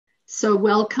So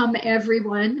welcome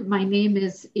everyone. My name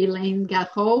is Elaine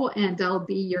Garot and I'll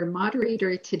be your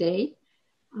moderator today.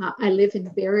 I live in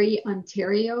Barrie,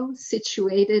 Ontario,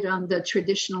 situated on the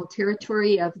traditional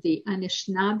territory of the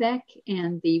Anishinaabeg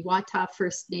and the Wata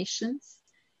First Nations,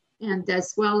 and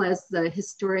as well as the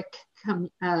historic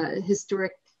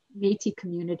Métis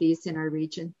communities in our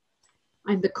region.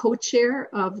 I'm the co-chair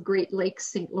of Great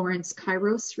Lakes St. Lawrence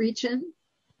KAIROS region.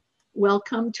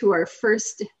 Welcome to our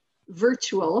first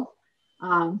virtual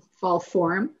fall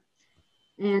forum,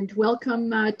 and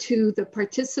welcome to the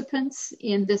participants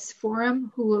in this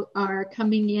forum who are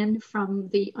coming in from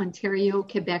the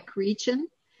Ontario-Quebec region,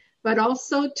 but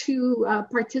also to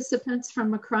participants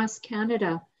from across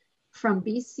Canada, from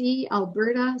BC,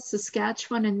 Alberta,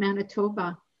 Saskatchewan, and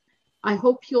Manitoba. I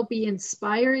hope you'll be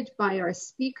inspired by our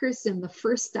speakers in the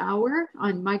first hour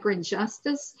on migrant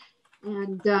justice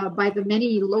and by the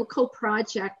many local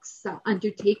projects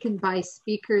undertaken by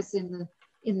speakers in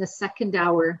the second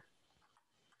hour.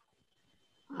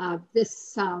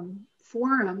 This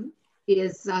forum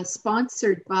is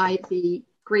sponsored by the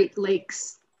Great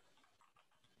Lakes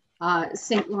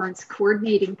St. Lawrence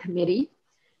Coordinating Committee.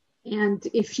 And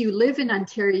if you live in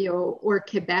Ontario or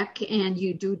Quebec and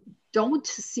you don't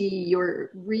see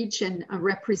your region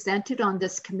represented on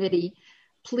this committee,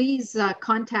 please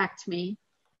contact me.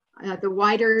 The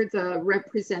wider the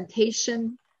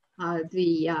representation,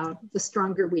 the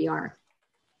stronger we are.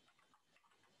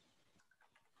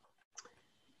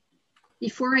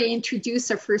 Before I introduce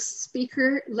our first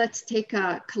speaker, let's take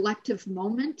a collective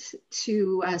moment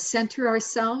to center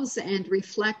ourselves and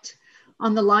reflect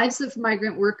on the lives of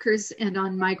migrant workers and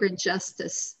on migrant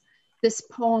justice. This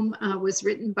poem was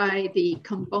written by the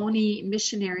Comboni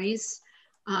missionaries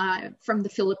from the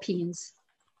Philippines.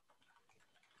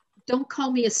 Don't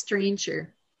call me a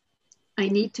stranger. I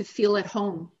need to feel at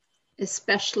home,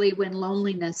 especially when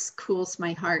loneliness cools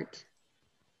my heart.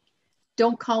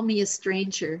 Don't call me a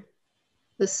stranger.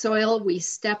 The soil we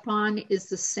step on is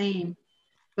the same,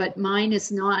 but mine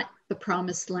is not the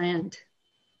promised land.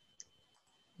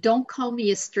 Don't call me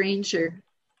a stranger.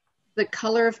 The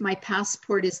color of my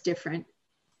passport is different,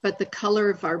 but the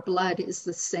color of our blood is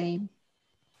the same.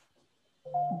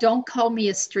 Don't call me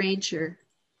a stranger.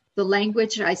 The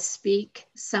language I speak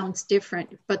sounds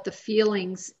different, but the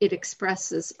feelings it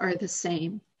expresses are the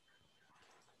same.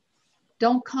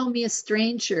 Don't call me a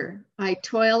stranger. I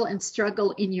toil and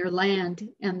struggle in your land,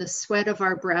 and the sweat of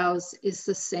our brows is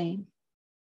the same.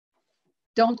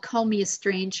 Don't call me a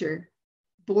stranger.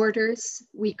 Borders,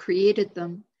 we created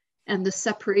them, and the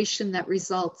separation that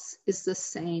results is the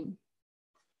same.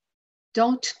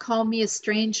 Don't call me a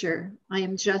stranger. I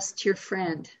am just your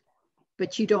friend,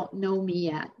 but you don't know me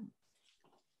yet.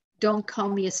 Don't call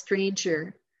me a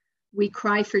stranger. We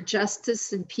cry for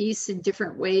justice and peace in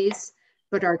different ways,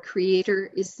 but our creator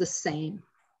is the same.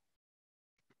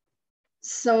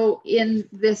 So in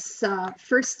this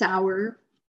first hour,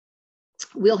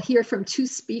 we'll hear from two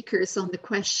speakers on the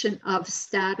question of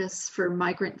status for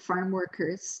migrant farm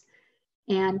workers.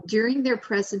 And during their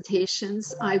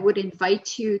presentations, I would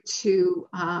invite you to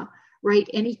write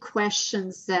any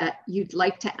questions that you'd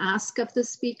like to ask of the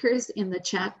speakers in the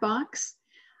chat box.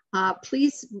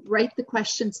 Please write the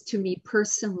questions to me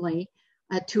personally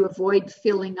to avoid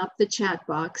filling up the chat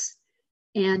box.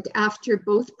 And after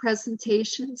both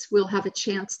presentations, we'll have a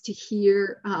chance to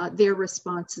hear their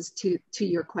responses to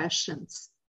your questions.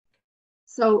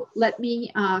 So let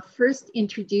me first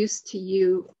introduce to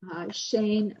you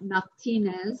Shane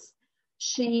Martinez.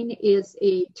 Shane is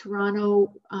a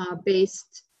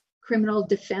Toronto-based criminal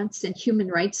defense and human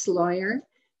rights lawyer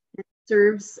and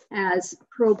serves as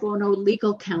pro bono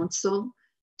legal counsel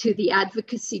to the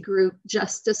advocacy group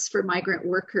Justice for Migrant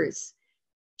Workers.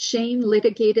 Shane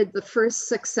litigated the first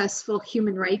successful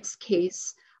human rights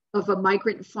case of a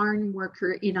migrant farm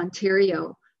worker in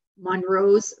Ontario,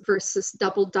 Monrose versus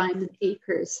Double Diamond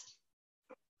Acres.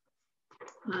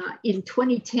 In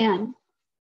 2010,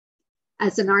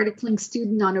 as an articling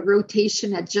student on a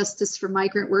rotation at Justice for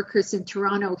Migrant Workers in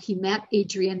Toronto, he met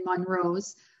Adrienne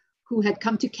Monrose, who had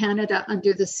come to Canada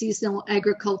under the Seasonal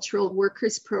Agricultural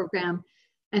Workers Program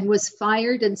and was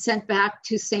fired and sent back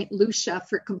to St. Lucia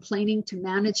for complaining to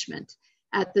management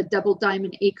at the Double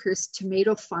Diamond Acres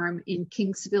tomato farm in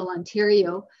Kingsville,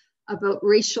 Ontario, about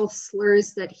racial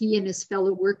slurs that he and his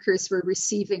fellow workers were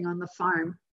receiving on the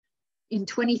farm. In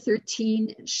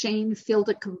 2013, Shane filed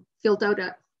a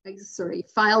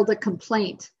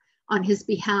complaint on his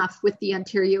behalf with the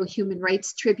Ontario Human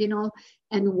Rights Tribunal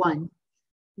and won.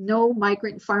 No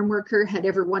migrant farm worker had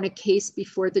ever won a case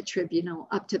before the tribunal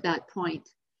up to that point.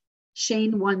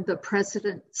 Shane won the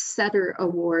President Setter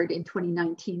Award in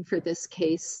 2019 for this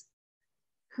case.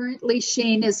 Currently,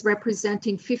 Shane is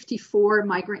representing 54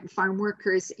 migrant farm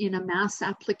workers in a mass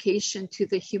application to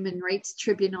the Human Rights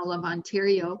Tribunal of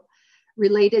Ontario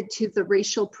related to the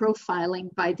racial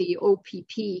profiling by the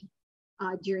OPP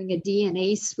during a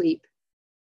DNA sweep.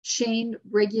 Shane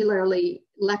regularly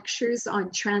lectures on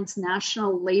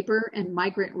transnational labor and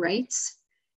migrant rights,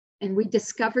 and we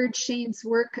discovered Shane's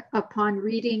work upon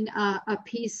reading a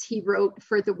piece he wrote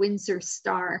for the Windsor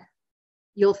Star.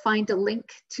 You'll find a link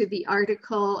to the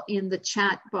article in the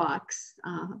chat box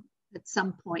at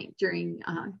some point during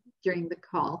the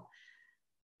call.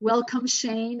 Welcome,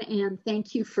 Shane, and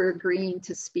thank you for agreeing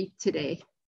to speak today.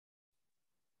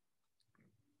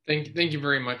 Thank you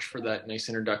very much for that nice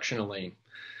introduction, Elaine.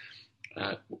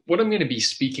 What I'm going to be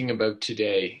speaking about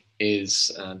today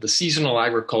is the Seasonal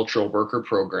Agricultural Worker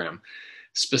Program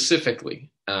specifically,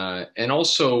 and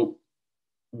also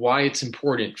why it's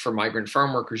important for migrant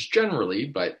farm workers generally,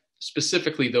 but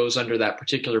specifically those under that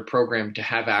particular program to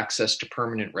have access to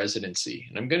permanent residency.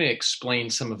 And I'm going to explain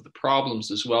some of the problems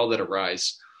as well that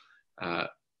arise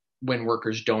when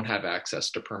workers don't have access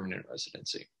to permanent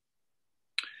residency.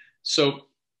 So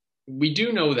we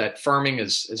do know that farming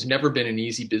has never been an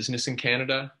easy business in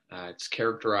Canada. It's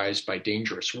characterized by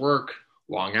dangerous work,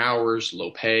 long hours,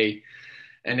 low pay,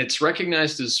 and it's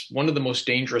recognized as one of the most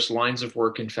dangerous lines of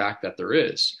work, in fact, that there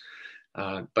is.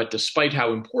 But despite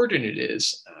how important it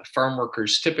is, farm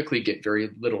workers typically get very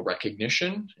little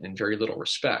recognition and very little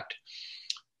respect.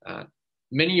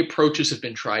 Many approaches have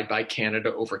been tried by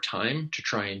Canada over time to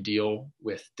try and deal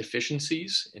with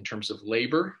deficiencies in terms of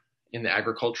labor in the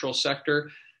agricultural sector.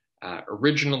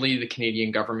 Originally, the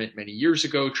Canadian government many years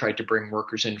ago tried to bring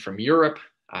workers in from Europe.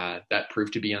 That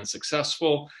proved to be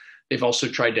unsuccessful. They've also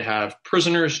tried to have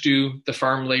prisoners do the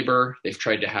farm labor. They've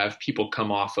tried to have people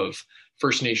come off of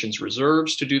First Nations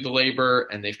reserves to do the labor,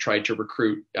 and they've tried to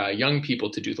recruit young people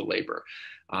to do the labor.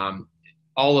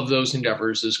 All of those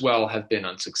endeavors as well have been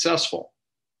unsuccessful.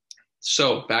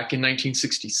 So back in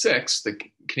 1966, the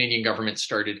Canadian government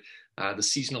started the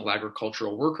Seasonal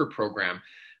Agricultural Worker Program,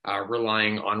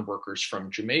 relying on workers from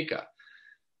Jamaica.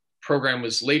 Program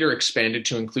was later expanded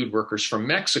to include workers from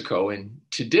Mexico, and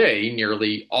today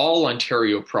nearly all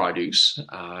Ontario produce,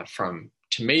 from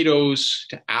tomatoes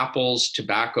to apples,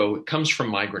 tobacco, it comes from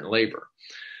migrant labor.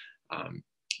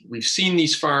 We've seen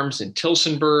these farms in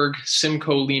Tillsonburg,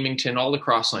 Simcoe, Leamington, all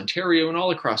across Ontario and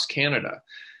all across Canada.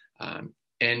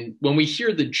 And when we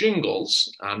hear the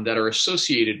jingles that are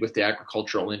associated with the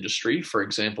agricultural industry, for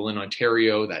example, in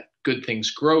Ontario, that good things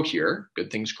grow here,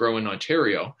 good things grow in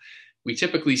Ontario, we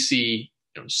typically see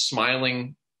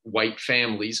smiling white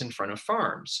families in front of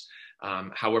farms.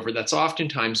 However, that's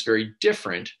oftentimes very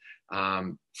different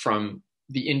from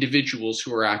the individuals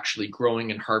who are actually growing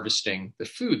and harvesting the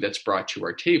food that's brought to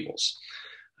our tables.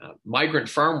 Migrant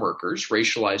farm workers,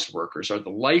 racialized workers, are the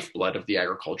lifeblood of the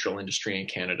agricultural industry in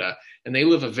Canada, and they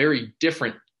live a very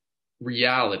different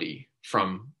reality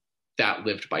from that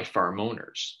lived by farm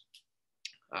owners.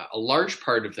 A large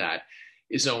part of that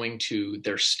is owing to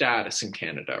their status in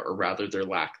Canada, or rather their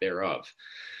lack thereof.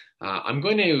 I'm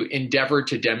going to endeavor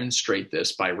to demonstrate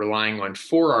this by relying on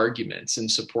 4 arguments in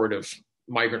support of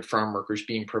migrant farm workers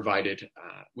being provided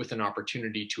with an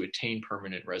opportunity to attain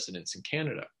permanent residence in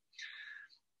Canada.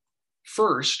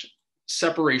 First,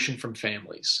 separation from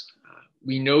families.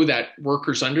 We know that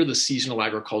workers under the Seasonal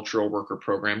Agricultural Worker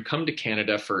Program come to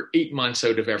Canada for 8 months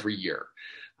out of every year.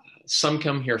 Some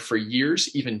come here for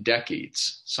years, even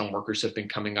decades. Some workers have been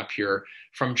coming up here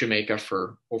from Jamaica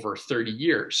for over 30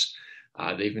 years.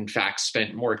 They've in fact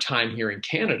spent more time here in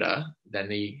Canada than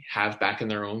they have back in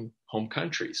their own home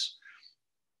countries.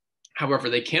 However,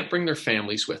 they can't bring their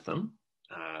families with them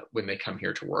when they come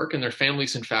here to work, and their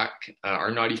families, in fact,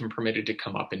 are not even permitted to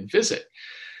come up and visit.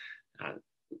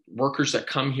 Workers that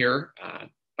come here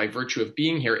by virtue of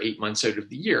being here 8 months out of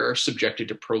the year are subjected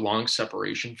to prolonged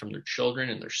separation from their children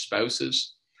and their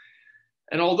spouses.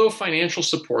 And although financial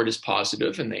support is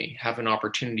positive and they have an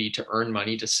opportunity to earn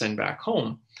money to send back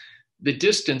home, the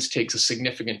distance takes a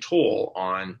significant toll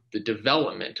on the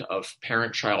development of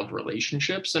parent-child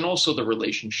relationships and also the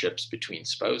relationships between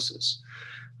spouses.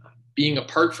 Being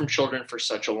apart from children for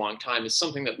such a long time is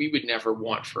something that we would never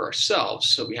want for ourselves,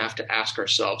 so we have to ask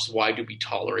ourselves, why do we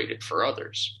tolerate it for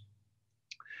others?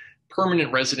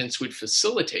 Permanent residence would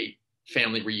facilitate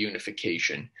family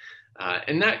reunification,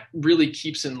 and that really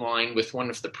keeps in line with one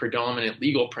of the predominant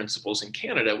legal principles in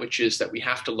Canada, which is that we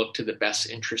have to look to the best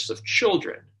interests of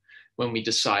children when we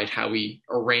decide how we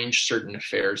arrange certain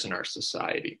affairs in our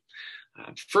society.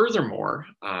 Furthermore,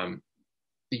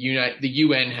 the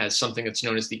UN has something that's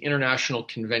known as the International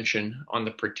Convention on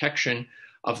the Protection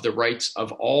of the rights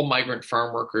of all migrant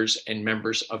farm workers and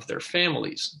members of their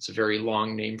families. It's a very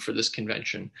long name for this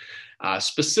convention.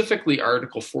 Specifically,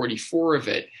 Article 44 of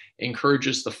it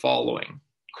encourages the following,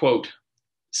 quote,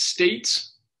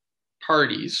 states,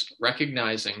 parties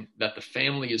recognizing that the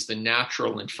family is the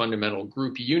natural and fundamental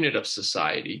group unit of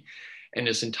society and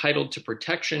is entitled to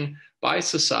protection by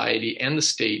society and the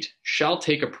state shall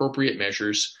take appropriate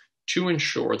measures to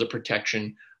ensure the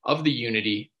protection of the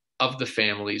unity of the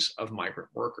families of migrant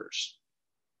workers.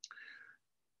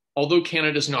 Although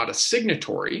Canada is not a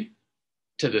signatory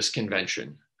to this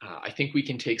convention, I think we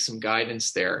can take some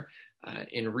guidance there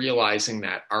in realizing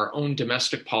that our own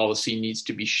domestic policy needs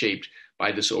to be shaped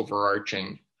by this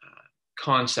overarching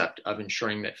concept of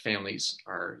ensuring that families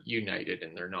are united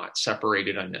and they're not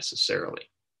separated unnecessarily.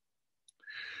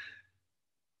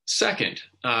 Second,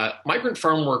 migrant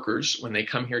farm workers, when they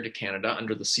come here to Canada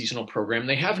under the seasonal program,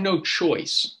 they have no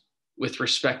choice with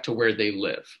respect to where they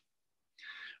live.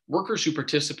 Workers who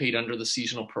participate under the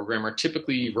seasonal program are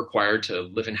typically required to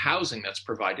live in housing that's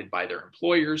provided by their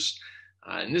employers.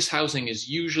 And this housing is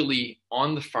usually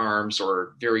on the farms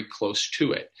or very close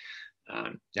to it.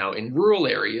 Now, in rural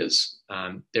areas,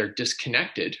 they're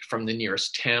disconnected from the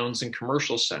nearest towns and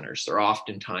commercial centers. They're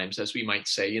oftentimes, as we might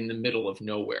say, in the middle of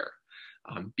nowhere.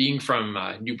 Being from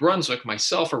New Brunswick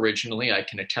myself originally, I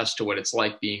can attest to what it's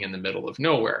like being in the middle of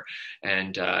nowhere.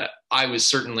 And I was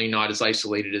certainly not as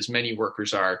isolated as many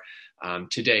workers are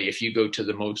today. If you go to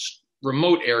the most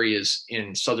remote areas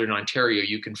in Southern Ontario,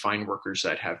 you can find workers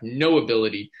that have no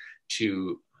ability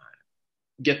to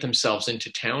get themselves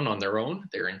into town on their own.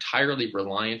 They're entirely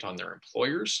reliant on their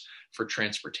employers for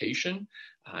transportation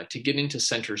to get into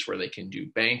centers where they can do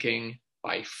banking,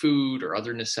 buy food or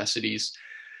other necessities.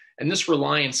 And this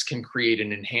reliance can create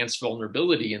an enhanced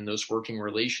vulnerability in those working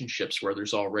relationships where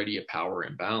there's already a power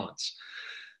imbalance.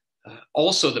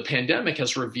 Also, the pandemic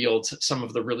has revealed some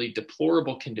of the really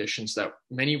deplorable conditions that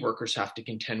many workers have to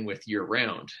contend with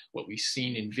year-round. What we've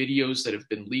seen in videos that have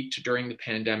been leaked during the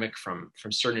pandemic from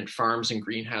certain farms and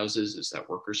greenhouses is that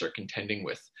workers are contending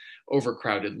with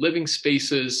overcrowded living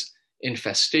spaces,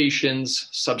 infestations,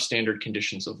 substandard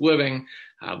conditions of living.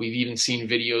 We've even seen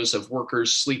videos of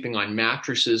workers sleeping on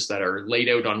mattresses that are laid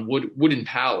out on wooden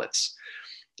pallets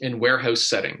in warehouse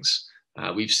settings.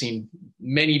 We've seen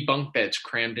many bunk beds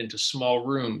crammed into small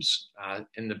rooms,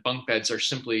 and the bunk beds are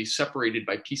simply separated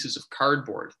by pieces of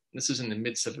cardboard. This is in the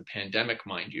midst of a pandemic,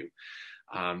 mind you,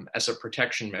 as a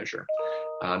protection measure.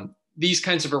 These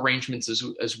kinds of arrangements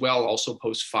as well also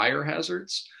pose fire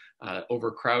hazards.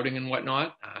 Overcrowding and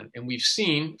whatnot. And we've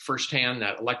seen firsthand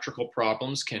that electrical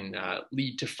problems can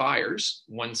lead to fires.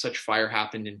 One such fire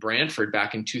happened in Brantford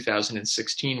back in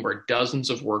 2016, where dozens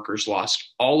of workers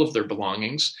lost all of their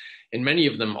belongings, and many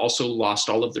of them also lost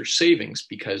all of their savings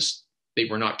because they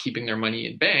were not keeping their money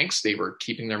in banks, they were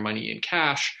keeping their money in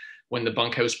cash. When the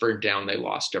bunkhouse burned down, they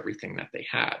lost everything that they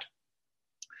had.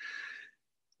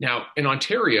 Now, in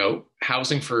Ontario,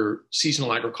 housing for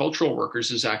seasonal agricultural workers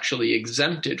is actually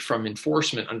exempted from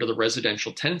enforcement under the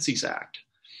Residential Tenancies Act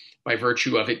by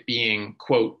virtue of it being,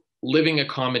 quote, living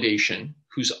accommodation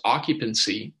whose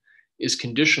occupancy is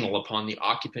conditional upon the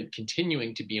occupant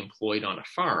continuing to be employed on a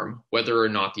farm, whether or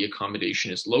not the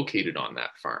accommodation is located on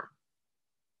that farm.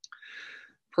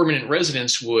 Permanent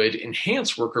residence would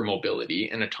enhance worker mobility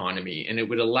and autonomy, and it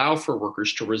would allow for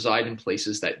workers to reside in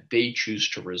places that they choose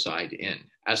to reside in,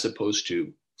 as opposed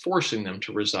to forcing them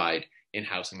to reside in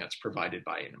housing that's provided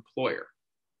by an employer.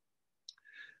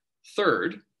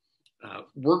 Third,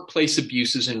 workplace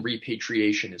abuses and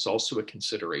repatriation is also a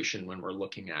consideration when we're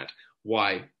looking at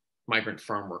why migrant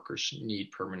farm workers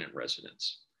need permanent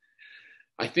residence.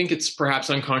 I think it's perhaps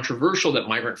uncontroversial that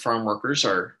migrant farm workers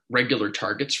are regular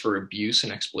targets for abuse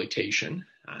and exploitation.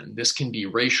 And this can be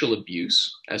racial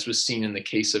abuse, as was seen in the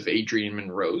case of Adrienne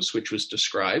Monrose, which was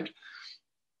described,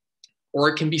 or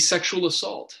it can be sexual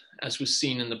assault, as was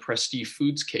seen in the Prestige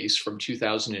Foods case from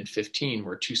 2015,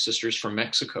 where two sisters from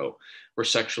Mexico were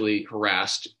sexually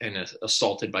harassed and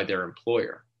assaulted by their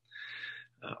employer.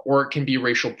 Or it can be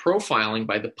racial profiling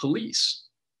by the police,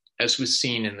 as was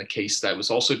seen in the case that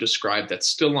was also described that's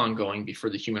still ongoing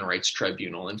before the Human Rights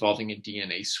Tribunal involving a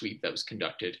DNA sweep that was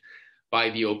conducted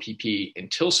by the OPP in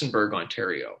Tillsonburg,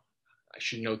 Ontario. I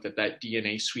should note that that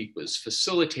DNA sweep was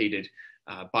facilitated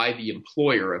by the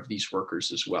employer of these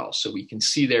workers as well. So we can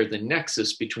see there the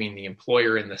nexus between the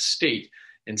employer and the state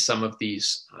in some of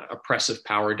these oppressive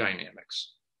power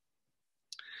dynamics.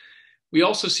 We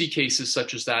also see cases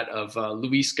such as that of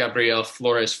Luis Gabriel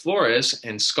Flores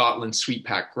and Scotland sweet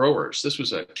pack growers. This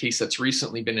was a case that's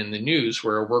recently been in the news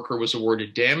where a worker was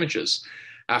awarded damages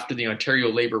after the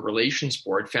Ontario Labour Relations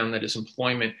Board found that his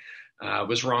employment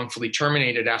was wrongfully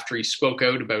terminated after he spoke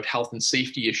out about health and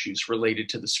safety issues related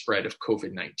to the spread of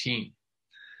COVID-19.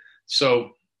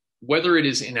 So whether it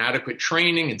is inadequate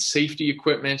training and safety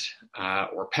equipment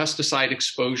or pesticide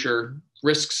exposure,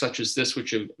 risks such as this,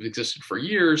 which have existed for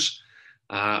years,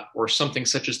 or something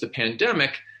such as the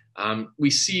pandemic, we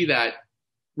see that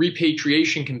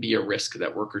repatriation can be a risk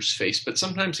that workers face, but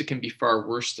sometimes it can be far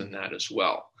worse than that as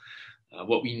well.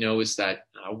 What we know is that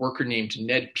a worker named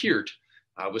Ned Peart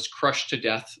was crushed to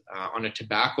death on a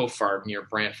tobacco farm near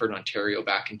Brantford, Ontario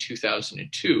back in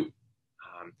 2002.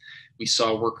 We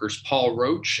saw workers Paul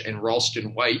Roach and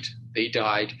Ralston White. They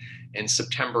died in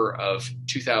September of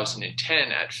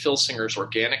 2010 at Filsinger's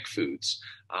Organic Foods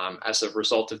as a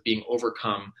result of being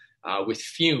overcome with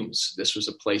fumes. This was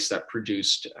a place that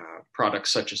produced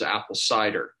products such as apple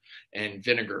cider and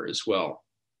vinegar as well.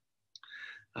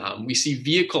 We see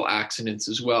vehicle accidents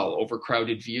as well,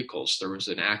 overcrowded vehicles. There was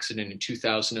an accident in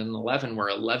 2011 where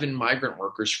 11 migrant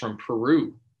workers from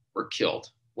Peru were killed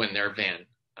when their van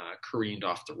careened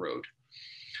off the road.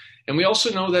 And we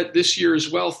also know that this year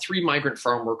as well, 3 migrant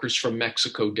farm workers from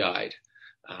Mexico died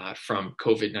from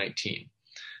COVID-19.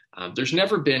 There's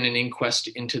never been an inquest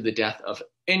into the death of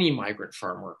any migrant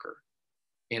farm worker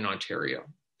in Ontario.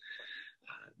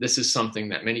 This is something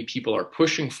that many people are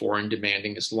pushing for and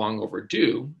demanding is long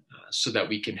overdue so that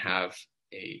we can have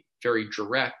a very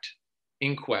direct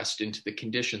inquest into the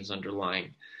conditions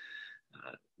underlying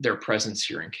their presence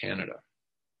here in Canada.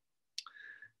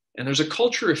 And there's a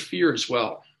culture of fear as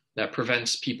well that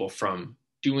prevents people from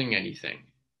doing anything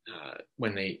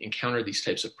when they encounter these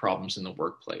types of problems in the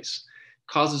workplace.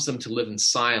 It causes them to live in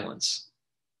silence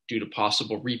due to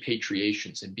possible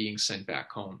repatriations and being sent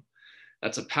back home.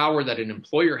 That's a power that an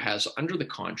employer has under the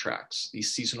contracts,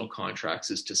 these seasonal contracts,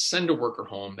 is to send a worker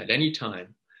home at any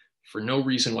time for no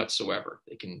reason whatsoever.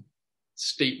 They can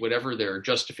state whatever their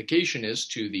justification is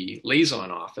to the liaison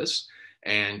office,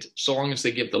 and so long as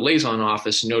they give the liaison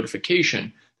office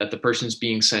notification that the person's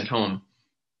being sent home,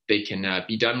 they can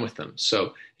be done with them.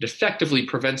 So it effectively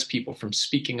prevents people from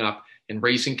speaking up and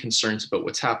raising concerns about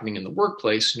what's happening in the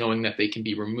workplace, knowing that they can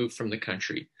be removed from the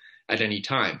country at any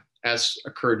time, as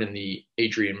occurred in the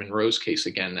Adrienne Monroe's case,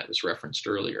 again, that was referenced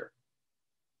earlier.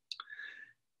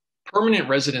 Permanent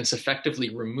residence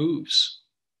effectively removes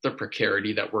the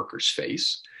precarity that workers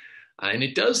face. And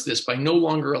it does this by no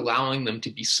longer allowing them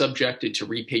to be subjected to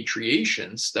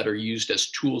repatriations that are used as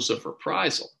tools of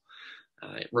reprisal.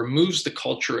 It removes the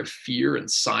culture of fear and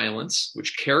silence,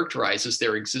 which characterizes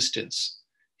their existence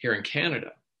here in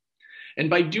Canada. And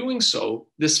by doing so,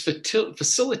 this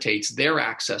facilitates their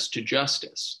access to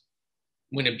justice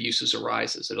when abuses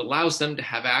arises. It allows them to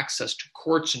have access to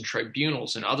courts and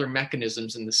tribunals and other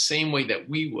mechanisms in the same way that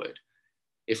we would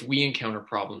if we encounter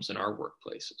problems in our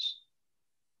workplaces.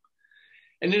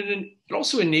 And it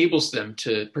also enables them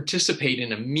to participate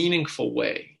in a meaningful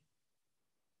way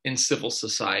in civil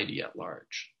society at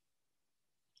large.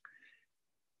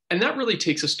 And that really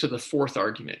takes us to the fourth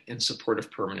argument in support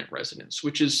of permanent residence,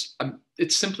 which is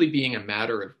it's simply being a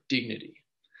matter of dignity.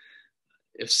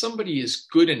 If somebody is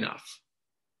good enough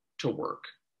to work,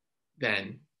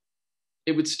 then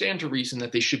it would stand to reason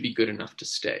that they should be good enough to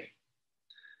stay.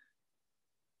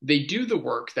 They do the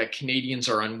work that Canadians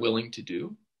are unwilling to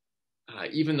do,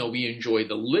 even though we enjoy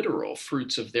the literal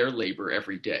fruits of their labor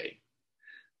every day.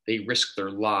 They risk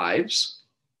their lives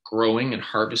growing and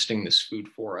harvesting this food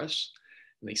for us.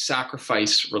 And they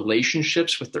sacrifice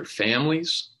relationships with their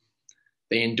families.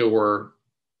 They endure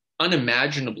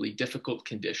unimaginably difficult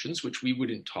conditions, which we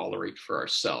wouldn't tolerate for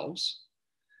ourselves.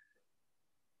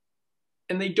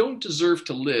 And they don't deserve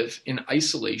to live in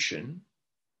isolation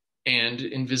and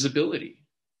invisibility,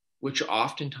 which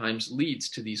oftentimes leads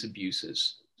to these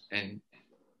abuses and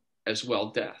as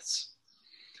well deaths.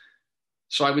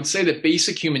 So I would say that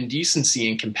basic human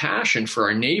decency and compassion for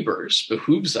our neighbors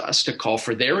behooves us to call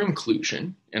for their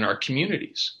inclusion in our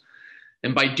communities.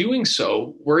 And by doing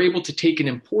so, we're able to take an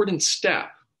important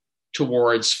step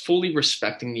towards fully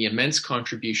respecting the immense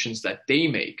contributions that they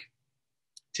make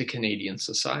to Canadian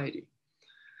society.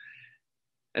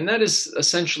 And that is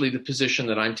essentially the position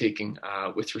that I'm taking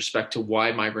with respect to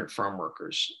why migrant farm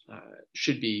workers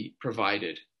should be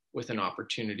provided with an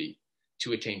opportunity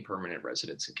to attain permanent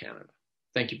residence in Canada.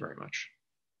 Thank you very much.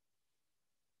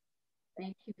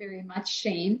 Thank you very much,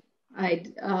 Shane.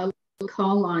 I'd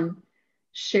call on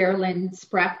Sherilyn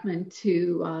Sprackman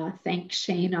to thank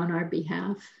Shane on our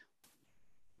behalf.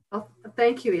 Well,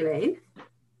 thank you, Elaine.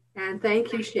 And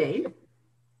thank you, Shane.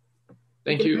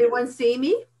 Thank you. Can everyone see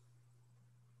me?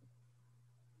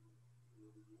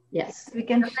 Yes. We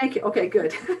can. Thank you. Okay,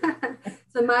 good.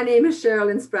 So my name is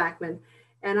Sherilyn Sprackman,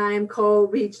 and I am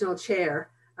co-regional chair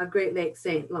of Great Lakes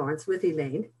St. Lawrence with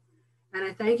Elaine. And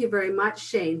I thank you very much,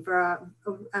 Shane, for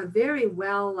a very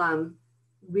well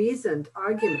reasoned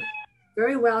argument,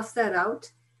 very well set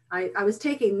out. I was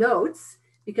taking notes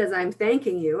because I'm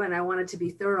thanking you and I wanted to be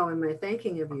thorough in my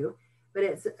thanking of you, but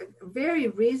it's very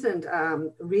reasoned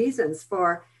reasons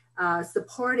for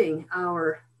supporting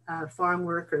our farm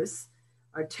workers,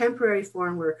 our temporary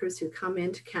foreign workers who come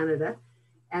into Canada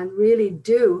and really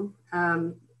do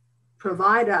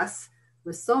provide us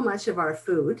with so much of our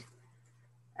food.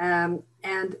 And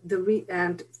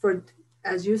for,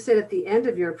 as you said at the end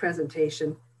of your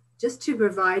presentation, just to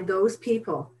provide those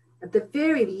people at the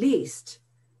very least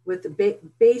with the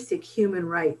basic human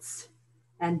rights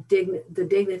and the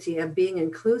dignity of being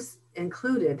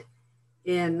included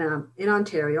in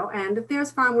Ontario. And there's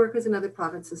farm workers in other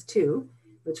provinces too,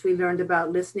 which we learned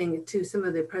about listening to some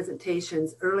of the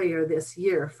presentations earlier this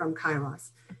year from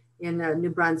KAIROS in New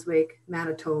Brunswick,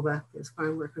 Manitoba. There's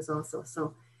farm workers also.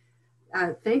 So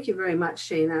thank you very much,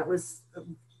 Shane. That was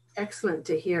excellent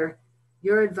to hear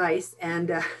your advice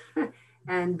and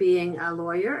and being a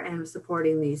lawyer and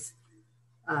supporting these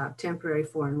temporary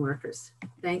foreign workers.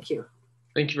 Thank you.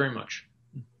 Thank you very much.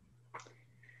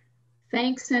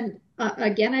 Thanks. And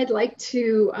again, I'd like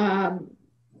to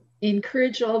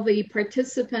encourage all the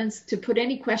participants to put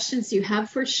any questions you have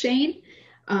for Shane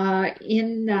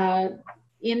in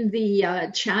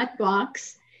the chat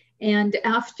box. And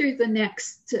after the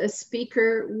next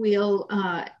speaker, we'll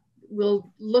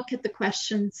look at the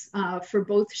questions for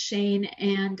both Shane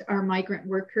and our migrant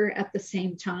worker at the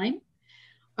same time.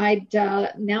 I'd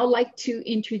now like to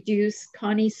introduce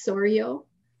Connie Sorio,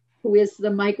 who is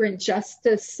the Migrant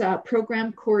Justice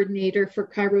Program Coordinator for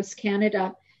KAIROS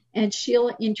Canada, and she'll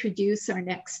introduce our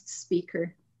next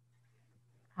speaker.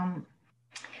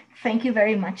 Thank you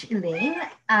very much, Elaine.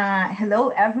 Hello,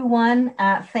 everyone.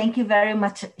 Thank you very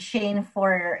much, Shane,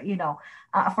 for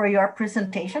your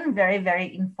presentation. Very,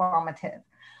 very informative.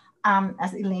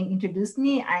 As Elaine introduced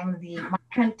me, I'm the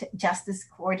Migrant Justice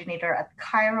Coordinator at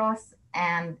KAIROS,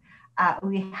 and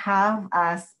we have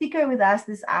a speaker with us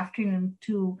this afternoon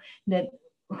too,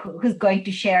 who's going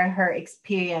to share her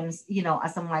experience,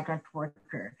 as a migrant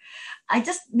worker.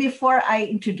 Before I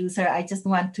introduce her, I just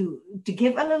want to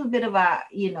give a little bit of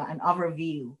an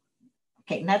overview.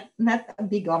 Okay, not a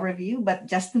big overview, but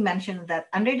just to mention that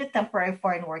under the Temporary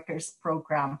Foreign Workers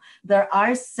Program, there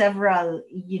are several,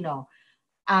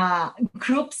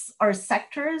 groups or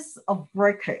sectors of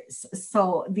workers.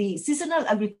 So the Seasonal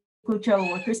Agricultural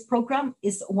Workers Program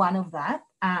is one of that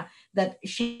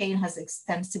Shane has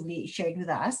extensively shared with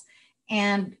us.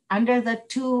 And under the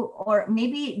two, or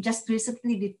maybe just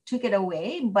recently they took it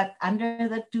away, but under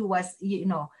the two was,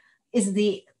 is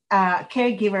the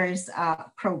caregivers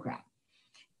program.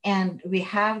 And we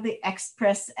have the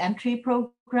Express Entry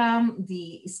program,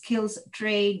 the Skills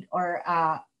Trade or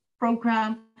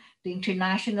program, the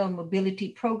International Mobility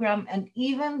program, and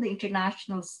even the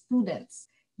international students,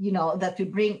 that we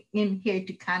bring in here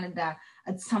to Canada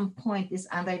at some point is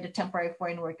under the Temporary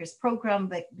Foreign Workers Program,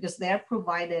 because they're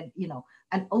provided,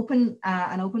 an open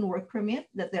work permit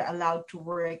that they're allowed to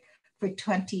work for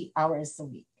 20 hours a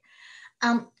week.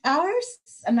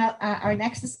 Our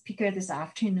next speaker this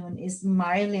afternoon is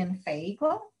Marilyn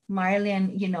Faigo.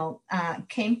 Marilyn,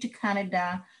 came to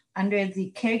Canada under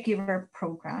the caregiver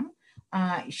program.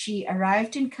 She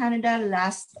arrived in Canada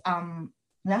last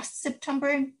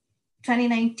September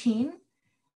 2019,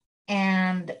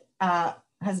 and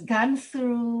has gone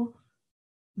through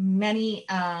many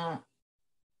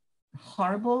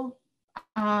horrible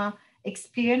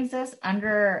experiences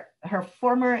under her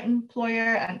former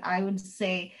employer, and I would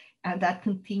say that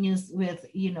continues with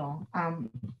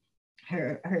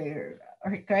her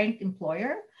current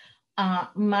employer.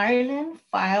 Marilyn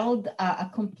filed a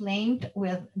complaint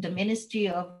with the Ministry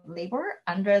of Labor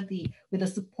with the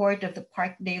support of the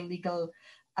Parkdale Legal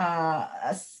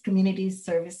Community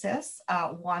Services,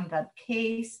 won that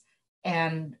case,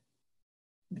 and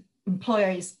the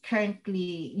employer is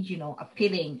currently,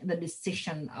 appealing the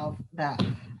decision of the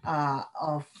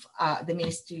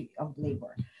Ministry of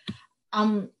Labor.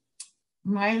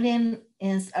 Marilyn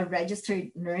is a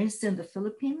registered nurse in the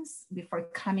Philippines before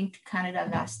coming to Canada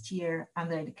last year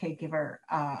under the caregiver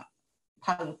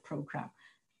pilot program.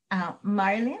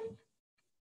 Marilyn?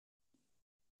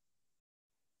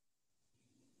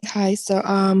 Hi, so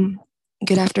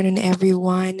good afternoon,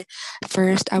 everyone.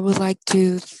 First, I would like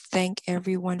to thank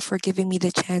everyone for giving me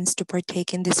the chance to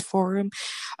partake in this forum.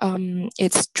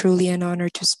 It's truly an honor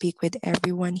to speak with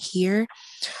everyone here,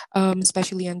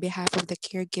 especially on behalf of the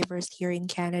caregivers here in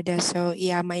Canada. So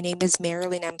yeah, my name is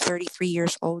Marilyn. I'm 33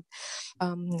 years old.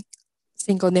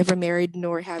 single, never married,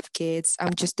 nor have kids.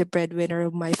 I'm just the breadwinner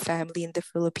of my family in the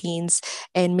Philippines.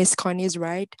 And Miss Connie is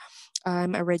right.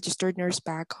 I'm a registered nurse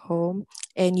back home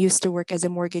and used to work as a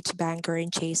mortgage banker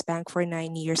in Chase Bank for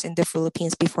 9 years in the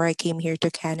Philippines before I came here to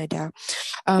Canada.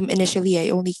 Initially, I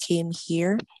only came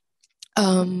here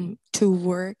to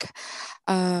work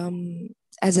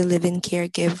as a live-in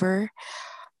caregiver,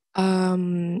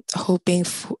 hoping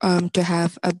to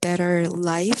have a better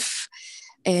life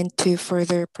and to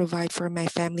further provide for my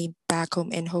family back home,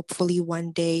 and hopefully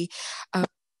one day uh,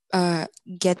 uh,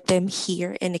 get them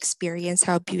here and experience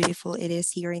how beautiful it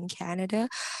is here in Canada,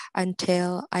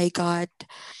 until I got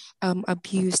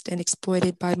abused and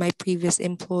exploited by my previous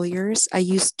employers. I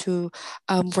used to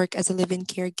work as a live-in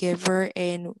caregiver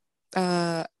and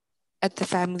at the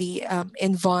family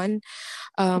in Vaughan.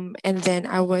 And then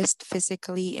I was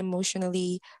physically,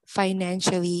 emotionally,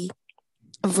 financially,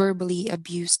 verbally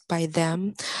abused by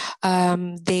them.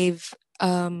 They've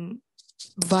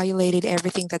violated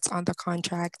everything that's on the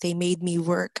contract. They made me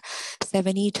work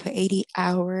 70 to 80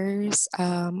 hours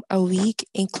a week,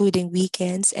 including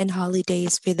weekends and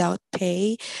holidays without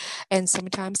pay. And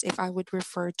sometimes if I would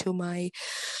refer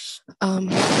um,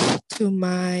 to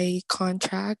my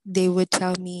contract, they would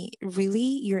tell me,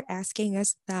 really, you're asking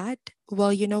us that?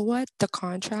 Well, you know what? The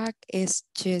contract is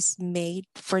just made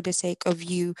for the sake of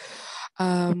you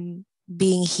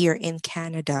being here in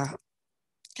Canada.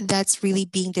 That's really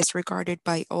being disregarded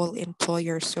by all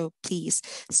employers. So please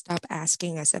stop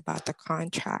asking us about the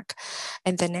contract.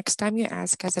 And the next time you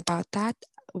ask us about that,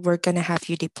 we're going to have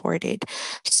you deported.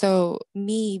 So,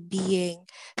 me being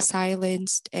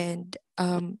silenced and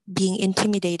being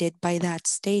intimidated by that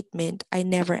statement, I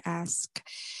never ask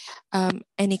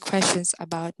any questions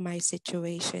about my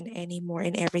situation anymore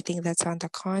and everything that's on the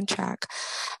contract.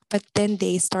 But then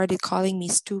they started calling me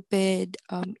stupid,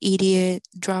 idiot,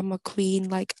 drama queen.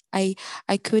 Like I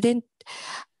couldn't,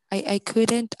 I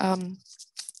couldn't help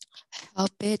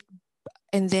it.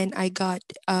 And then I got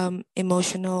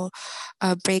emotional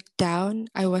breakdown.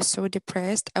 I was so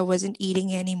depressed. I wasn't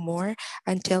eating anymore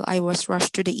until I was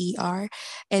rushed to the ER.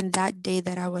 And that day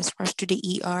that I was rushed to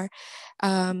the ER,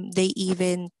 they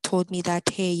even told me that,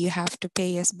 hey, you have to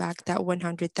pay us back that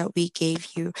 100 that we gave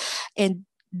you. And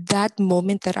that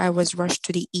moment that I was rushed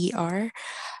to the ER,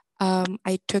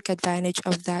 I took advantage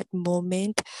of that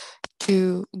moment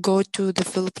to go to the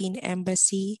Philippine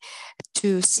embassy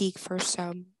to seek for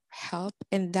some help.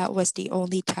 And that was the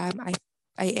only time I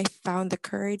found the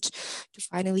courage to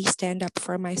finally stand up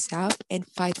for myself and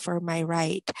fight for my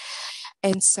right.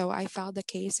 And so I filed a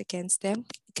case against them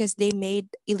because they made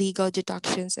illegal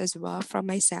deductions as well from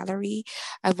my salary.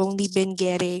 I've only been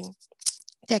getting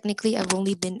Technically, I've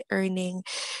only been earning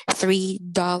 $3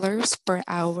 per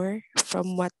hour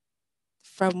from what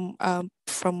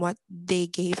they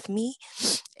gave me,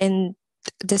 and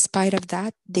despite of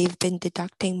that, they've been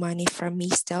deducting money from me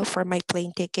still for my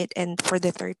plane ticket and for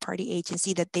the third party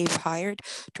agency that they've hired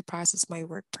to process my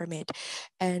work permit.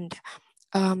 And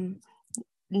um,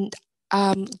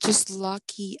 just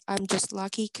lucky. I'm just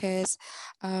lucky because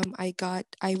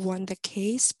I won the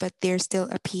case, but they're still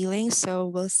appealing. So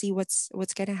we'll see what's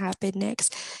gonna happen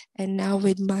next. And now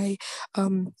with my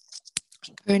current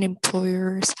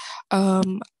employers,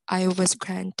 I was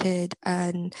granted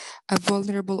a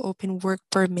vulnerable open work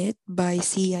permit by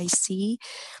CIC,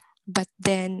 but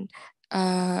then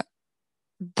uh,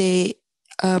 they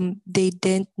they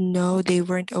didn't know, they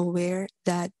weren't aware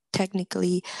that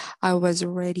technically I was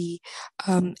already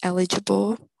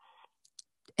eligible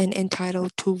and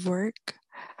entitled to work.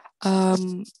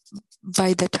 Um,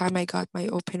 by the time I got my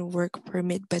open work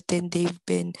permit, but then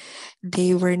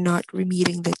they were not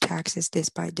remitting the taxes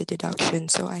despite the deduction.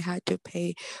 So I had to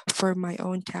pay for my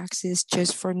own taxes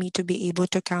just for me to be able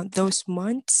to count those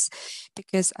months,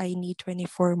 because I need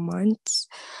 24 months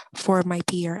for my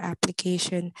PR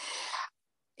application.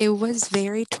 It was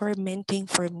very tormenting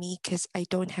for me because I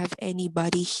don't have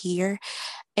anybody here,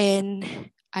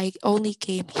 and I only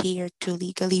came here to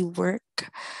legally work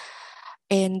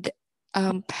and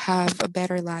have a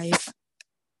better life,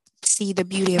 see the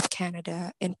beauty of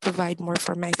Canada, and provide more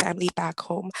for my family back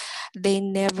home. They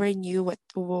never knew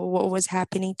what was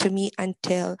happening to me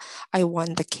until I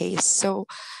won the case. So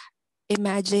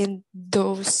imagine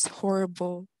those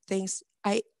horrible things.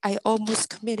 I almost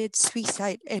committed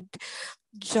suicide and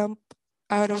jumped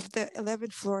out of the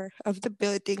 11th floor of the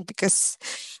building because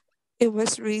it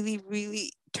was really,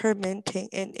 really tormenting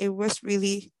and it was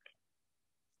really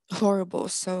horrible.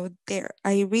 So there,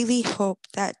 I really hope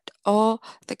that all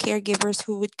the caregivers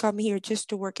who would come here just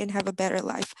to work and have a better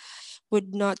life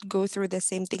would not go through the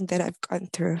same thing that I've gone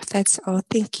through. That's all.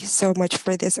 Thank you so much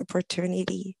for this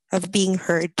opportunity of being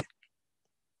heard.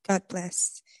 God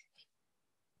bless.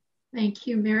 Thank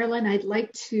you, Marilyn. I'd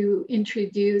like to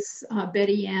introduce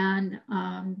Betty Ann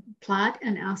Platt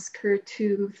and ask her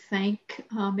to thank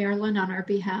Marilyn on our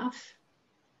behalf.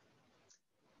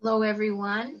 Hello,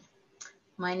 everyone.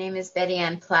 My name is Betty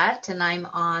Ann Platt, and I'm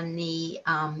on the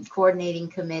coordinating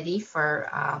committee for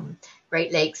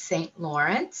Great Lakes St.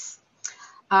 Lawrence.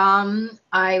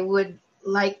 I would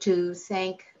like to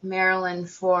thank Marilyn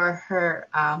for her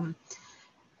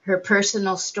her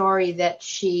personal story that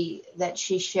she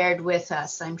shared with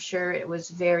us. I'm sure it was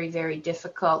very, very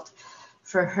difficult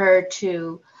for her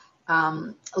to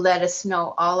let us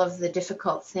know all of the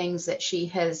difficult things that she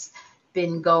has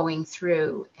been going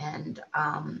through. And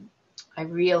I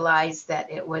realized that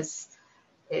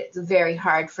it's very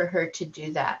hard for her to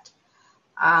do that.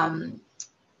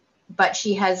 But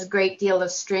she has a great deal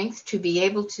of strength to be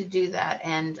able to do that.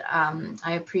 And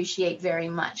I appreciate very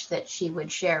much that she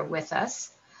would share with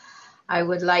us. I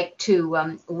would like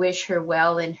to wish her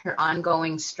well in her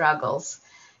ongoing struggles.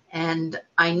 And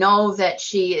I know that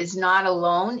she is not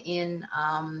alone in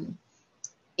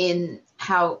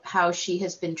how she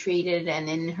has been treated, and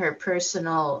in her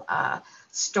personal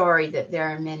story, that there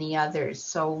are many others.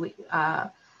 So I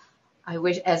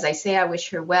wish, as I say, I wish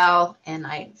her well, and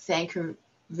I thank her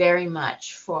very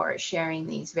much for sharing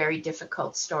these very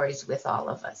difficult stories with all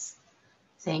of us.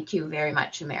 Thank you very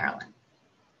much, Marilyn.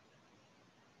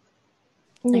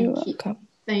 You're welcome.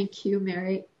 Thank you,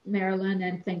 Marilyn,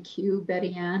 and thank you,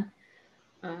 Betty Ann.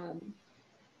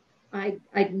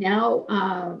 I'd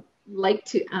now like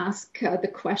to ask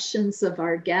the questions of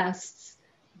our guests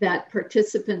that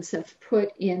participants have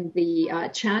put in the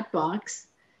chat box.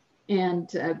 And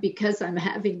because I'm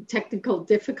having technical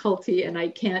difficulty and I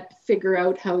can't figure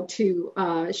out how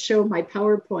to show my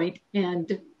PowerPoint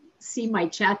and see my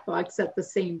chat box at the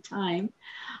same time,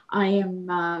 I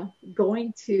am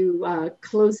going to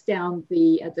close down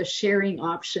the sharing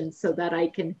option so that I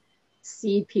can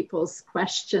see people's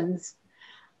questions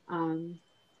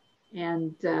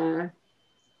and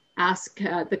ask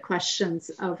the questions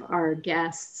of our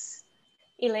guests.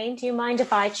 Elaine, do you mind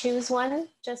if I choose one?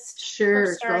 Just sure,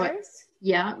 for starters?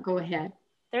 Go ahead.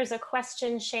 There's a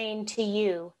question, Shane, to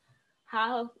you.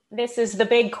 This is the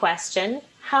big question.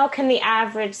 How can the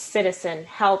average citizen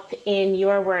help in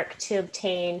your work to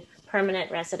obtain permanent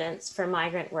residence for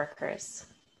migrant workers?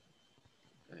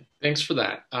 Thanks for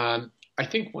that. I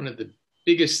think one of the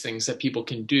biggest things that people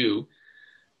can do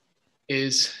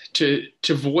is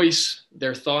to voice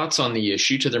their thoughts on the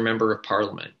issue to their member of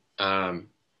parliament.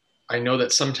 I know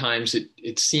that sometimes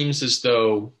it seems as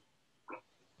though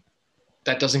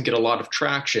that doesn't get a lot of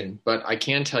traction, but I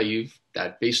can tell you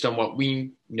that based on what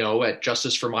we know at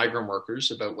Justice for Migrant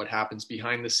Workers about what happens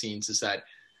behind the scenes, is that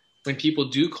when people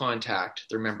do contact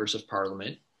their members of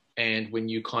parliament, and when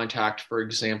you contact, for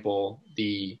example,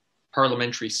 the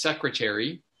parliamentary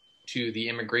secretary to the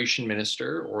immigration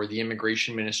minister or the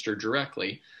immigration minister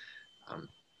directly,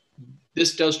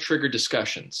 this does trigger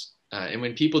discussions. And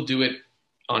when people do it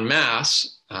en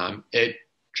masse, it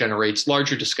generates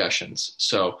larger discussions.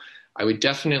 So I would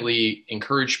definitely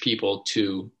encourage people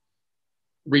to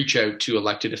reach out to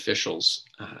elected officials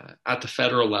at the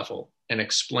federal level and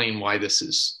explain why this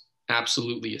is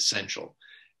absolutely essential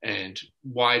and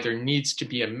why there needs to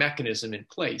be a mechanism in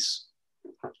place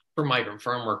for migrant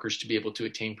farm workers to be able to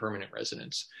attain permanent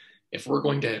residence. If we're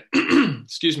going to,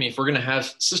 if we're going to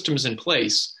have systems in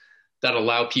place that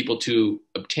allow people to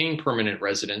obtain permanent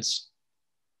residence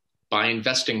by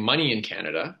investing money in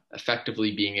Canada,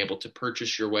 effectively being able to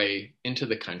purchase your way into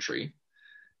the country,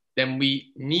 then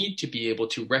we need to be able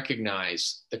to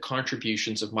recognize the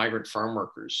contributions of migrant farm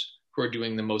workers who are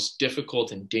doing the most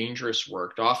difficult and dangerous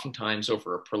work, oftentimes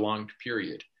over a prolonged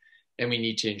period. And we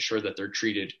need to ensure that they're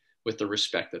treated with the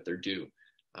respect that they're due.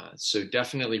 So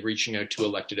definitely reaching out to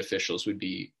elected officials would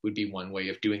be one way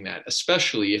of doing that,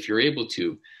 especially if you're able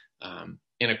to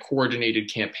in a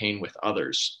coordinated campaign with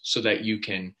others, so that you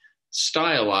can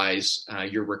stylize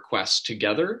your requests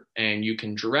together and you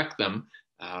can direct them.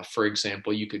 For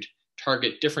example, you could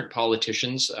target different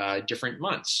politicians different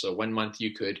months. So one month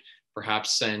you could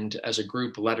perhaps send as a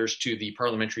group letters to the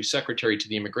parliamentary secretary, to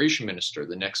the immigration minister.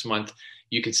 The next month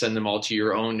you could send them all to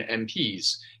your own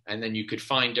MPs, and then you could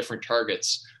find different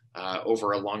targets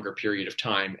over a longer period of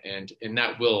time, and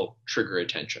that will trigger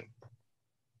attention.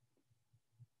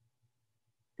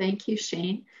 Thank you,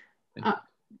 Shane.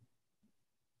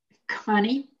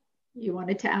 Connie, you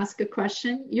wanted to ask a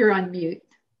question? You're on mute.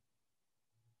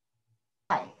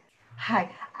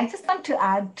 Hi, I just want to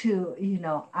add to,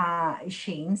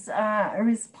 Shane's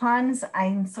response.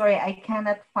 I'm sorry, I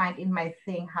cannot find in my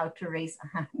thing how to raise a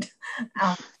hand.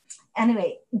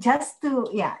 Anyway, just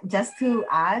to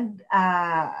add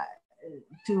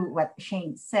to what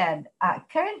Shane said,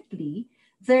 currently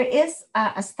there is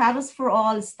a Status for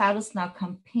All, Status Now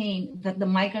campaign that the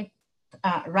Migrant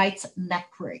Rights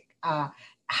Network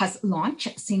has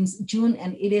launched since June,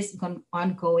 and it is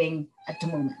ongoing at the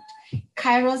moment.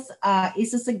 KAIROS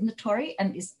is a signatory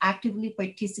and is actively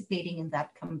participating in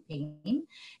that campaign.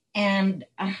 And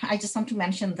I just want to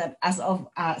mention that as of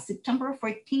September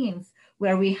 14th,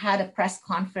 where we had a press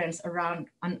conference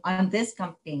on this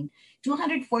campaign,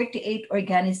 248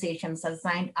 organizations have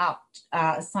signed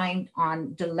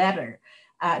on the letter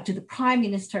to the Prime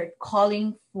Minister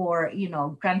calling for,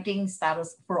 granting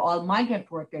status for all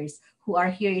migrant workers who are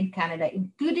here in Canada,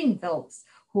 including those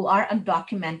who are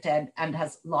undocumented and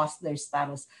has lost their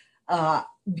status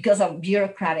because of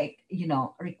bureaucratic,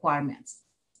 requirements.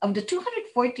 Of the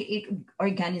 248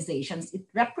 organizations, it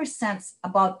represents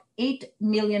about 8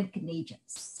 million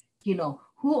Canadians,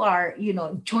 who are,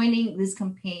 joining this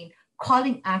campaign,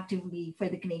 calling actively for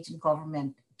the Canadian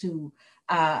government to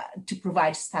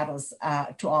provide status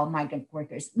to all migrant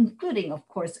workers, including, of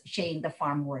course, Shane, the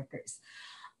farm workers.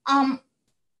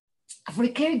 For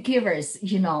caregivers,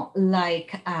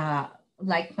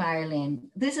 like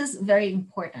Marilyn, this is very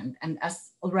important. And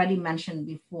as already mentioned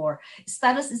before,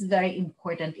 status is very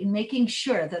important in making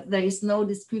sure that there is no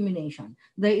discrimination.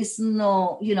 There is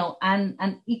no,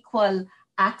 unequal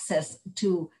access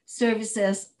to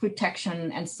services,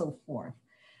 protection, and so forth.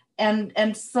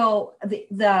 And so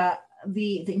the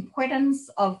importance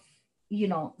of,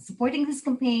 supporting this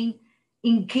campaign,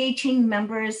 engaging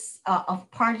members of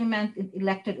parliament and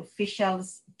elected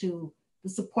officials to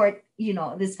support,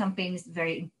 this campaign is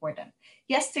very important.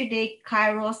 Yesterday,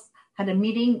 KAIROS had a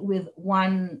meeting with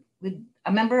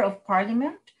a member of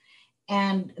parliament,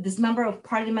 and this member of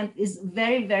parliament is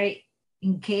very, very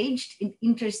engaged and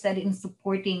interested in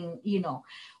supporting,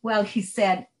 well, he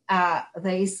said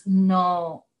there is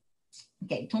no,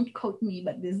 okay, don't quote me,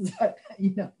 but this is what,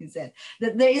 he said,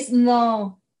 that there is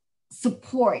no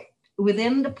support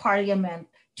within the parliament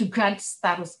to grant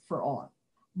status for all,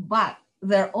 but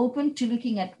they're open to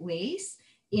looking at ways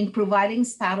in providing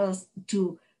status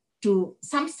to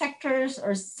some sectors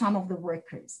or some of the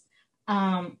workers.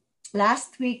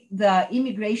 Last week, the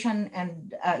Immigration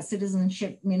and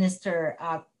Citizenship Minister,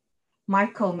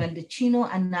 Marco Mendicino,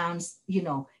 announced,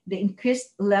 the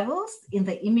increased levels in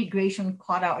the immigration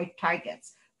quota or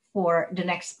targets for the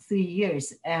next 3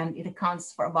 years, and it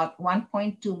accounts for about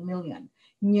 1.2 million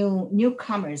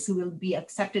newcomers who will be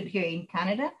accepted here in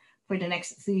Canada for the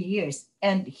next 3 years.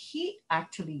 And he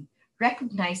actually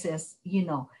recognizes,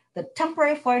 the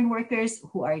temporary foreign workers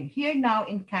who are here now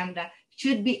in Canada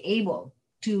should be able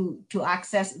to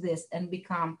access this and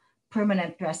become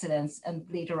permanent residents and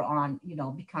later on,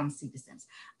 become citizens.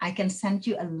 I can send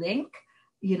you a link,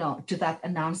 to that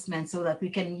announcement so that we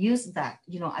can use that,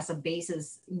 as a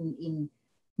basis in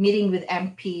meeting with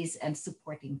MPs and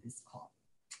supporting this call.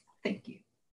 Thank you.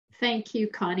 Thank you,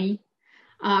 Connie.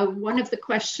 One of the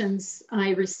questions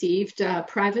I received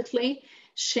privately,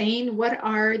 Shane, what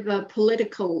are the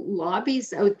political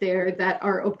lobbies out there that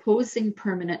are opposing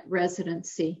permanent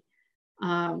residency?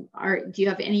 Do you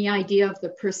have any idea of the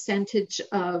percentage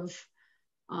of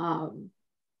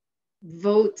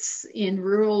votes in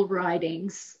rural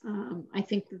ridings? I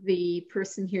think the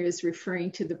person here is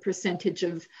referring to the percentage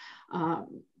of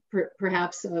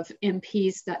perhaps of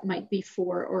MPs that might be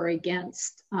for or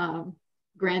against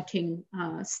granting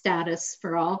status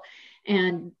for all,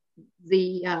 and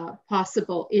the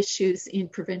possible issues in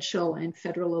provincial and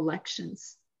federal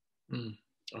elections.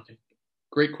 Okay,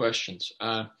 great questions.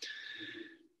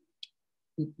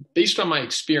 Based on my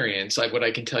experience, what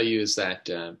I can tell you is that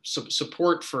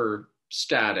support for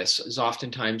status is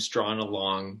oftentimes drawn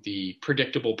along the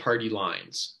predictable party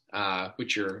lines,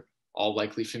 which you're all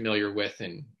likely familiar with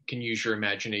and can use your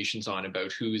imaginations on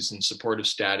about who's in support of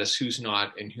status, who's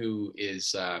not, and who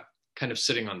is kind of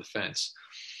sitting on the fence.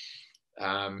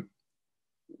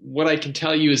 What I can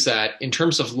tell you is that in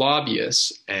terms of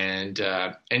lobbyists and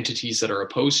entities that are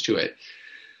opposed to it,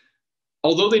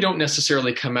 although they don't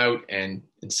necessarily come out and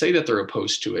say that they're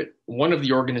opposed to it, one of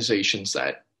the organizations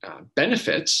that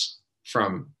benefits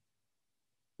from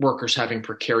workers having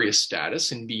precarious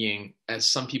status and being, as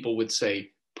some people would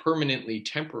say, permanently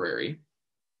temporary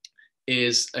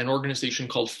is an organization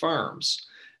called FARMS.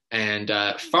 And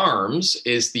FARMS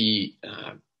is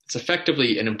it's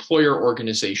effectively an employer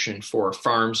organization for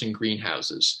farms and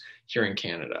greenhouses here in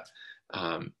Canada.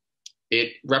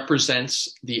 It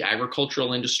represents the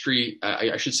agricultural industry,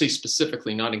 I should say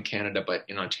specifically, not in Canada, but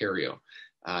in Ontario.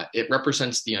 It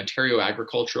represents the Ontario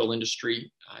agricultural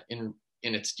industry in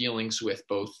its dealings with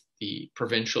both the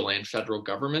provincial and federal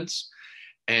governments.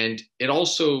 And it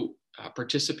also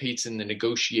participates in the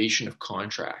negotiation of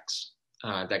contracts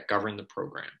that govern the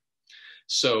program.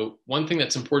 So one thing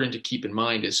that's important to keep in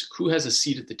mind is who has a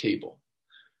seat at the table?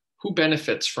 Who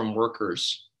benefits from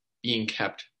workers being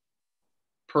kept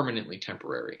permanently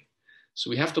temporary? So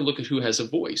we have to look at who has a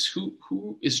voice,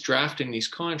 who is drafting these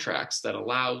contracts that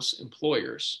allows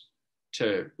employers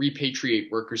to repatriate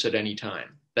workers at any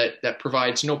time, that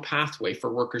provides no pathway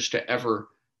for workers to ever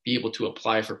be able to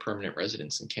apply for permanent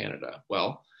residence in Canada.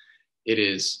 Well, it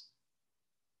is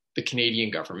the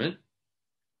Canadian government,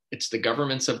 it's the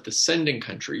governments of the sending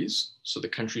countries, so the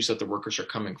countries that the workers are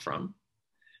coming from,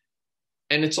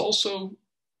 and it's also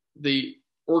the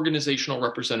organizational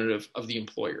representative of the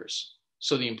employers.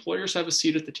 So the employers have a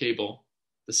seat at the table,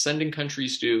 the sending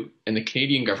countries do, and the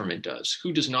Canadian government does.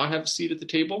 Who does not have a seat at the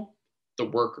table? The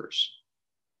workers,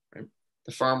 right?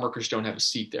 The farm workers don't have a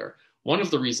seat there. One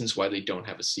of the reasons why they don't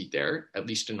have a seat there, at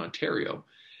least in Ontario,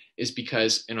 is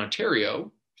because in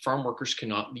Ontario, farm workers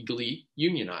cannot legally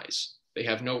unionize. They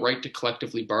have no right to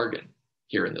collectively bargain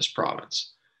here in this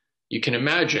province. You can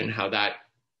imagine how that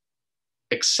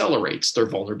accelerates their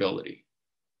vulnerability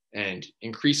and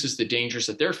increases the dangers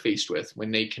that they're faced with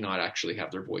when they cannot actually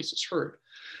have their voices heard.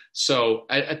 So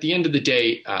at the end of the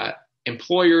day,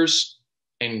 employers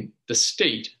and the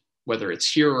state, whether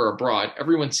it's here or abroad,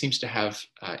 everyone seems to have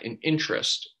an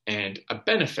interest and a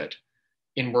benefit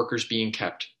in workers being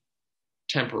kept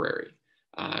temporary.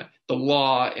 The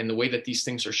law and the way that these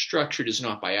things are structured is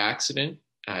not by accident.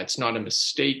 It's not a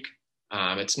mistake.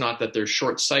 It's not that they're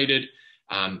short-sighted.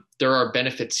 There are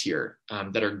benefits here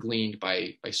that are gleaned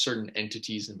by certain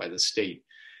entities and by the state.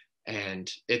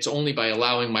 And it's only by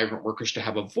allowing migrant workers to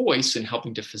have a voice and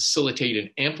helping to facilitate and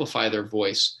amplify their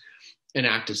voice and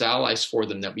act as allies for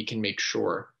them that we can make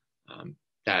sure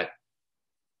that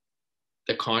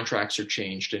the contracts are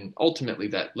changed and ultimately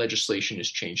that legislation is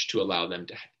changed to allow them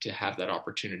to have that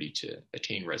opportunity to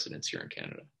attain residence here in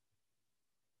Canada.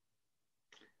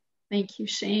 Thank you,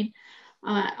 Shane.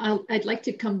 I'd like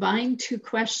to combine two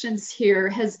questions here.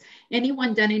 Has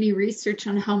anyone done any research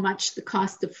on how much the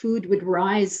cost of food would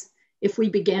rise if we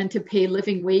began to pay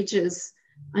living wages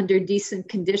under decent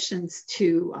conditions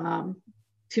to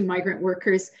migrant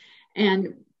workers?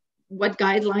 And what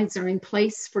guidelines are in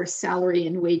place for salary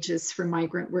and wages for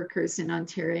migrant workers in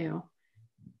Ontario?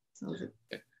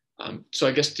 So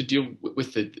I guess to deal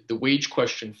with the wage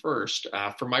question first,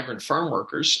 for migrant farm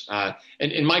workers,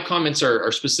 and my comments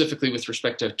are specifically with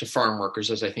respect to farm workers,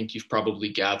 as I think you've probably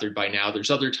gathered by now. There's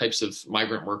other types of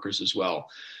migrant workers as well.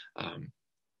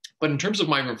 But in terms of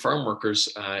migrant farm workers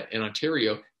in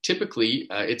Ontario, typically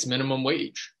it's minimum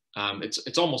wage.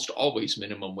 It's almost always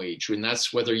minimum wage, and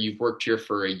that's whether you've worked here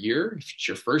for a year, if it's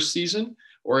your first season,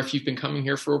 or if you've been coming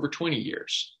here for over 20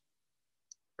 years,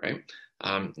 right?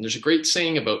 There's a great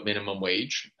saying about minimum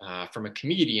wage from a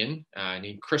comedian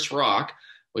named Chris Rock,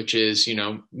 which is,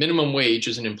 minimum wage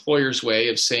is an employer's way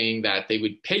of saying that they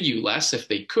would pay you less if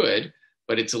they could,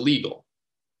 but it's illegal.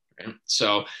 Right?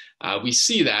 So we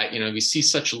see that, we see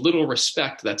such little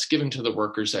respect that's given to the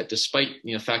workers that despite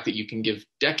the fact that you can give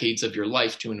decades of your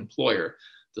life to an employer,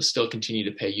 they'll still continue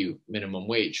to pay you minimum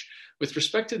wage. With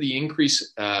respect to the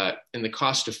increase in the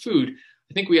cost of food,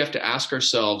 I think we have to ask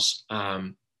ourselves,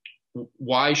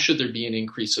 why should there be an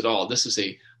increase at all? This is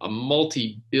a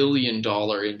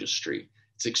multi-billion-dollar industry.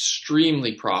 It's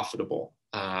extremely profitable.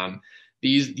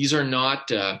 These are not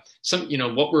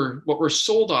what we're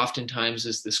sold oftentimes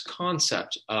is this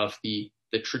concept of the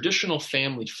traditional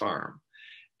family farm,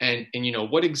 and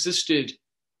what existed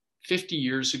 50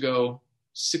 years ago,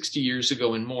 60 years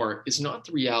ago, and more is not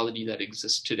the reality that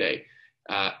exists today.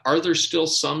 Are there still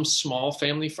some small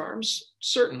family farms?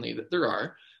 Certainly, that there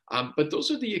are. But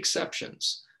those are the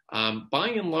exceptions.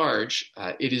 By and large,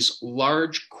 it is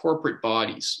large corporate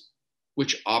bodies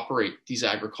which operate these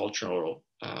agricultural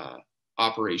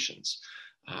operations.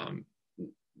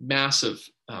 Massive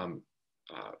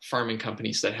farming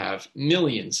companies that have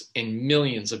millions and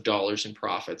millions of dollars in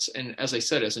profits. And as I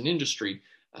said, as an industry,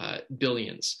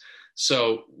 billions.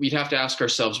 So we'd have to ask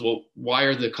ourselves, well, why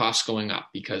are the costs going up?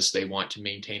 Because they want to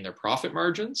maintain their profit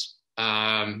margins?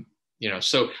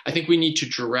 So I think we need to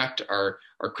direct our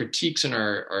critiques and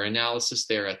our analysis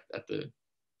there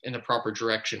in the proper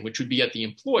direction, which would be at the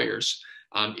employers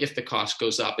if the cost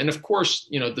goes up. And of course,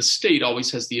 the state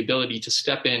always has the ability to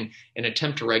step in and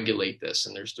attempt to regulate this.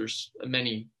 And there's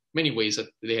many many ways that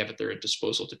they have at their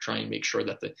disposal to try and make sure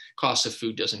that the cost of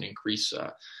food doesn't increase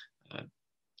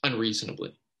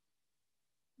unreasonably.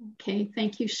 Okay,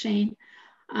 thank you, Shane.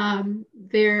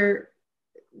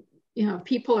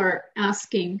 People are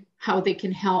asking how they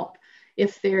can help.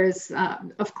 If there's,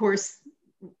 of course,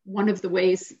 one of the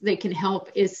ways they can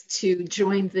help is to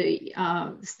join the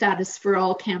Status for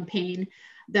All campaign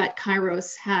that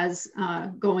KAIROS has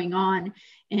going on.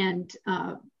 And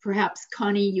perhaps,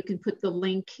 Connie, you can put the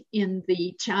link in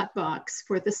the chat box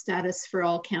for the Status for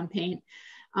All campaign.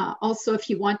 Also, if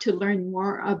you want to learn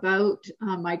more about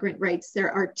migrant rights,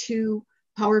 there are 2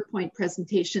 PowerPoint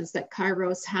presentations that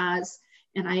KAIROS has,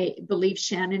 and I believe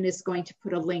Shannon is going to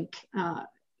put a link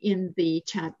in the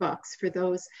chat box for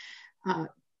those.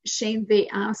 Shane, they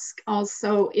ask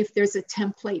also if there's a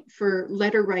template for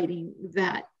letter writing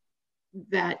that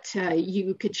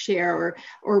you could share, or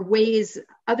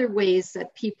other ways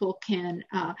that people can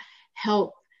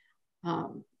help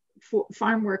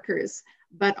farm workers.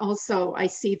 But also I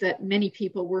see that many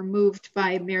people were moved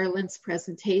by Marilyn's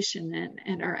presentation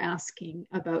and are asking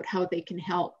about how they can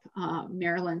help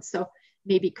Marilyn. So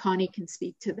maybe Connie can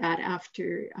speak to that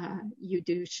after you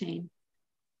do, Shane.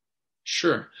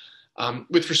 Sure.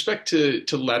 With respect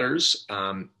to letters,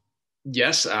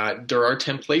 yes, there are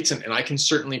templates, and I can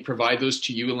certainly provide those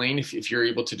to you, Elaine, if you're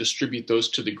able to distribute those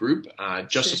to the group.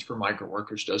 Justice for Migrant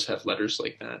Workers does have letters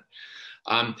like that.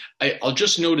 I'll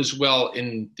just note as well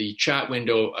in the chat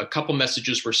window, a couple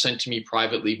messages were sent to me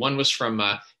privately. One was from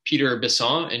Peter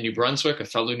Bisson in New Brunswick, a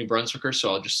fellow New Brunswicker,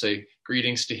 so I'll just say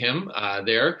greetings to him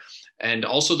there. And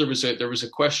also there was a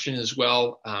question as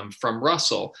well from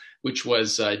Russell, which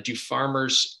was, do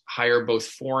farmers hire both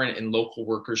foreign and local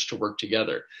workers to work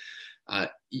together?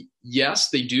 Yes,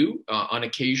 they do on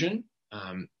occasion.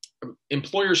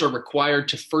 Employers are required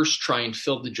to first try and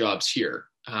fill the jobs here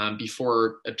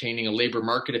before obtaining a labor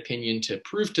market opinion to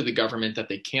prove to the government that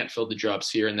they can't fill the jobs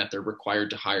here and that they're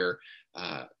required to hire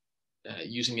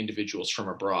using individuals from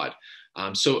abroad.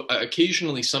 So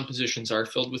occasionally some positions are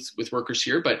filled with workers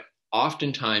here, but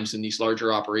oftentimes in these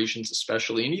larger operations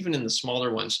especially, and even in the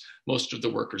smaller ones, most of the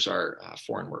workers are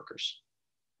foreign workers.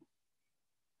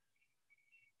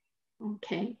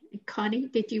 Okay, Connie,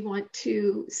 did you want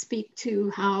to speak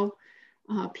to how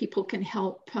people can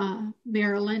help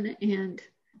Marilyn and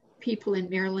people in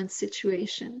Marilyn's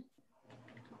situation?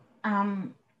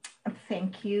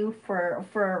 Thank you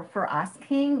for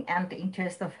asking and the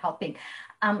interest of helping.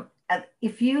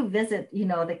 If you visit,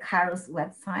 the KAIROS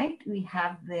website, we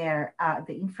have there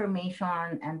the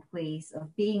information and ways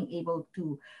of being able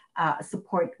to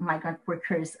support migrant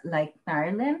workers like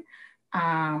Marilyn.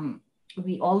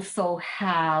 We also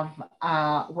have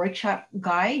workshop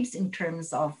guides in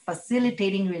terms of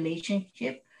facilitating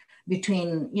relationship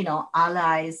between,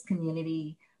 allies,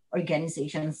 community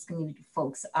organizations, community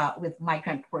folks with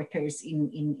migrant workers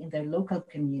in their local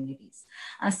communities.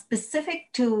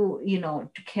 Specific to,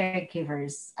 to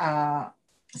caregivers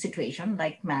situation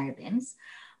like Marilyn's,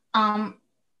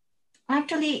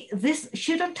 actually, this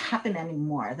shouldn't happen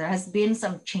anymore. There has been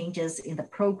some changes in the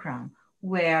program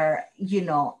where,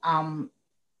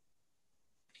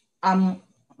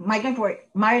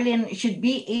 Marilyn should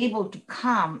be able to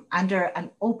come under an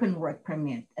open work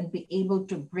permit and be able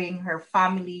to bring her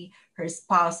family, her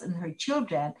spouse, and her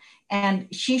children. And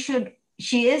she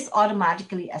is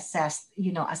automatically assessed,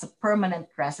 as a permanent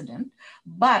resident,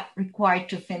 but required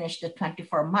to finish the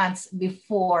 24 months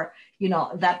before,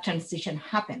 that transition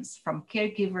happens from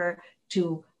caregiver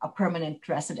to a permanent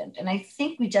resident. And I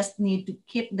think we just need to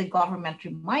keep the government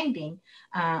reminding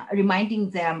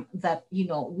them that,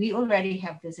 we already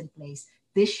have this in place.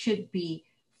 This should be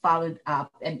followed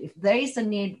up. And if there is a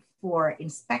need for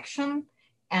inspection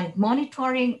and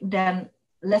monitoring, then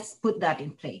let's put that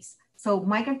in place. So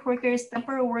migrant workers,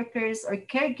 temporary workers, or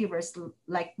caregivers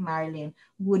like Marilyn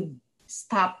would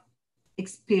stop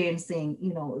experiencing,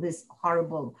 this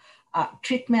horrible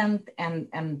treatment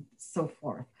and so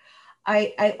forth.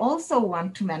 I also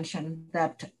want to mention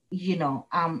that,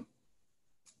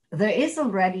 there is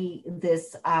already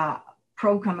this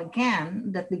program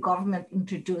again that the government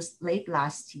introduced late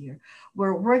last year,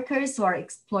 where workers who are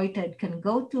exploited can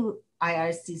go to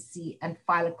IRCC and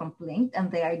file a complaint,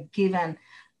 and they are given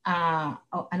an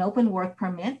open work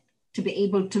permit to be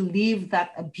able to leave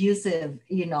that abusive,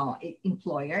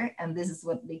 employer. And this is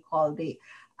what they call the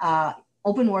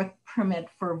open work permit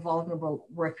for vulnerable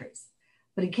workers.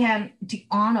 But again, the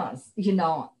onus,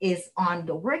 is on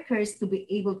the workers to be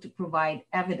able to provide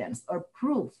evidence or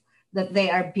proof that they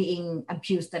are being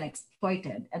abused and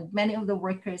exploited. And many of the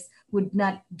workers would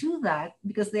not do that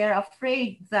because they are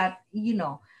afraid that,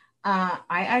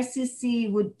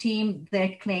 IRCC would deem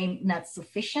their claim not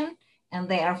sufficient, and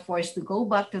they are forced to go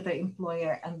back to their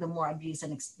employer, and the more abuse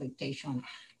and exploitation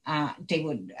they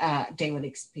would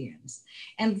experience.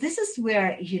 And this is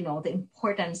where, you know, the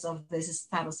importance of this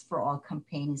status for all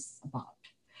campaign is about.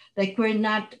 Like, we're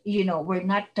not, you know, we're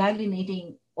not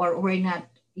delineating, or we're not,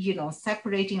 you know,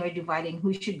 separating or dividing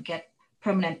who should get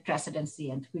permanent residency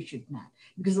and who should not,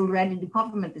 because already the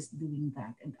government is doing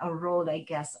that. And our role, I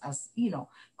guess, as, you know,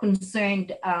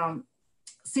 concerned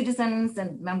citizens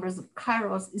and members of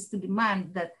KAIROS is to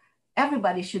demand that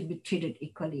everybody should be treated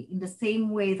equally, in the same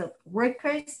way that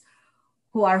workers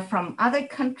who are from other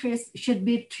countries should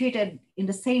be treated in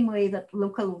the same way that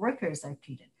local workers are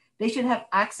treated. They should have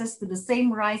access to the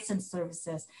same rights and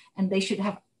services, and they should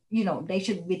have, you know, they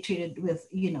should be treated with,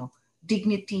 you know,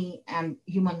 dignity and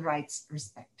human rights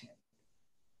respected.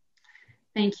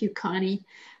 Thank you, Connie.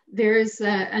 There's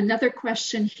another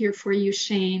question here for you,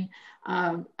 Shane,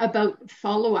 about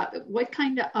follow-up. What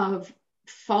kind of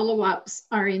follow-ups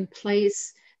are in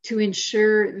place to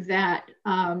ensure that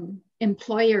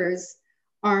employers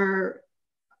are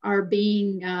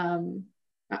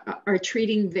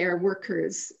treating their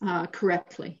workers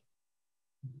correctly?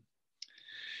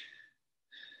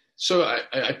 So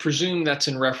I presume that's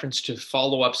in reference to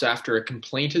follow-ups after a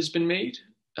complaint has been made?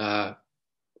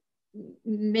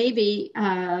 Maybe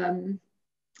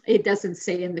it doesn't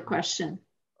say in the question.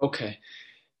 Okay.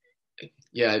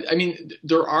 Yeah, I mean,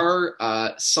 there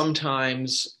are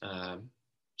sometimes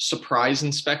surprise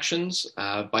inspections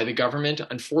by the government.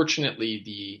 Unfortunately,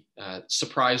 the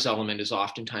surprise element is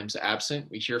oftentimes absent.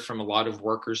 We hear from a lot of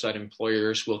workers that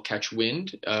employers will catch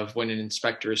wind of when an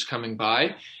inspector is coming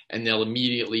by, and they'll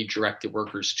immediately direct the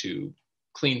workers to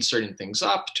clean certain things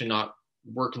up, to not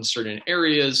work in certain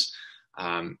areas.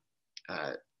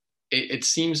 It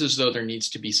seems as though there needs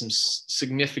to be some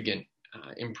significant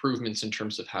improvements in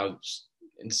terms of how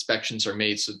inspections are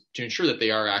made, so to ensure that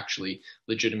they are actually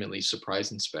legitimately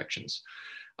surprise inspections.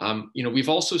 You know, we've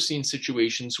also seen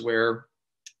situations where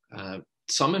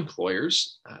some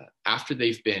employers, after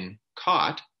they've been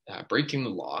caught breaking the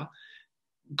law,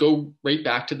 go right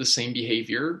back to the same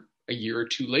behavior a year or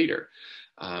two later.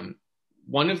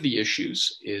 One of the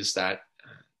issues is that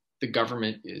the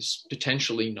government is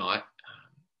potentially not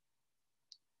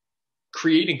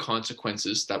creating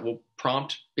consequences that will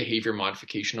prompt behavior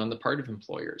modification on the part of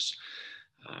employers.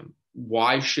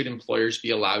 Why should employers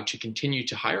be allowed to continue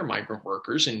to hire migrant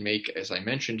workers and make, as I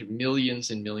mentioned,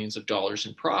 millions and millions of dollars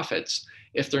in profits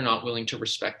if they're not willing to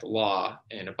respect the law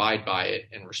and abide by it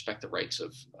and respect the rights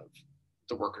of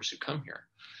the workers who come here?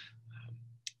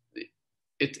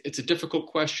 It's a difficult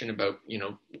question about, you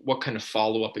know, what kind of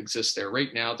follow-up exists there.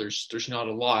 Right now, there's not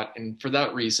a lot, and for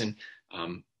that reason,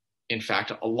 in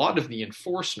fact, a lot of the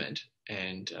enforcement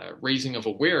and raising of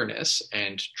awareness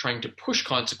and trying to push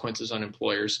consequences on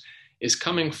employers is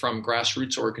coming from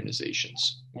grassroots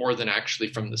organizations more than actually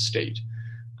from the state.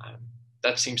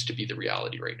 That seems to be the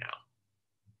reality right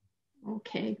now.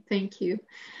 Okay, thank you.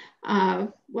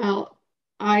 Well,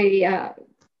 I'd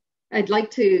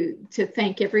like to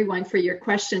thank everyone for your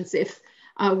questions. If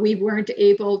we weren't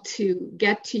able to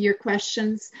get to your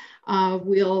questions,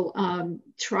 we'll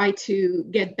try to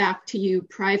get back to you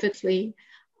privately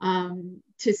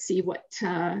to see what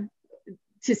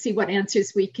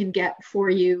answers we can get for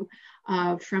you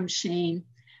from Shane.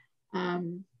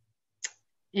 And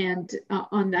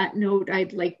on that note,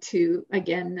 I'd like to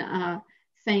again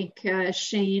thank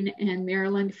Shane and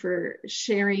Marilyn for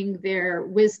sharing their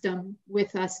wisdom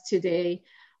with us today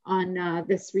on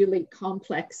this really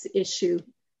complex issue,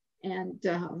 and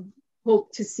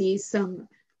hope to see some,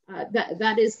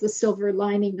 that is the silver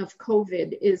lining of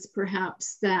COVID, is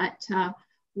perhaps that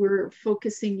we're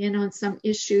focusing in on some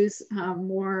issues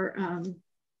more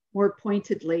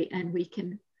pointedly, and we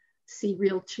can see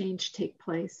real change take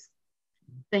place.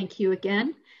 Thank you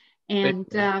again. And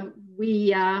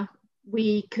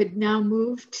we could now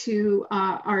move to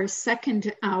our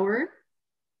second hour,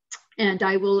 and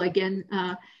I will again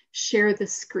share the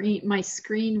screen, my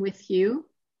screen with you.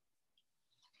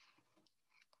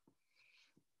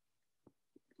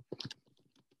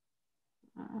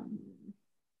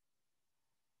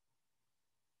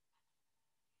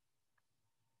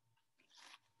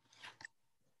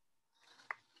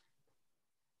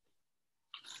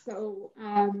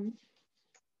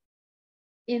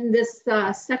 In this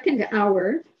second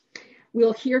hour,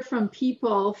 we'll hear from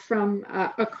people from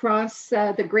across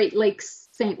the Great Lakes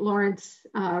St. Lawrence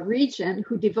region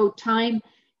who devote time,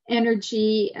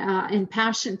 energy, and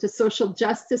passion to social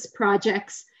justice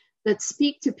projects that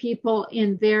speak to people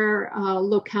in their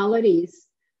localities.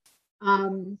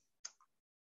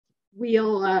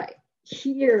 We'll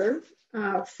hear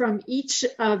from each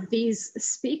of these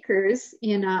speakers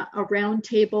in a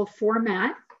roundtable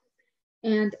format.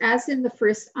 And as in the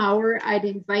first hour, I'd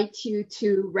invite you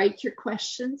to write your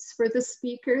questions for the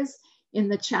speakers in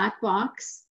the chat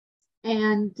box.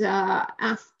 And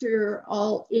after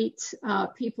all 8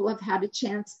 people have had a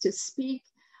chance to speak,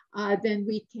 then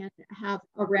we can have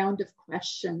a round of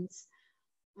questions.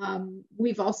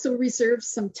 We've also reserved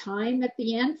some time at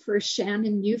the end for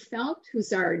Shannon Neufeld,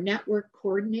 who's our network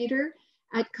coordinator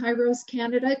at KAIROS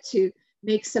Canada, to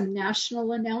make some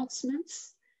national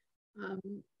announcements.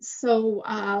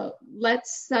 So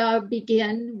let's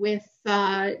begin with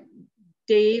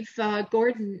Dave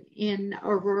Gordon in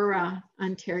Aurora,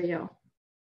 Ontario.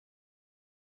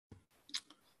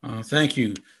 Thank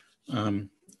you.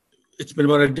 It's been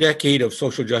about a decade of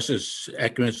social justice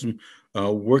activism,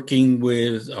 working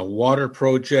with a water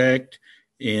project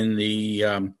in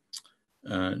the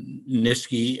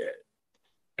Niski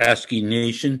Aski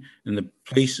Nation, and the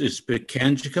place is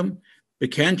Bekanjikam.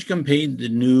 Bekanjikam made the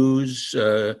news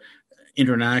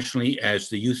internationally as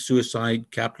the youth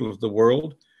suicide capital of the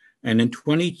world. And in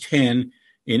 2010,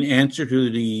 in answer to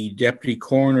the deputy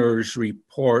coroner's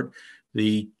report,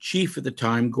 the chief at the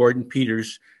time, Gordon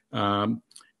Peters,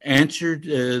 answered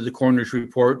the coroner's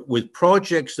report with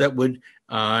projects that would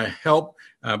help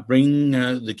bring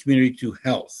the community to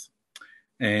health.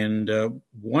 And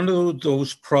one of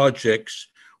those projects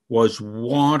was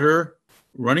water,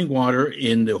 running water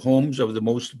in the homes of the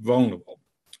most vulnerable.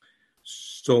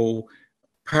 So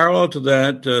parallel to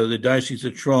that, the Diocese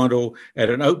of Toronto at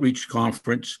an outreach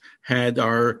conference had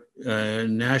our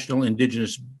National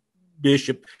Indigenous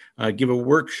Bishop give a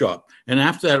workshop. And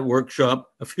after that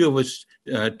workshop, a few of us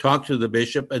talked to the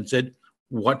bishop and said,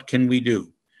 what can we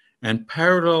do? And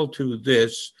parallel to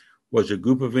this was a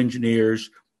group of engineers,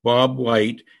 Bob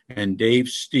White and Dave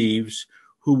Steves,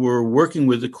 who were working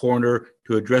with the coroner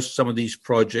to address some of these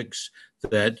projects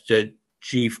that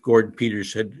Chief Gordon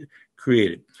Peters had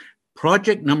created.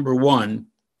 Project number 1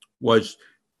 was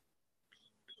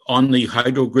on the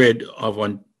hydro grid of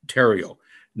Ontario.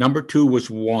 Number 2 was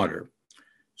water.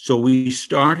 So we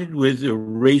started with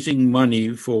raising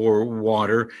money for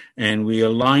water, and we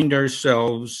aligned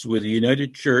ourselves with the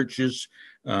United Churches,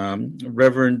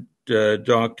 Reverend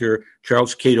Dr.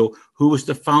 Charles Cato, who was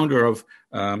the founder of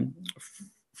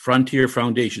Frontier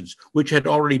Foundations, which had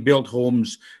already built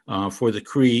homes for the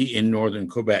Cree in northern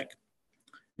Quebec.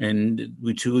 And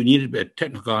we needed a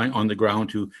technical guy on the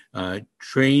ground to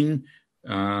train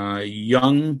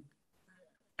young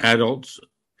adults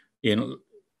in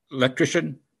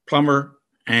electrician, plumber,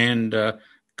 and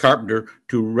carpenter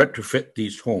to retrofit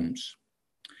these homes.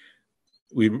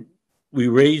 We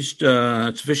raised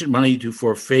sufficient money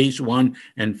for phase 1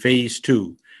 and phase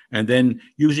 2. And then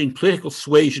using political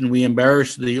suasion, we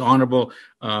embarrassed the Honorable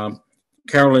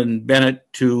Carolyn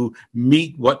Bennett to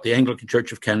meet what the Anglican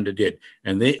Church of Canada did.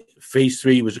 And phase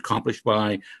 3 was accomplished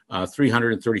by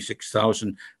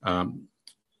 $336,000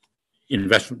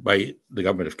 investment by the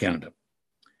Government of Canada.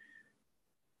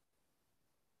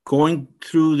 Going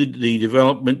through the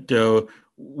development,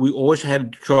 we always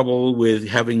had trouble with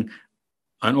having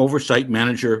an oversight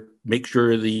manager make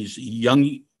sure these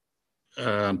young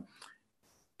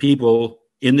people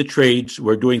in the trades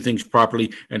were doing things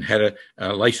properly and had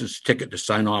a license ticket to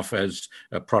sign off as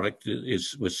a product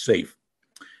was safe.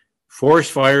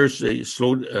 Forest fires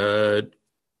slowed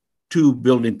 2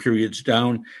 building periods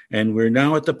down, and we're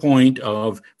now at the point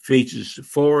of phases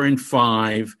 4 and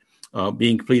 5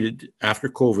 being completed after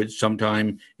COVID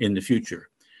sometime in the future.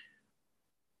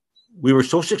 We were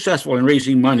so successful in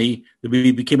raising money that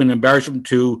we became an embarrassment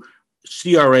to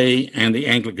CRA and the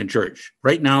Anglican Church.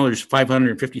 Right now, there's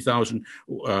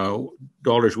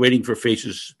 $550,000 waiting for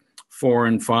phases 4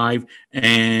 and 5,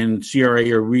 and CRA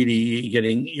are really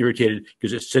getting irritated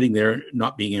because it's sitting there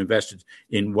not being invested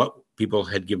in what people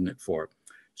had given it for.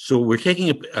 So we're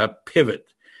taking a pivot,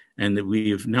 and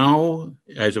we have now,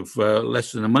 as of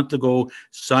less than a month ago,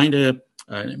 signed a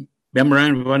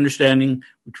memorandum of understanding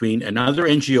between another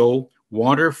NGO,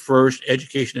 Water First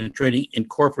Education and Training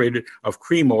Incorporated of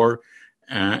Creemore,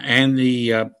 and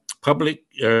the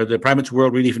the Primate's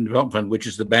World Relief and Development Fund, which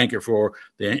is the banker for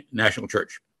the National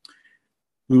Church.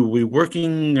 We will be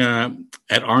working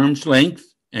at arm's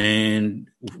length, and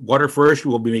Water First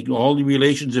will be making all the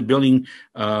relations and building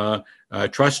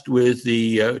trust with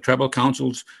the tribal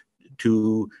councils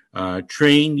to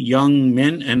train young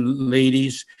men and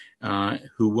ladies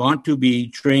who want to be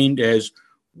trained as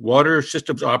water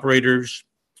systems operators,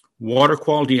 water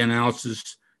quality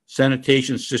analysis,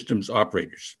 sanitation systems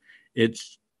operators.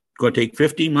 It's going to take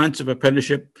 15 months of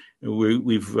apprenticeship.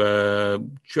 We've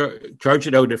charged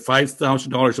it out at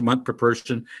 $5,000 a month per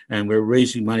person, and we're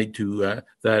raising money to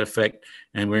that effect.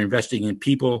 And we're investing in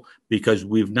people because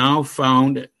we've now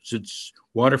found, since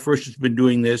Water First has been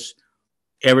doing this,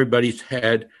 everybody's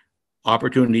had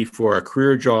opportunity for a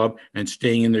career job and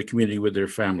staying in their community with their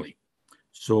family.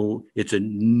 So it's a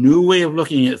new way of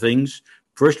looking at things.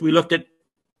 First, we looked at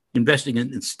investing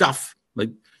in stuff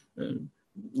like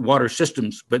water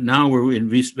systems, but now we're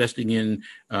investing in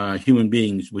human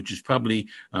beings, which is probably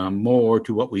more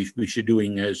to what we should be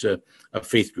doing as a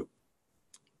faith group.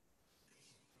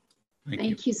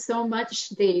 Thank you so much,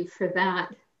 Dave, for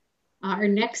that. Our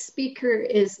next speaker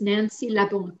is Nancy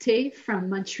Labonté from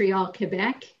Montreal,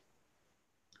 Quebec.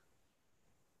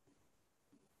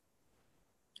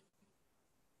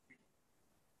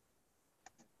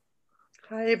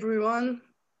 Hi, everyone.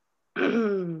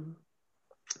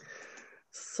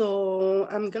 So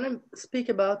I'm going to speak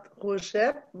about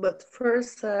ROGEP, but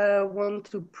first I want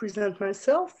to present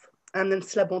myself. I'm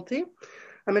Nancy Labonté.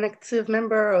 I'm an active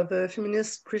member of a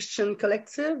feminist Christian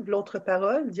collective, L'Autre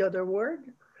Parole, The Other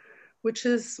Word, which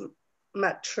is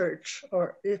my church,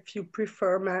 or if you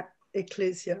prefer, my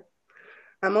ecclesia.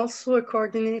 I'm also a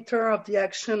coordinator of the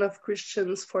Action of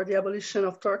Christians for the Abolition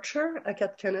of Torture,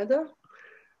 ACAT Canada,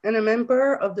 and a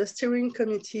member of the steering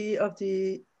committee of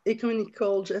the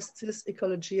Ecumenical Justice,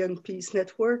 Ecology, and Peace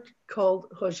Network called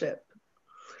ROGEP.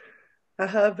 I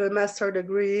have a master's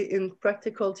degree in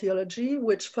practical theology,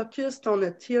 which focused on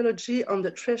a theology on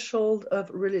the threshold of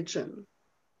religion.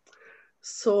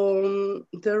 So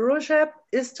the ROGEP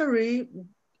history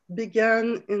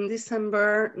began in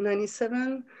December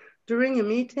 1997 during a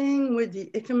meeting with the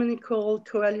Ecumenical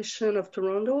Coalition of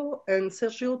Toronto and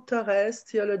Sergio Torres,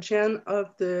 theologian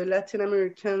of the Latin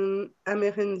American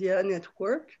Amerindia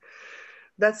Network,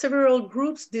 that several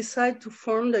groups decided to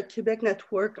form the Quebec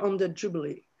Network on the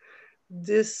Jubilee.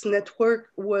 This network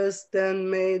was then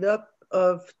made up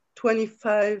of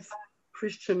 25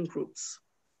 Christian groups.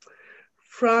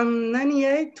 From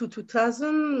 1998 to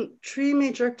 2000, 3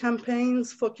 major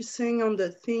campaigns focusing on the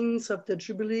themes of the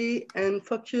Jubilee and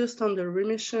focused on the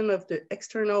remission of the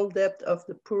external debt of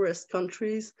the poorest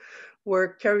countries were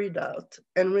carried out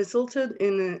and resulted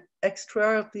in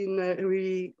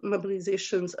extraordinary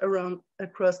mobilizations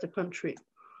across the country.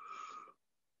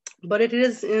 But it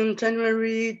is in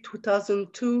January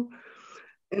 2002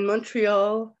 in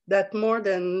Montreal that more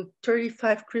than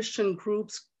 35 Christian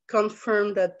groups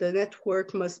confirmed that the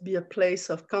network must be a place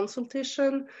of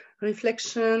consultation,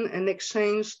 reflection, and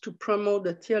exchange to promote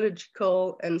the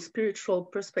theological and spiritual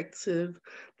perspective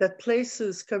that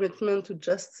places commitment to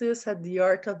justice at the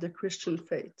heart of the Christian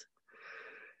faith.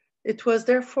 It was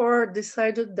therefore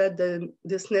decided that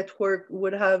this network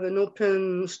would have an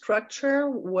open structure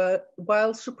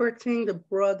while supporting the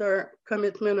broader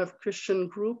commitment of Christian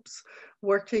groups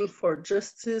working for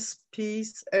justice,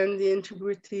 peace, and the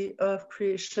integrity of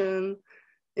creation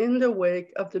in the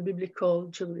wake of the biblical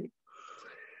Jubilee.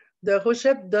 The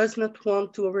ROGEP does not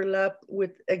want to overlap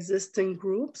with existing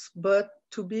groups, but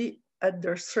to be at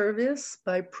their service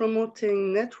by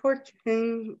promoting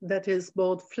networking that is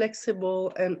both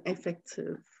flexible and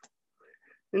effective.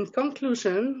 In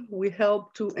conclusion, we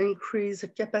help to increase the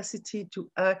capacity to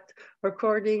act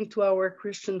according to our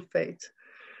Christian faith.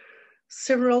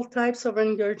 Several types of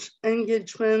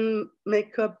engagement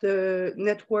make up the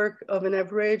network of an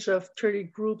average of 30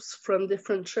 groups from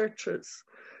different churches.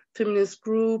 Feminist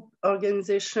group,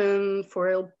 organization for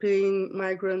helping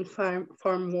migrant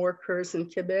farm workers in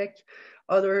Quebec,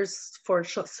 others for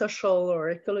social or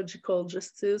ecological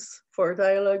justice, for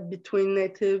dialogue between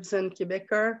natives and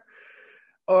Quebecers,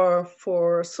 or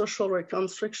for social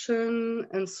reconstruction,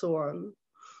 and so on.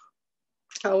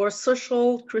 Our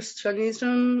social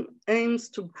Christianism aims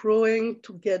to growing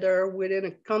together within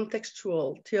a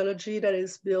contextual theology that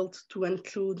is built to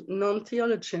include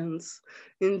non-theologians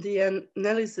in the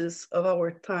analysis of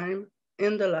our time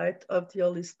in the light of the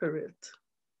Holy Spirit.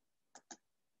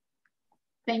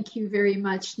 Thank you very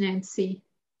much, Nancy.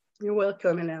 You're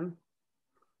welcome, Hélène.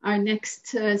 Our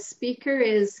next speaker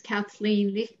is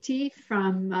Kathleen Lichty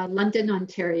from London,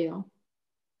 Ontario.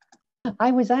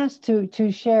 I was asked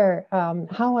to share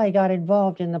how I got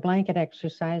involved in the blanket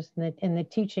exercise in the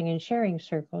teaching and sharing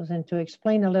circles, and to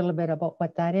explain a little bit about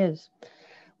what that is.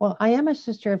 Well, I am a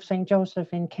sister of St.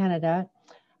 Joseph in Canada.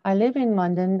 I live in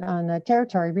London on the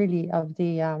territory really of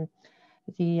the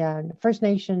First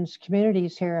Nations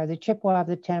communities here, the Chippewa of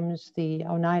the Thames, the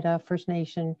Oneida First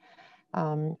Nation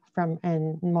from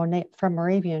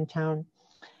Moravian Town,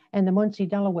 and the Munsee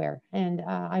Delaware. And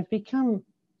I've become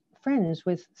friends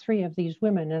with 3 of these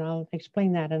women, and I'll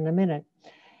explain that in a minute.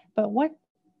 But what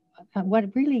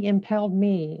really impelled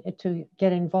me to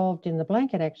get involved in the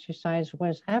blanket exercise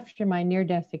was after my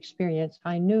near-death experience,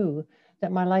 I knew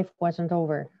that my life wasn't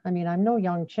over. I mean, I'm no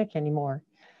young chick anymore.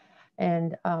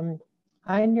 And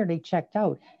I nearly checked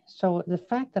out. So the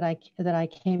fact that I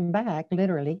came back,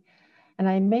 literally, and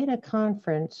I made a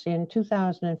conference in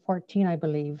 2014, I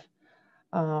believe,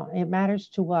 It Matters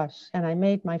to Us. And I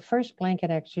made my first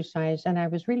blanket exercise, and I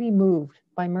was really moved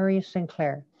by Murray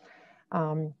Sinclair.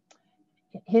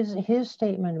 His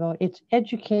statement about it's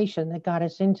education that got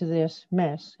us into this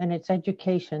mess, and it's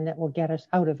education that will get us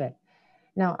out of it.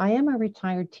 Now, I am a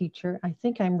retired teacher. I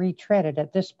think I'm retreaded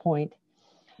at this point.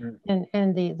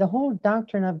 And the whole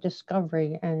doctrine of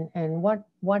discovery and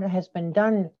what has been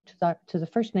done to the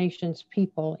First Nations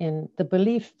people in the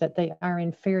belief that they are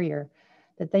inferior,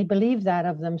 that they believe that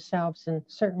of themselves, and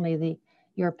certainly the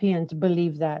Europeans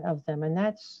believe that of them. And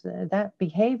that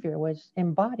behavior was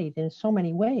embodied in so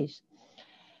many ways.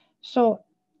 So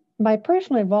my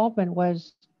personal involvement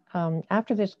was,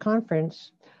 after this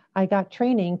conference, I got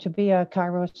training to be a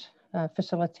KAIROS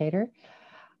facilitator.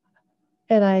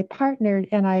 And I partnered,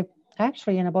 and I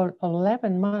actually, in about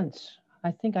 11 months,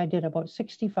 I think I did about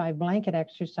 65 blanket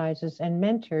exercises and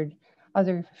mentored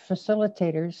other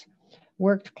facilitators,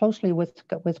 worked closely with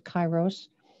KAIROS,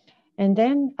 and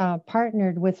then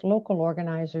partnered with local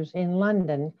organizers in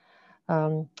London,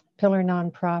 Pillar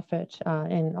Nonprofit,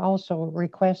 and also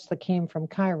requests that came from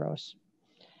KAIROS.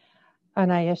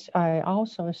 And I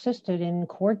also assisted in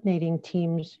coordinating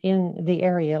teams in the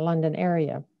area, London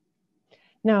area.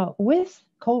 Now, with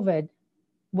COVID,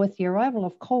 with the arrival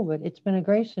of COVID, it's been a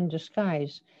grace in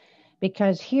disguise,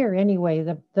 because here anyway,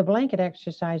 the blanket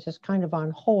exercise is kind of on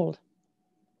hold.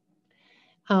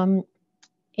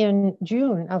 In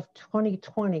June of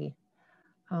 2020,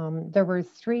 there were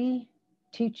 3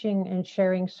 teaching and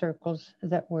sharing circles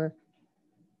that were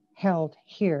held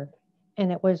here.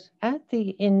 And it was at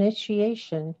the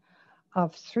initiation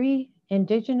of 3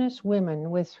 Indigenous women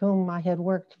with whom I had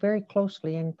worked very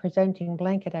closely in presenting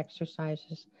blanket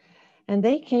exercises. And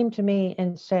they came to me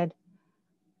and said,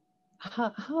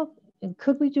 how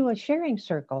could we do a sharing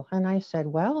circle? And I said,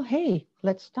 well, hey,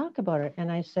 let's talk about it. And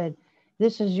I said,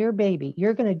 this is your baby.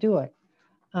 You're going to do it.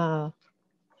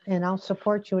 And I'll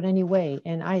support you in any way.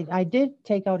 And I did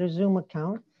take out a Zoom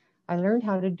account. I learned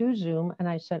how to do Zoom. And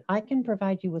I said, I can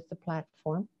provide you with the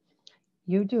platform.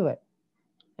 You do it.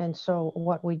 And so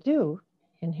what we do,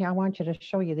 and here I want you to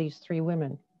show you these 3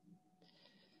 women.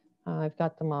 I've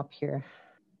got them up here.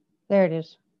 There it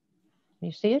is.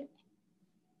 You see it?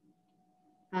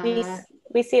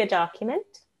 We see a document.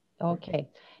 Okay.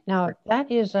 Now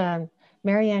that is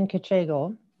Marianne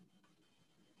Kachego.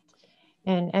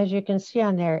 And as you can see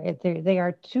on there, they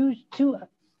are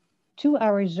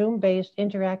two-hour Zoom-based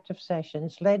interactive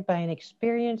sessions led by an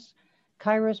experienced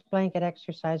KAIROS blanket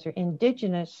exerciser,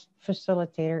 Indigenous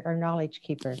facilitator, or knowledge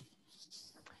keeper.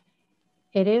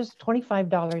 It is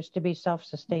 $25 to be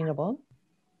self-sustainable,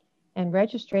 and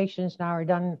registrations now are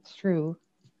done through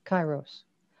KAIROS.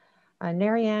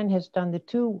 Narayan has done the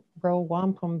 2-row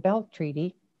wampum belt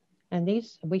treaty, and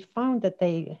these, we found that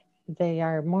they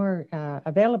are more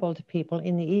available to people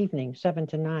in the evening, 7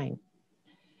 to 9.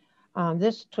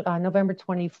 This November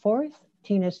 24th,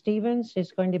 Tina Stevens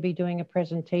is going to be doing a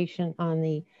presentation on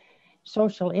the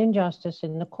social injustice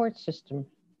in the court system.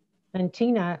 And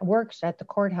Tina works at the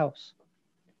courthouse.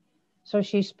 So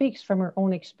she speaks from her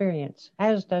own experience,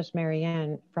 as does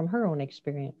Marianne from her own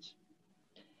experience.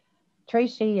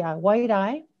 Tracy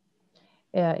White-Eye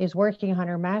is working on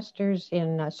her master's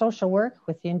in social work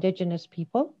with the Indigenous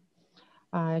people.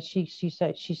 She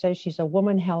says she's a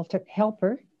woman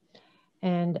helper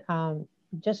and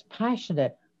just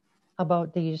passionate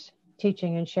about these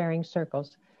teaching and sharing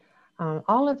circles.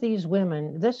 All of these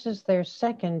women, this is their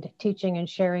second teaching and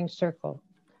sharing circle.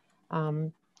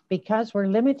 Because we're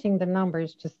limiting the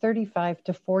numbers to 35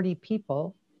 to 40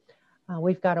 people,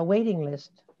 we've got a waiting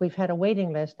list. We've had a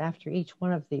waiting list after each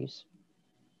one of these.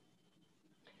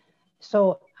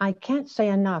 So I can't say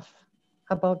enough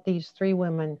about these 3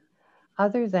 women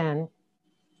other than,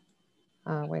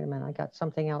 wait a minute, I got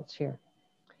something else here.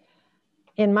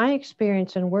 In my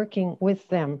experience in working with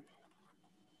them,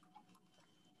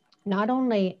 not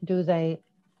only do they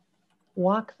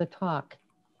walk the talk,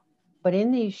 but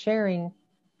in these sharing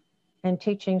and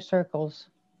teaching circles,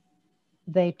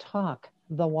 they talk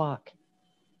the walk.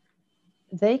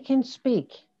 They can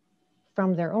speak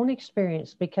from their own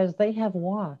experience because they have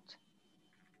walked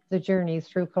the journey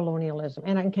through colonialism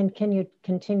and can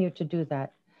continue to do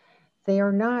that. They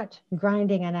are not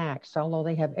grinding an axe, although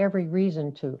they have every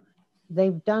reason to.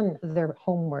 They've done their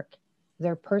homework,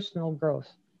 their personal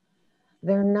growth.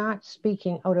 they're not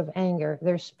speaking out of anger.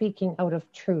 They're speaking out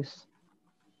of truth.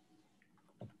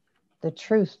 The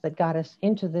truth that got us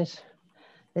into this,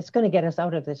 that's going to get us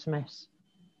out of this mess.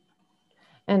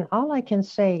 And all I can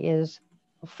say is,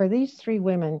 for these three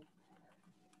women,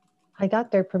 I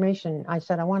got their permission. I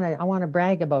said, I want to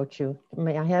brag about you.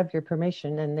 May I have your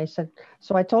permission? And they said,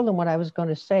 so I told them what I was going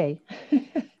to say.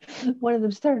 One of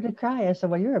them started to cry. I said,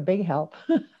 well, you're a big help.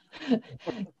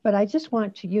 But I just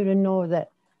want you to know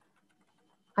that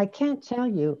I can't tell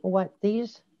you what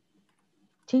these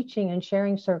teaching and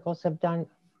sharing circles have done,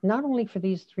 not only for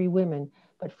these three women,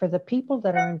 but for the people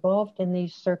that are involved in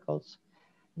these circles.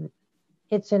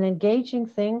 It's an engaging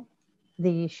thing.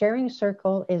 The sharing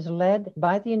circle is led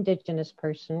by the Indigenous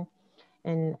person,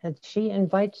 and she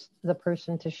invites the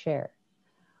person to share.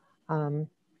 And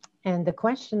the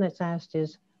question that's asked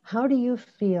is, how do you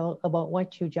feel about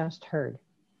what you just heard?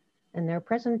 And their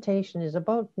presentation is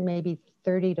about maybe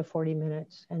 30 to 40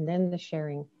 minutes, and then the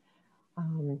sharing.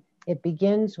 It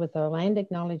begins with a land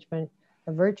acknowledgement,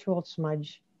 a virtual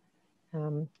smudge,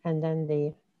 and then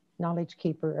the knowledge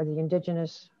keeper or the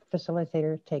Indigenous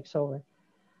facilitator takes over.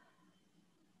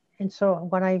 And so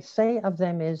what I say of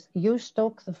them is, you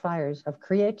stoke the fires of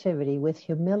creativity with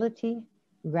humility,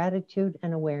 gratitude,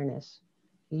 and awareness.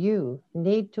 You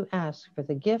need to ask for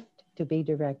the gift to be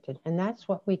directed. And that's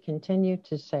what we continue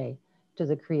to say to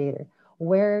the Creator.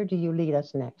 Where do you lead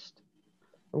us next?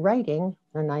 Writing,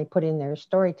 and I put in there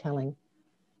storytelling,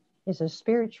 is a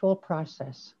spiritual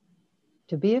process.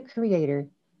 To be a creator,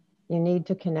 you need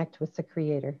to connect with the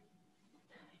Creator.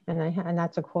 And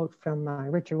that's a quote from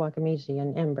Richard Wakamese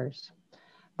in Embers.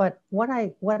 But what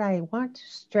I want to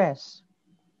stress,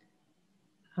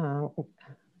 are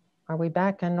we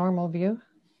back on normal view?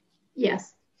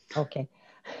 Yes. Okay.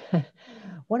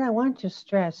 What I want to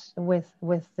stress with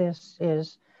this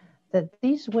is that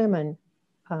these women,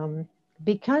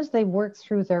 because they work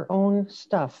through their own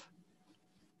stuff,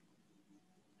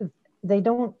 they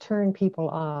don't turn people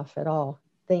off at all.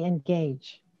 They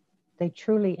engage. They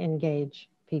truly engage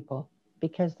people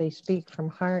because they speak from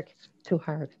heart to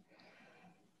heart.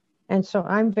 And so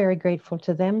I'm very grateful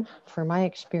to them for my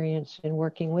experience in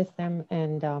working with them,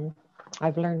 and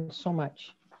I've learned so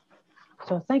much.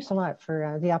 So thanks a lot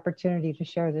for the opportunity to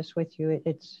share this with you.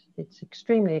 It's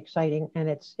extremely exciting, and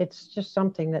it's just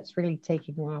something that's really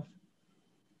taking off.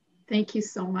 Thank you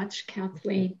so much,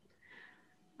 Kathleen.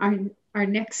 Our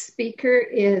next speaker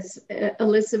is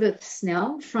Elizabeth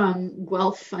Snell from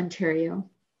Guelph, Ontario.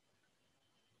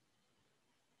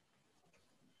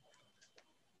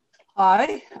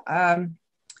 Hi.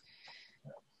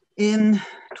 In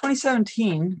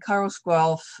 2017, KAIROS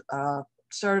Guelph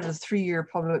started a 3-year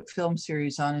public film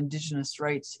series on Indigenous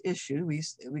rights issue.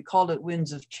 We called it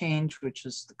Winds of Change, which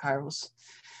is the KAIROS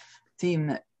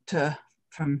theme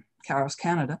from KAIROS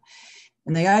Canada.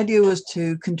 And the idea was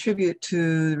to contribute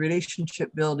to the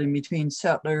relationship building between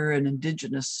settler and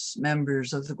Indigenous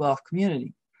members of the Guelph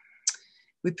community.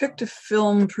 We picked a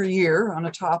film per year on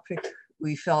a topic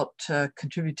we felt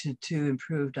contributed to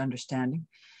improved understanding.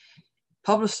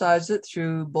 Publicized it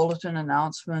through bulletin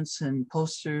announcements and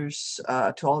posters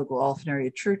to all the Guelph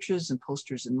area churches, and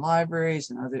posters in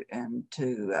libraries, and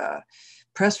to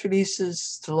press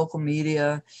releases to local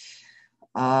media,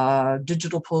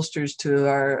 digital posters to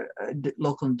our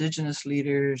local Indigenous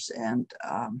leaders, and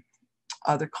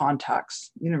other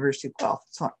contacts, University of Guelph,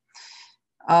 and so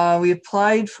on. We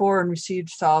applied for and received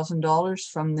 $1,000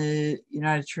 from the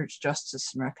United Church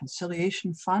Justice and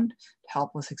Reconciliation Fund to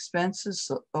help with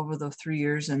expenses over the 3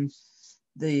 years, and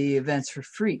the events were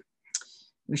free.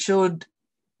 We showed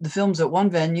the films at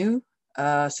one venue,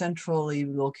 centrally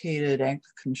located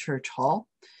Anglican Church Hall.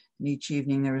 And each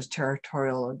evening there was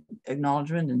territorial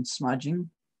acknowledgement and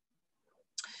smudging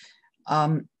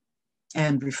and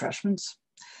refreshments.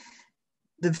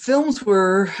 The films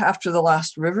were After the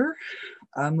Last River,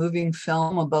 a moving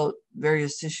film about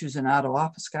various issues in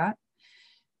Attawapiskat.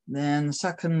 Then the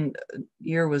second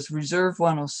year was Reserve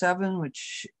 107,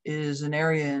 which is an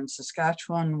area in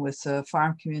Saskatchewan with a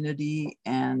farm community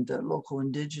and a local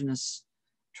Indigenous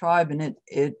tribe. And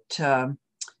it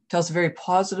tells a very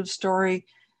positive story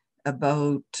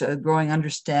about growing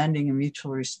understanding and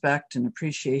mutual respect and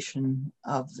appreciation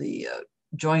of the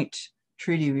joint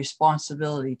treaty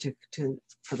responsibility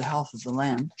for the health of the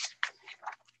land.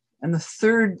 And the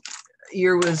third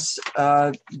year was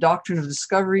Doctrine of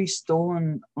Discovery,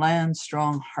 Stolen Land,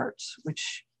 Strong Hearts,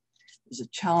 which is a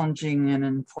challenging and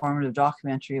informative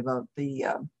documentary about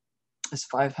this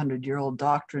 500-year-old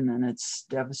doctrine and its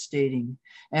devastating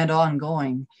and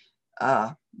ongoing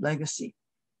legacy.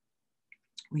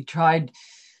 We tried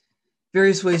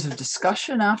various ways of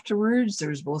discussion afterwards.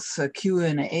 There's both a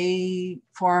Q&A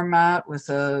format with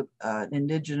an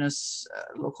indigenous,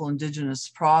 local indigenous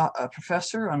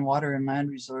professor on water and land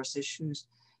resource issues.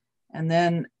 And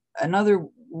then another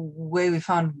way we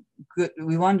found good,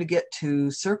 we wanted to get to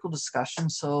circle discussion.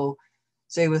 So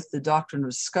say with the doctrine of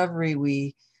discovery,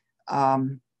 we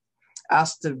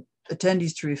asked the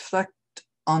attendees to reflect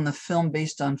on the film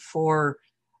based on 4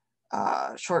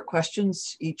 short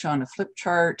questions, each on a flip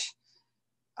chart.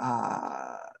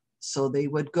 So they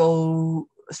would go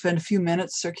spend a few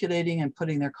minutes circulating and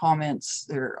putting their comments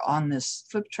there on this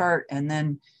flip chart, and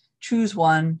then choose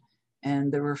one.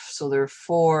 And there were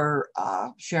 4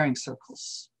 sharing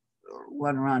circles,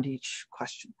 1 around each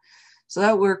question. So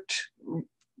that worked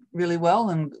really well,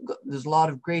 and there's a lot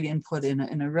of great input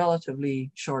in a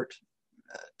relatively short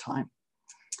time.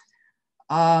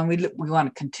 We want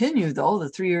to continue, though. The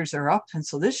 3 years are up, and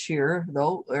so this year,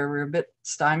 though, we're a bit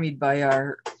stymied by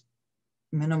our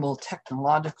minimal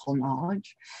technological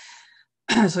knowledge.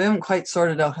 So we haven't quite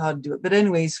sorted out how to do it. But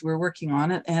anyways, we're working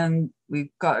on it, and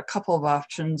we've got a couple of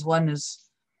options. One is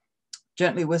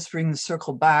Gently Whispering the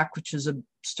Circle Back, which is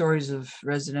stories of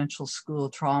residential school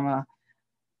trauma,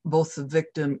 both the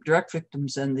direct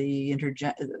victims and the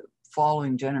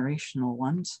following generational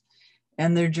ones,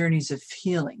 and their journeys of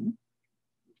healing.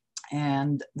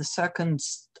 And the second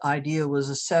idea was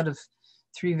a set of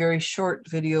 3 very short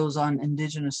videos on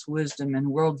Indigenous wisdom and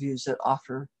worldviews that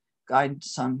offer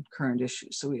guidance on current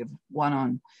issues. So we have one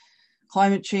on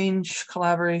climate change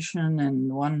collaboration,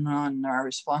 and one on our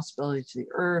responsibility to the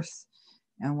earth,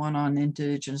 and one on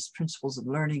Indigenous principles of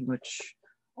learning, which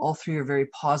all 3 are very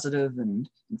positive and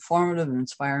informative and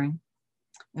inspiring.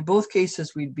 In both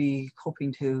cases, we'd be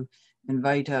hoping to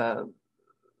invite a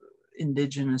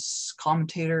Indigenous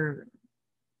commentator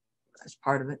as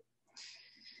part of it.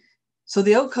 So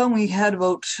the outcome, we had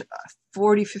about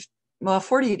 40 to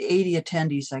 80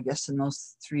 attendees, I guess, in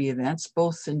those 3 events,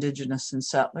 both Indigenous and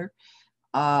settler.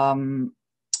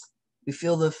 We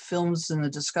feel the films and the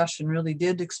discussion really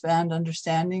did expand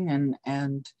understanding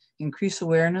and increase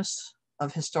awareness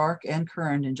of historic and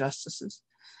current injustices,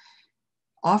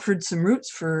 offered some routes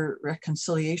for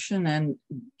reconciliation, and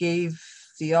gave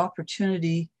the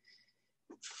opportunity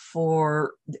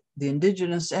for the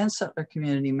Indigenous and settler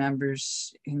community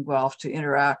members in Guelph to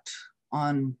interact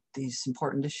on these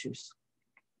important issues.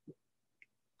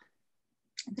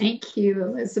 Thank you,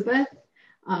 Elizabeth.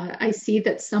 I see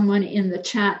that someone in the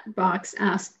chat box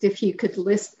asked if you could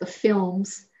list the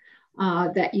films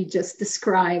that you just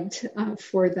described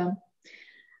for them.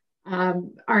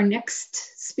 Our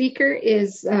next speaker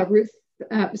is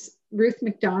Ruth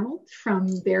McDonald from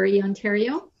Barrie,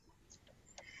 Ontario.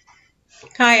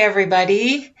 Hi,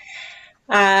 everybody.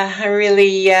 I'm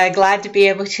really glad to be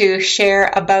able to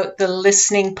share about the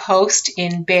listening post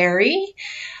in Barrie.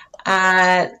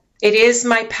 It is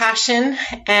my passion,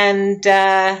 and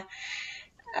I'll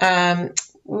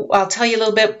tell you a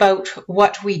little bit about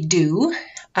what we do.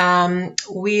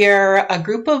 We are a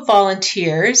group of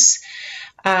volunteers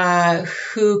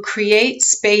who create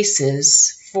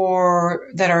spaces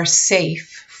that are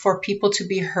safe for people to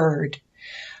be heard,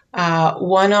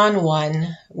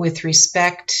 one-on-one, with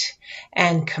respect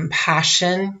and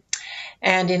compassion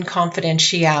and in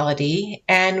confidentiality.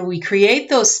 And we create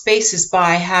those spaces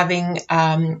by having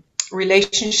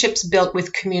relationships built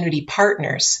with community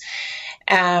partners.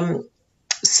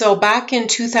 So back in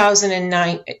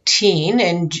 2019,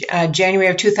 in January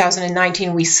of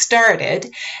 2019, we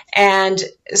started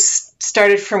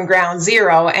from ground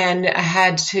zero and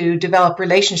had to develop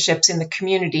relationships in the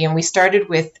community. And we started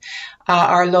with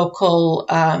our local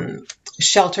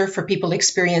shelter for people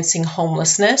experiencing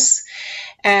homelessness.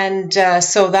 And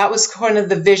so that was kind of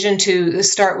the vision, to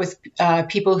start with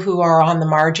people who are on the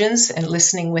margins and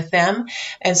listening with them.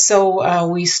 And so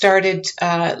we started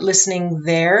listening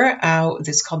there.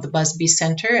 It's called the Busby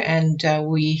Center. And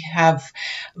we have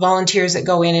volunteers that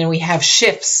go in, and we have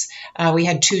shifts. We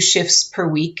had 2 shifts per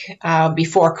week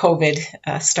before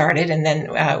COVID started, and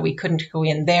then we couldn't go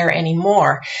in there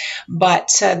anymore.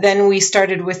 But then we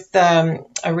started with a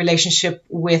relationship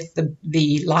with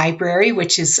the library,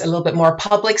 which is a little bit more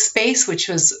public space, which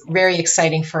was very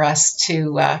exciting for us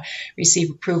to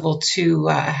receive approval to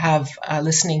have a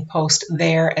listening post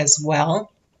there as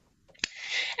well.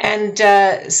 And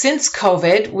since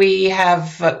COVID, we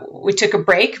took a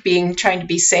break, trying to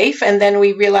be safe, and then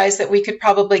we realized that we could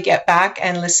probably get back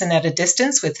and listen at a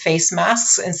distance with face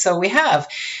masks, and so we have.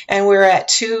 And we're at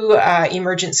 2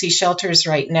 emergency shelters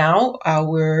right now.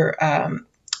 We're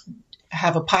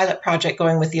have a pilot project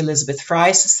going with the Elizabeth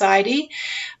Fry Society,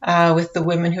 with the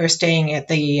women who are staying at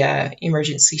the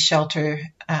emergency shelter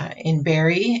in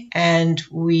Barrie, and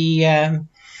we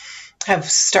have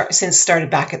since started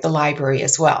back at the library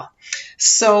as well.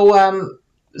 So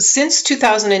since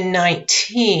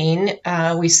 2019,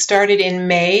 we started in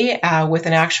May with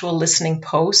an actual listening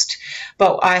post,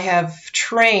 but I have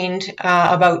trained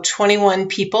about 21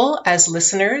 people as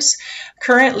listeners.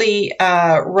 Currently,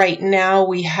 right now,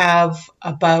 we have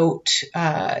about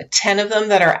 10 of them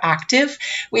that are active.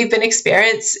 We've been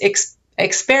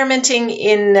experimenting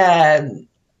in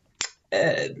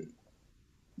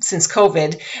since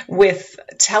COVID with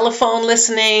telephone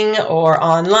listening or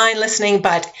online listening,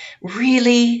 but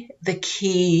really the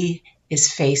key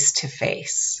is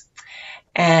face-to-face.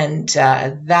 And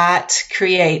that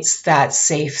creates that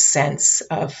safe sense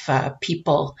of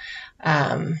people,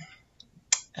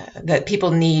 that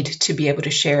people need to be able to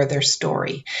share their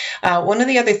story. One of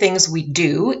the other things we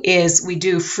do is we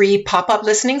do free pop-up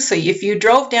listening. So if you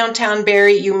drove downtown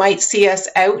Barrie, you might see us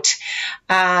out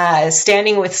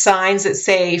standing with signs that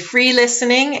say free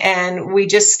listening, and we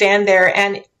just stand there,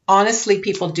 and honestly,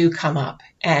 people do come up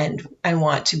and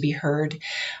want to be heard.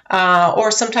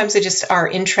 Or sometimes they just are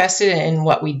interested in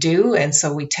what we do, and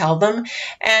so we tell them.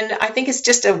 And I think it's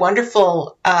just a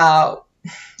wonderful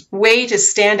way to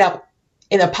stand up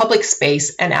in a public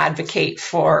space and advocate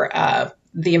for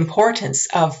the importance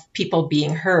of people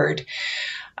being heard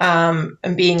and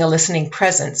being a listening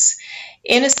presence.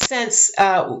 In a sense,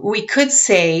 we could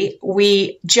say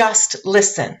we just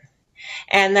listen.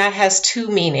 And that has two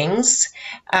meanings.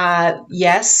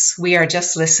 Yes, we are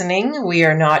just listening. We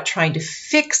are not trying to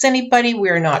fix anybody. We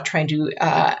are not trying to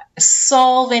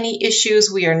solve any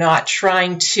issues. We are not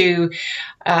trying to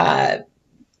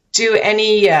do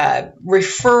any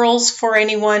referrals for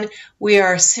anyone. We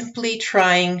are simply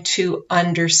trying to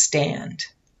understand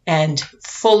and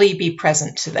fully be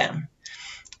present to them.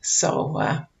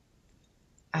 So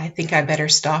I think I better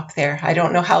stop there. I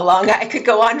don't know how long I could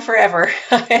go on forever.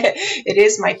 It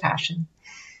is my passion.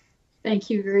 Thank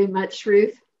you very much,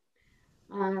 Ruth.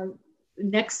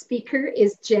 Next speaker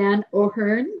is Jan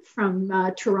O'Hearn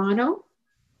from Toronto.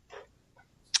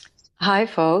 Hi,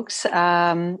 folks.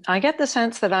 I get the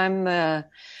sense that I'm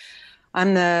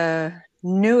the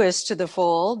newest to the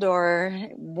fold, or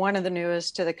one of the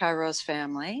newest to the KAIROS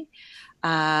family.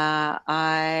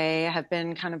 I have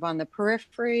been kind of on the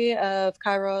periphery of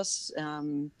KAIROS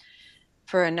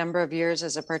for a number of years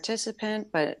as a participant,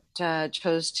 but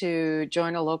chose to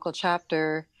join a local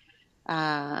chapter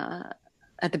at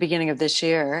the beginning of this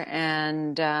year.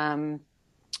 And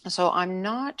so I'm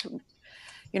not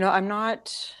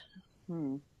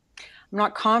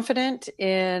confident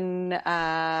in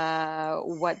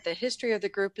what the history of the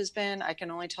group has been. I can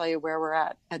only tell you where we're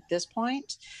at this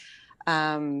point.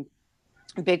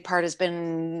 A big part has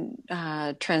been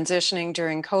transitioning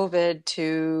during COVID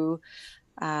to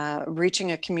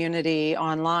reaching a community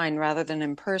online rather than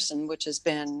in person, which has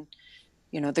been,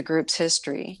 the group's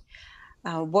history.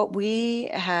 What we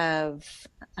have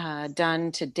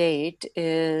done to date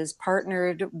is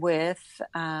partnered with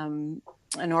an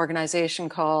organization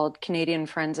called Canadian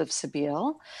Friends of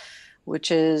Sabeel,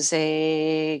 which is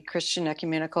a Christian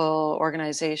ecumenical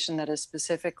organization that is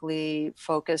specifically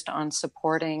focused on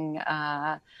supporting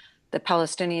the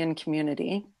Palestinian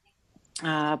community,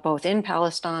 both in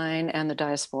Palestine and the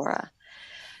diaspora.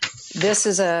 This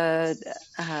is a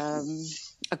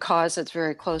cause that's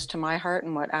very close to my heart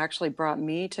and what actually brought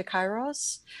me to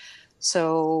KAIROS.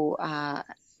 So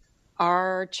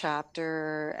our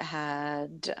chapter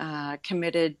had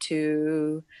committed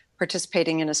to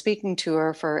participating in a speaking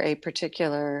tour for a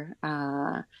particular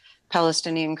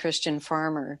Palestinian Christian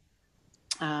farmer.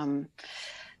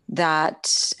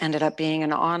 That ended up being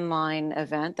an online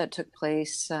event that took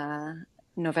place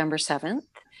November 7th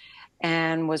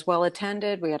and was well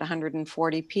attended. We had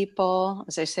 140 people.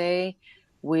 As I say,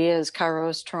 we as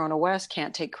KAIROS Toronto West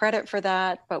can't take credit for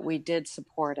that, but we did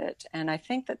support it. And I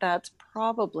think that that's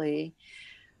probably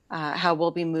how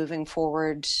we'll be moving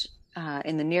forward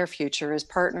in the near future, is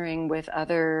partnering with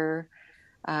other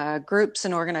groups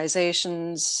and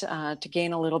organizations to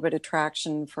gain a little bit of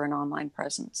traction for an online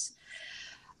presence.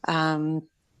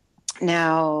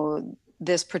 Now,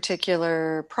 this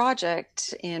particular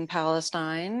project in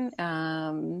Palestine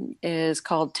is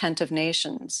called Tent of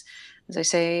Nations. As I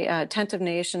say, Tent of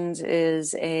Nations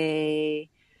is a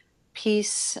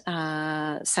peace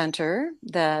center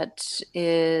that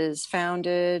is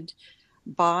founded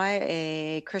by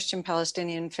a Christian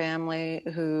Palestinian family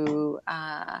who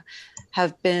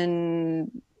have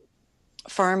been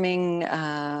farming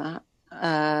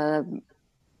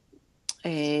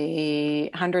a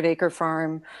 100-acre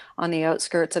farm on the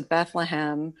outskirts of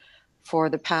Bethlehem for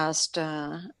the past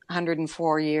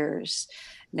 104 years.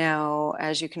 Now,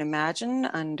 as you can imagine,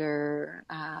 under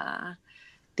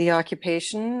the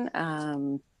occupation,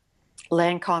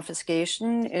 land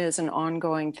confiscation is an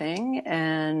ongoing thing,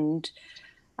 and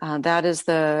that is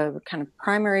the kind of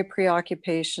primary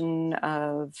preoccupation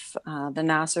of the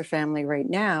Nasser family right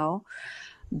now.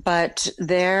 But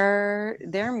their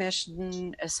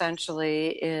mission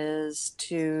essentially is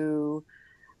to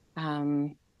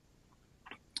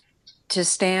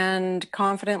stand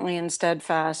confidently and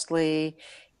steadfastly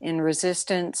in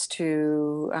resistance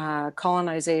to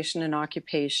colonization and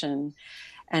occupation,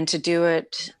 and to do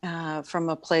it from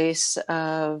a place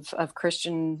of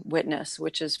Christian witness,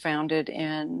 which is founded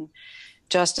in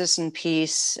justice and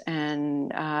peace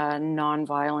and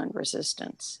nonviolent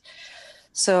resistance.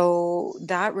 So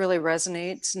that really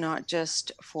resonates not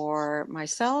just for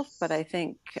myself, but I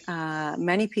think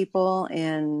many people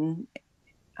in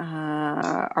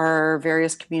our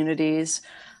various communities,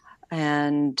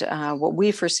 and what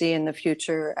we foresee in the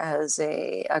future as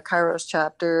a KAIROS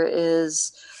chapter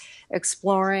is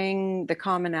exploring the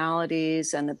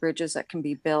commonalities and the bridges that can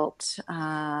be built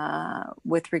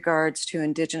with regards to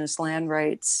Indigenous land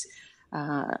rights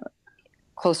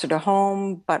closer to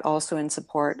home, but also in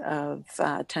support of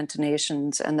Tenta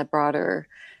Nations and the broader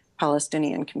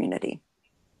Palestinian community.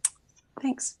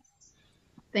 Thanks.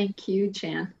 Thank you,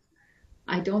 Jan.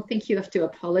 I don't think you have to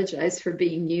apologize for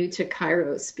being new to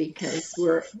KAIROS, because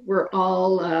we're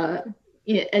all at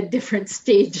different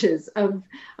stages of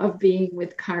being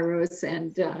with KAIROS,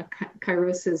 and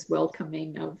KAIROS is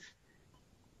welcoming of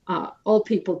all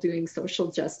people doing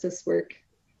social justice work.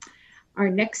 Our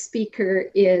next speaker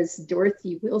is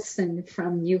Dorothy Wilson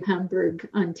from New Hamburg,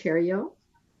 Ontario.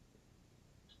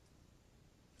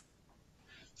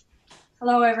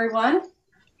 Hello, everyone.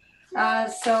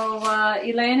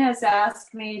 Elaine has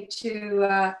asked me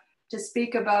to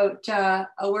speak about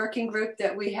a working group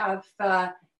that we have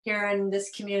here in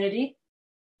this community,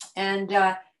 and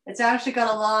it's actually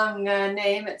got a long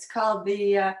name. It's called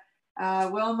the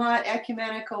Wilmot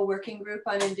Ecumenical Working Group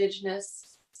on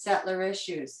Indigenous Settler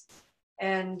Issues,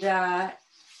 and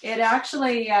it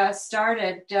actually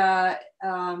started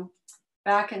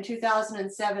back in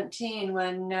 2017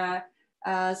 when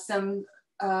some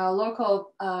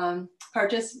local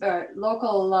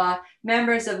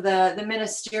members of the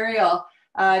ministerial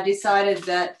decided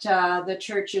that the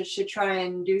churches should try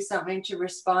and do something to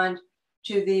respond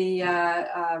to the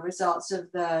results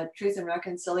of the Truth and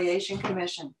Reconciliation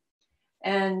Commission.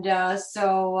 And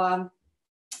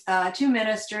two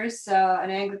ministers,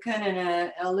 an Anglican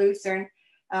and a Lutheran,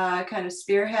 kind of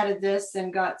spearheaded this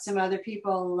and got some other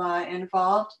people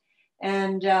involved.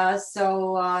 And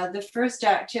the first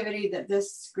activity that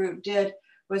this group did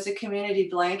was a community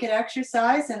blanket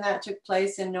exercise, and that took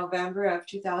place in November of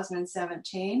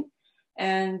 2017.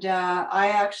 And I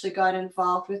actually got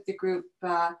involved with the group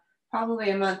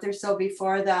probably a month or so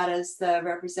before that as the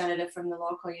representative from the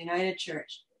local United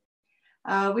Church.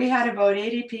 We had about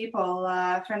 80 people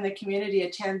from the community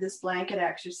attend this blanket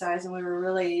exercise, and we were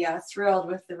really thrilled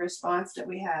with the response that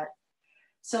we had.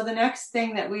 So the next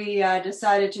thing that we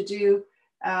decided to do,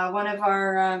 one of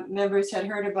our members had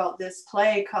heard about this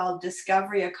play called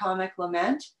Discovery, a Comic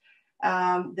Lament,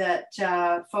 that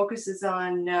focuses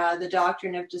on the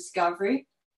doctrine of discovery.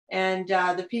 And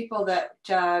the people that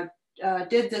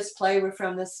did this play were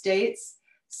from the States.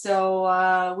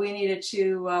 So we needed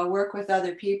to work with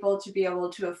other people to be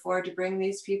able to afford to bring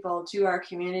these people to our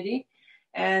community.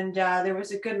 And there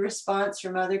was a good response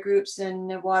from other groups in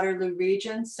the Waterloo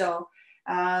region. So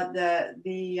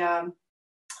the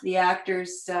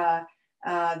actors, there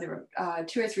were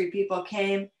 2 or 3 people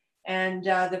came, and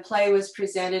the play was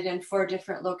presented in 4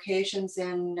 different locations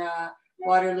in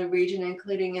Waterloo region,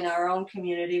 including in our own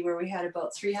community, where we had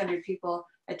about 300 people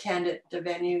attend at the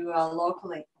venue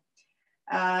locally.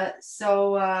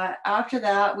 After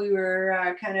that, we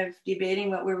were kind of debating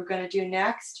what we were going to do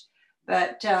next,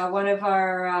 but one of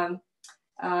our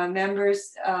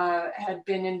members had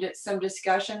been in some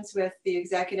discussions with the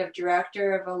executive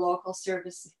director of a local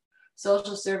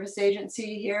social service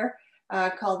agency here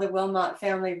called the Wilmot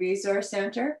Family Resource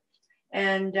Center.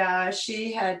 And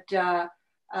she had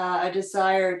a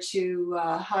desire to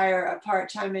hire a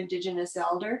part-time Indigenous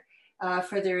elder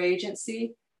for their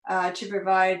agency to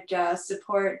provide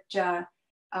support,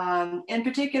 in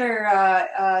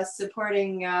particular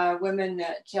supporting women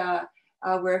that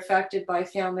were affected by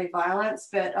family violence,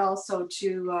 but also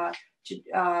to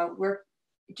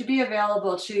be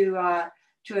available to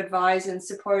advise and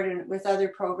support with other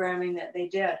programming that they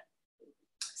did.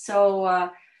 So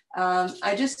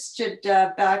I just should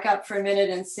back up for a minute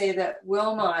and say that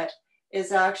Wilmot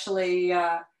is actually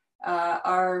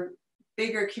our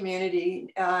bigger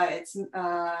community. It's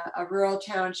a rural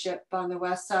township on the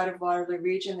west side of Waterloo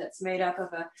Region that's made up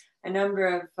of a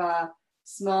number of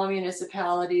small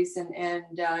municipalities, and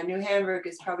New Hamburg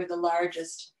is probably the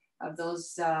largest of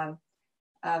those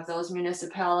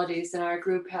municipalities. And our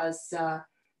group has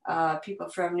people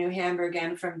from New Hamburg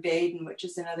and from Baden, which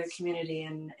is another community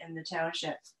in the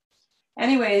township.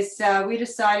 Anyways, we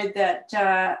decided that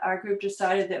our group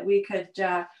decided that we could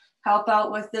help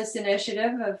out with this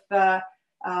initiative of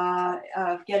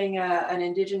getting an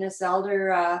Indigenous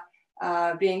elder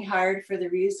being hired for the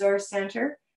Resource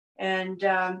Center. And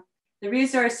the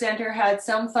Resource Center had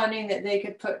some funding that they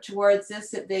could put towards this,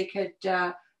 that they could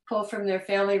pull from their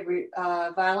family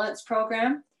violence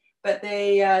program, but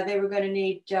they were going to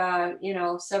need several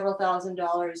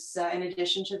 $1,000s in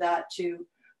addition to that to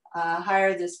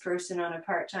hire this person on a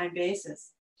part-time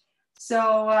basis.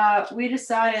 So we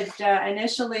decided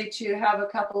initially to have a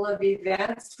couple of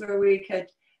events where we could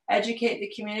educate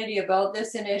the community about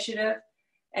this initiative,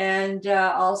 and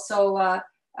also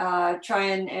try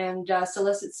and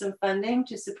solicit some funding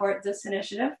to support this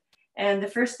initiative. And the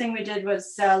first thing we did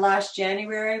was last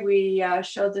January, we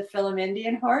showed the film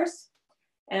Indian Horse,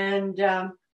 and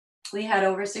we had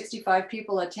over 65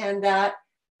 people attend that.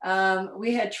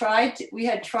 We had tried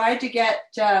to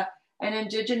get an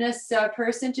Indigenous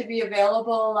person to be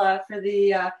available for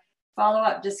the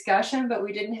follow-up discussion, but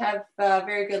we didn't have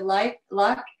very good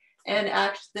luck. And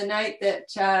actually, the night that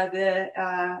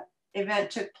the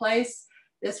event took place,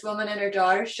 this woman and her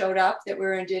daughter showed up that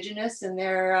were Indigenous, and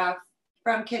they're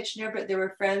from Kitchener, but they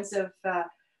were friends of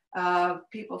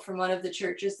people from one of the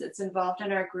churches that's involved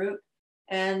in our group.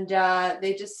 And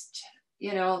they just,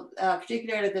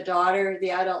 particularly the daughter,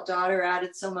 the adult daughter,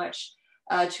 added so much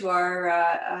to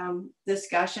our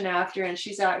discussion after, and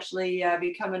she's actually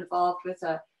become involved with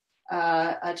a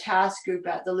task group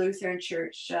at the Lutheran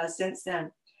Church since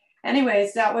then.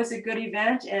 Anyways, that was a good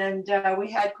event, and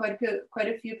we had quite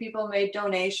a few people made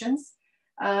donations.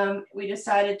 We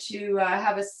decided to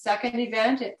have a second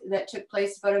event that took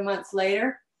place about a month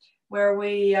later, where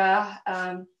we had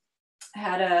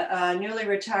a newly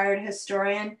retired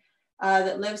historian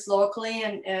that lives locally,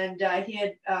 and he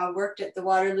had worked at the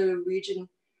Waterloo Region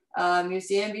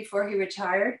Museum before he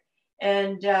retired.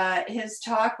 And his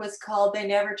talk was called "They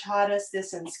Never Taught Us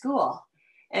This in School."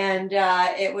 And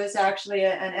it was actually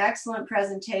an excellent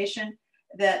presentation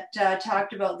that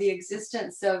talked about the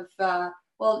existence of,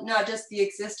 well, not just the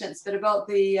existence, but about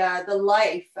the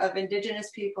life of Indigenous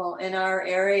people in our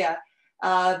area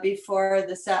before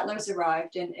the settlers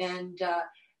arrived, and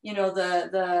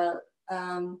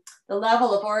the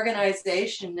level of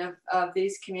organization of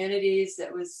these communities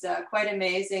that was quite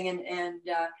amazing. And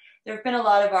there have been a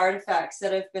lot of artifacts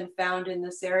that have been found in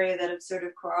this area that have sort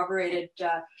of corroborated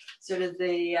sort of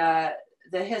the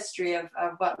history of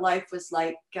what life was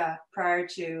like prior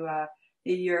to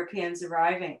the Europeans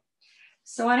arriving.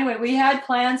 So anyway, we had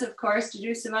plans, of course, to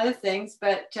do some other things,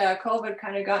 but COVID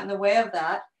kind of got in the way of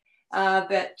that.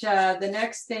 But the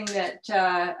next thing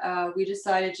that we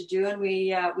decided to do, and we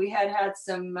had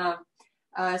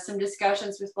some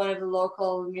discussions with one of the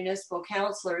local municipal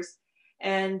councillors,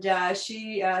 and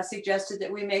she suggested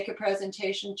that we make a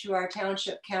presentation to our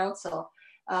township council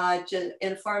to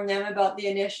inform them about the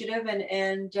initiative,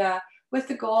 and with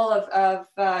the goal of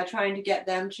trying to get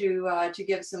them to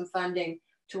give some funding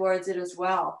towards it as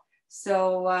well.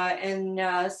 So in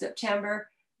September,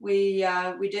 we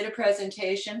did a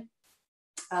presentation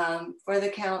for the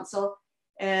council,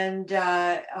 and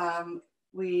it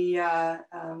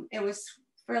was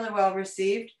fairly well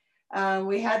received.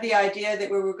 We had the idea that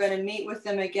we were going to meet with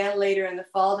them again later in the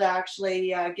fall to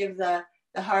actually give the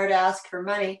hard ask for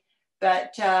money,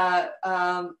 but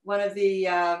one of the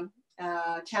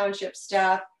township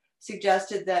staff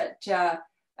suggested that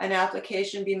an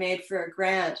application be made for a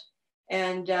grant.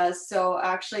 And so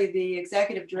actually the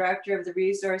executive director of the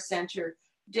Resource Center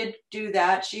did do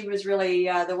that. She was really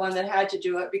the one that had to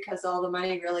do it, because all the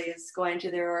money really is going to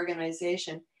their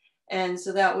organization. And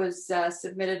so that was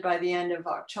submitted by the end of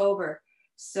October.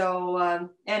 So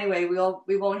anyway,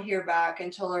 we won't hear back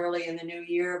until early in the new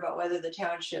year about whether the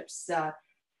township's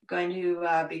going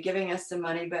to be giving us some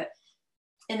money. But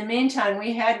in the meantime,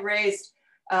 we had raised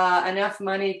enough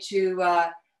money to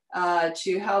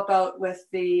help out with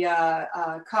the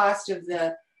cost of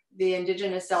the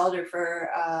Indigenous elder for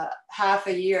half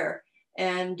a year,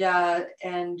 and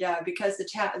because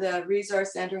the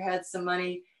Resource Center had some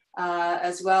money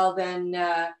as well, then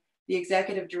the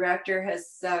executive director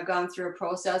has gone through a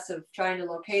process of trying to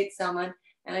locate someone,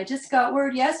 And I just got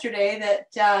word yesterday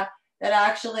that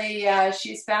actually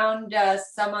she's found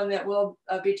someone that will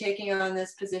be taking on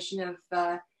this position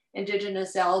of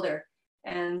Indigenous elder.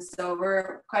 And so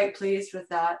we're quite pleased with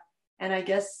that. And I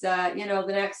guess, the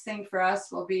next thing for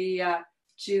us will be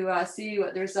to see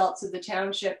what the results of the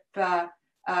township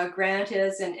grant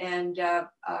is, and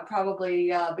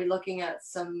probably be looking at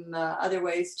some other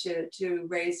ways to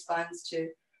raise funds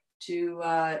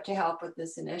to help with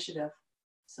this initiative.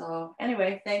 So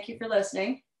anyway, thank you for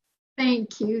listening.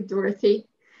 Thank you, Dorothy.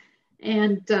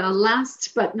 And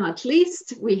last but not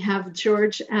least, we have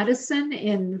George Addison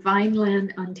in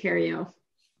Vineland, Ontario.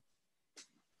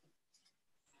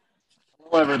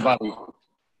 Hello, everybody.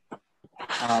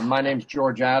 My name is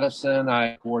George Addison.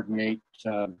 I coordinate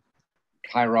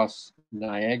KAIROS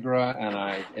Niagara, and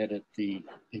I edit the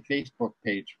Facebook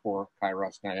page for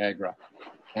KAIROS Niagara.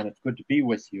 And it's good to be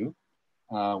with you.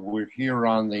 We're here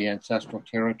on the ancestral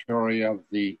territory of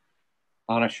the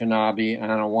Anishinaabe,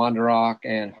 Anawandarok,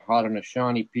 and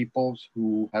Haudenosaunee peoples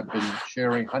who have been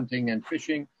sharing hunting and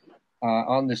fishing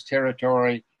on this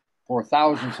territory for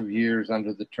thousands of years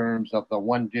under the terms of the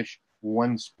One Dish,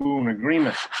 One Spoon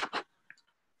agreement.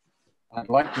 I'd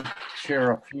like to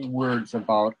share a few words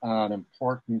about an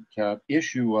important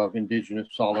issue of Indigenous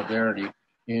solidarity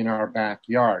in our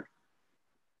backyard.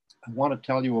 I want to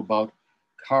tell you about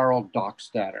Carl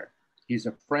Dockstader. He's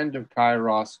a friend of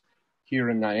KAIROS here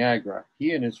in Niagara.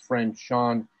 He and his friend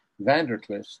Sean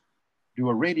Vanderclist do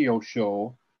a radio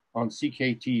show on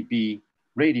CKTB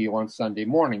radio on Sunday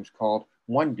mornings called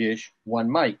One Dish, One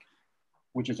Mic,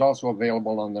 which is also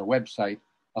available on their website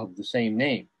of the same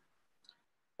name.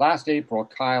 Last April,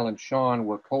 Kyle and Sean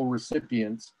were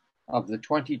co-recipients of the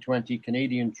 2020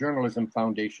 Canadian Journalism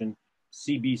Foundation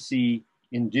CBC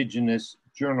Indigenous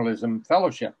Journalism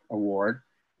Fellowship Award,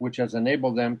 which has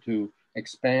enabled them to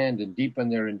expand and deepen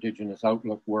their Indigenous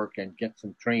outlook work and get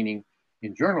some training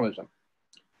in journalism.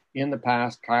 In the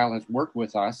past, Kyle has worked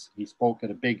with us. He spoke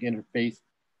at a big interfaith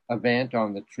event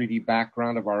on the treaty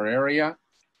background of our area,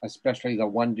 especially the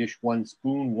One Dish, One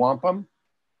Spoon wampum.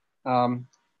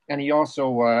 And he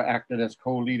also acted as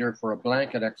co-leader for a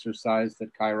blanket exercise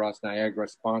that KAIROS Niagara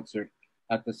sponsored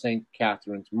at the St.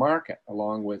 Catharines Market,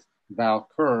 along with Val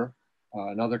Kerr,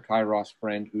 another KAIROS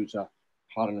friend who's a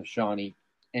Haudenosaunee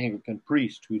Anglican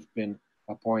priest who's been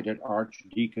appointed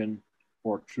Archdeacon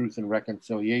for Truth and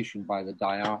Reconciliation by the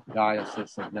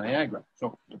Diocese of Niagara.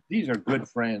 So these are good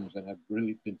friends and have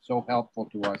really been so helpful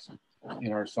to us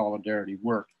in our solidarity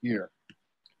work here.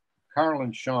 Carl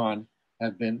and Sean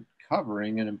have been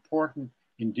covering an important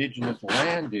Indigenous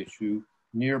land issue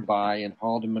nearby in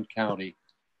Haldimand County,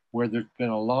 where there's been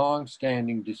a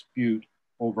long-standing dispute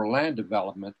over land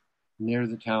development near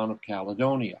the town of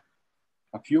Caledonia.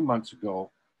 A few months ago,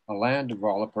 a land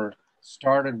developer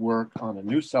started work on a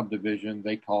new subdivision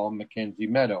they call Mackenzie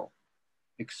Meadow,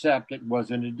 except it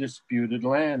was in a disputed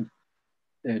land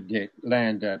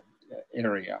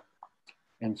area.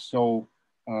 And so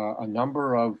a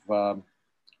number of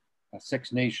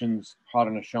Six Nations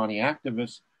Haudenosaunee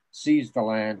activists seized the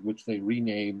land, which they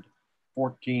renamed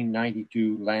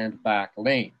 1492 Land Back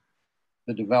Lane.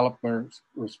 The developers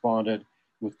responded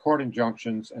with court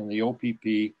injunctions, and the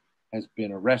OPP has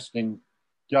been arresting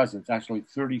dozens, actually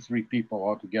 33 people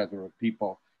altogether, of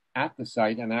people at the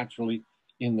site and actually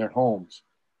in their homes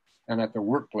and at their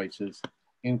workplaces,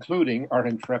 including our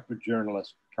intrepid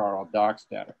journalist, Carl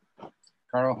Dockstader.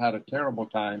 Carl had a terrible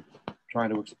time trying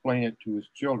to explain it to his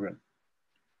children,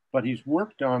 but he's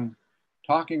worked on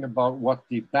talking about what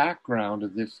the background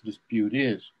of this dispute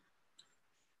is.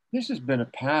 This has been a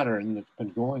pattern that's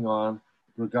been going on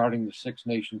regarding the Six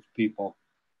Nations people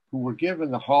who were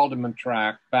given the Haldimand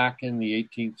Tract back in the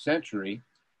 18th century,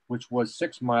 which was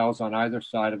 6 miles on either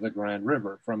side of the Grand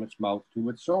River from its mouth to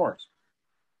its source.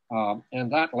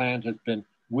 And that land has been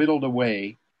whittled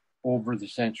away over the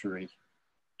centuries,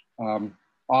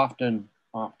 often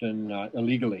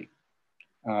illegally.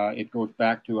 It goes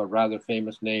back to a rather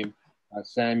famous name,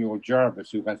 Samuel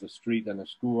Jarvis, who has a street and a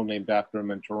school named after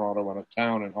him in Toronto and a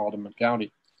town in Haldimand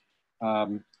County.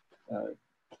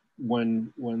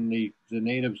 When the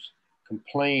natives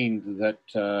complained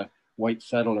that white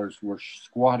settlers were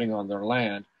squatting on their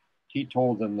land, he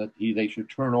told them that they should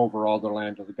turn over all their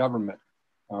land to the government,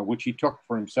 which he took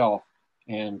for himself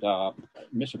and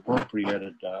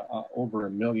misappropriated over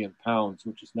 £1 million,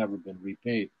 which has never been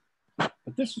repaid.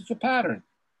 But this is the pattern,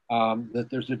 that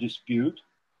there's a dispute.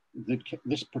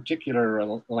 This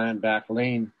particular land back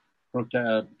lane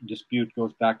dispute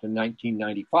goes back to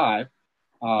 1995.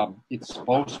 It's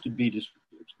supposed to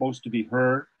be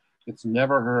heard. It's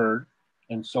never heard.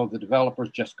 And so the developers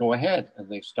just go ahead and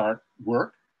they start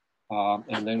work.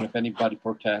 And then if anybody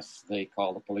protests, they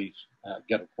call the police,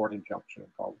 get a court injunction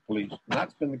and call the police. And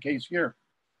that's been the case here.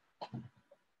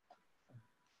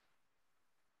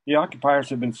 The occupiers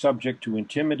have been subject to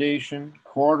intimidation,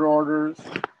 court orders,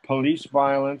 police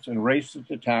violence, and racist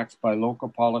attacks by local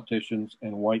politicians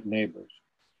and white neighbors.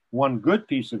 One good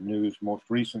piece of news most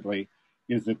recently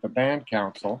is that the Band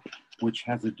Council, which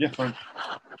has a different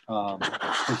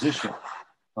position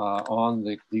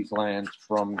on these lands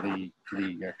from the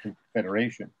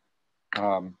Confederation,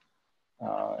 has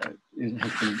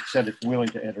been said it's willing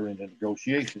to enter into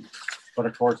negotiations. But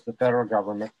of course, the federal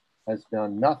government has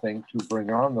done nothing to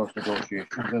bring on those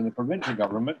negotiations, and the provincial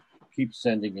government keeps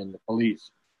sending in the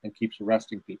police and keeps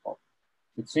arresting people.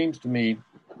 It seems to me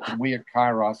that we at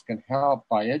KAIROS can help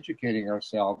by educating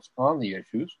ourselves on the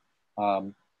issues.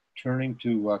 Turning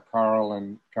to Carl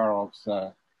and Carl's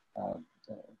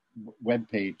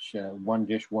webpage, One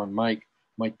Dish, One Mic,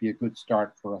 might be a good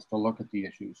start for us to look at the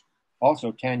issues.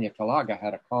 Also, Tanya Talaga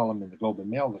had a column in the Globe and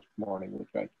Mail this morning,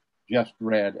 which I just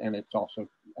read, and it's also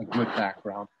a good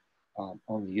background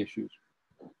on the issues.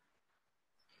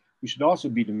 We should also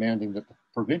be demanding that the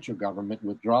provincial government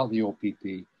withdraw the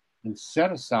OPP and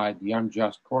set aside the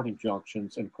unjust court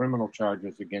injunctions and criminal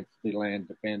charges against the land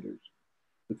defenders.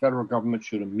 The federal government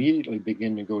should immediately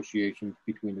begin negotiations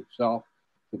between itself,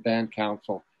 the Band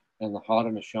Council, and the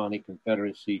Haudenosaunee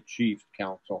Confederacy Chiefs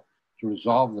Council to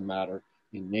resolve the matter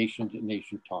in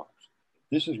nation-to-nation talks.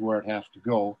 This is where it has to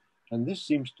go, and this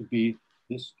seems to be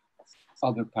this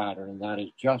other pattern, and that is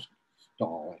just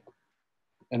stalling.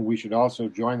 And we should also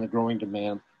join the growing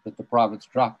demand that the province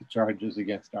drop the charges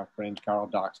against our friend Carl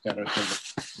Dockstetter so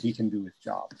that he can do his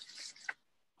job.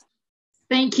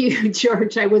 Thank you,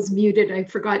 George. I was muted. I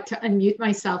forgot to unmute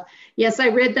myself. Yes, I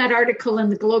read that article in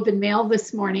the Globe and Mail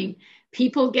this morning.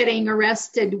 People getting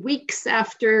arrested weeks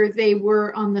after they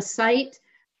were on the site.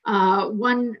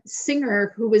 One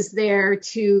singer who was there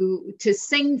to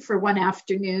sing for one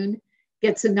afternoon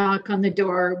gets a knock on the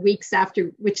door weeks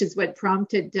after, which is what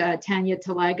prompted Tanya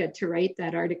Talaga to write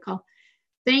that article.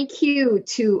 Thank you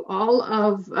to all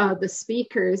of the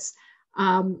speakers.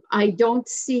 I don't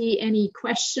see any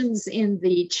questions in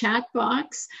the chat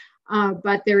box,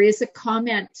 but there is a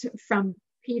comment from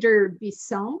Peter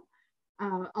Bisson.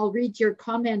 I'll read your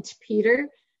comment, Peter.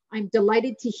 I'm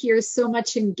delighted to hear so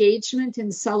much engagement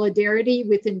and solidarity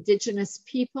with Indigenous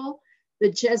people. The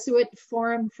Jesuit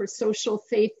Forum for Social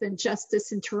Faith and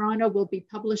Justice in Toronto will be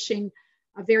publishing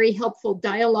a very helpful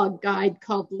dialogue guide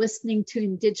called Listening to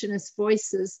Indigenous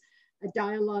Voices, a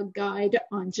dialogue guide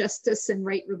on justice and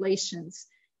right relations.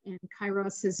 And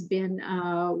KAIROS has been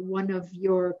one of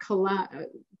your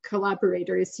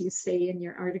collaborators, you say in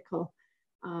your article.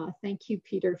 Thank you,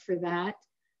 Peter, for that.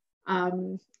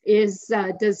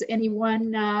 Does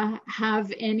anyone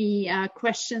have any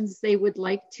questions they would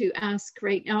like to ask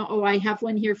right now? Oh, I have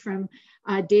one here from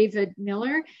David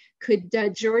Miller. Could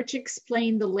George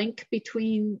explain the link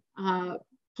between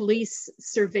police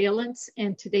surveillance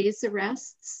and today's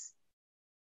arrests?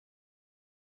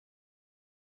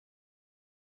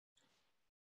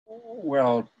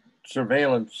 Well,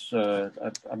 surveillance,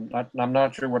 I'm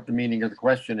not sure what the meaning of the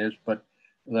question is, but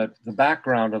the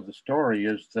background of the story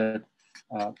is that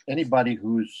anybody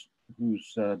who's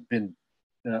been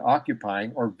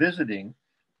occupying or visiting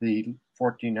the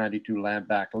 1492 Land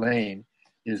Back Lane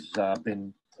is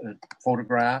been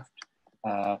photographed,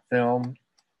 filmed,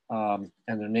 and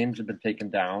their names have been taken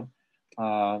down,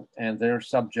 and they're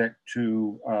subject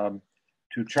to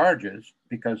charges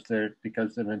because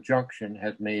an injunction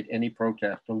has made any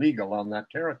protest illegal on that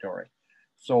territory.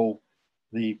 So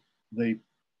the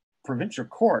provincial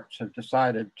courts have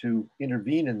decided to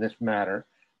intervene in this matter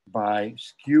by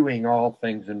skewing all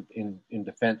things in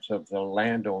defense of the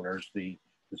landowners, the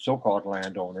so-called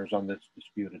landowners on this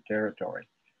disputed territory.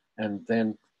 And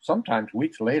then sometimes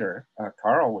weeks later,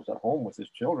 Carl was at home with his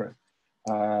children.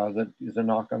 There's a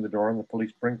knock on the door and the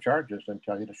police bring charges and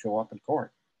tell you to show up in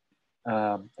court.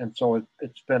 And so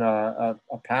it's been a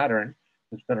pattern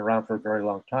that's been around for a very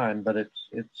long time, but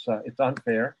it's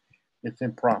unfair, it's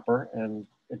improper, and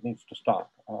it needs to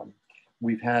stop.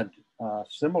 We've had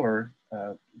similar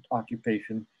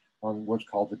occupation on what's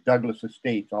called the Douglas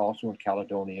Estates, also in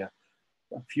Caledonia,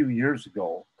 a few years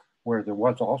ago, where there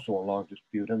was also a long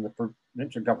dispute, and the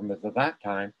provincial government at that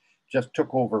time just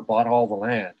took over, bought all the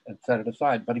land, and set it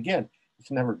aside. But again, it's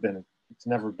never been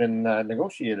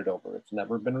negotiated over. It's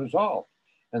never been resolved,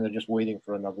 and they're just waiting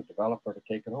for another developer to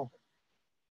take it over.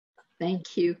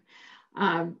 Thank you.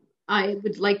 I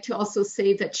would like to also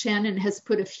say that Shannon has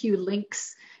put a few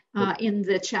links in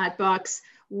the chat box.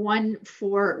 one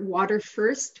for Water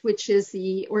First, which is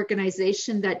the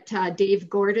organization that Dave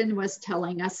Gordon was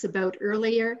telling us about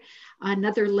earlier.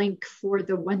 Another link for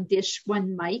the One Dish,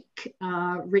 One Mic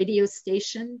radio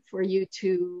station for you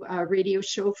to, radio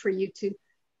show for you to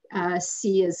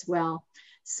see as well.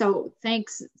 So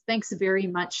thanks very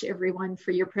much, everyone,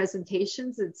 for your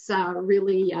presentations. It's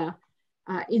really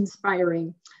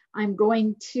inspiring. I'm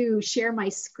going to share my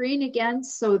screen again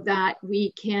so that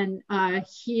we can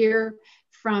hear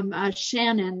from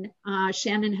Shannon.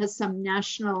 Shannon has some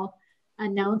national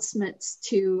announcements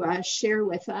to share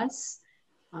with us.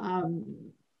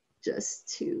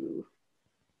 Just to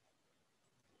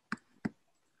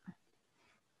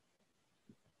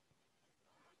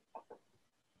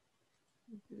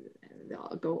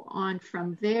I'll go on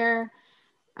from there.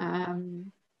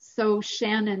 So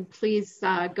Shannon, please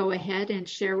go ahead and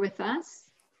share with us.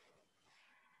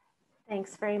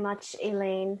 Thanks very much,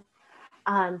 Elaine,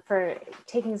 for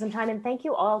taking some time. And thank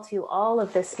you all to all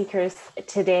of the speakers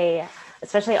today,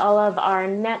 especially all of our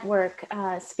network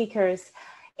speakers.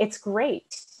 It's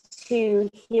great to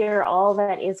hear all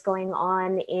that is going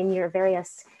on in your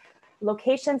various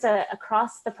locations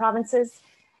across the provinces.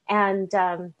 And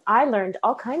I learned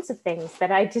all kinds of things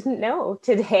that I didn't know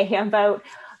today about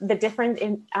the different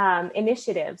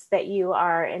initiatives that you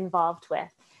are involved with.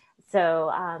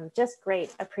 So just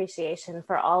great appreciation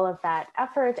for all of that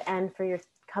effort and for your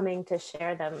coming to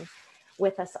share them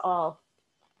with us all.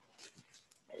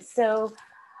 So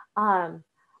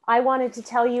I wanted to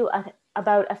tell you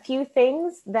about a few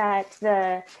things that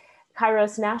the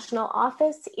KAIROS National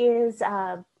Office is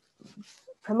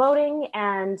promoting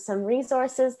and some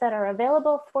resources that are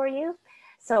available for you.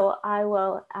 So I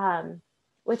will,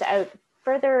 without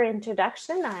further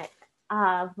introduction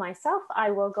of myself,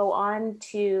 I will go on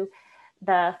to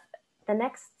the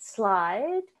next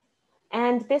slide.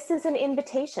 And this is an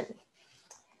invitation.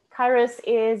 KAIROS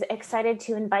is excited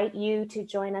to invite you to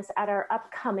join us at our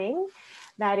upcoming,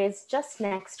 that is just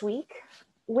next week,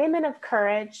 Women of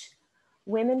Courage,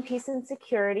 Women, Peace and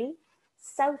Security,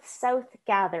 South-South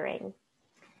Gathering.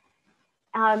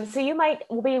 So you might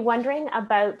be wondering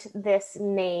about this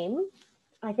name.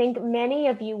 I think many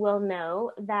of you will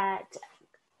know that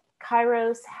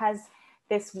KAIROS has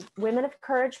this Women of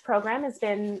Courage program has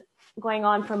been going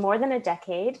on for more than a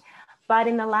decade. But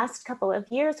in the last couple of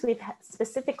years, we've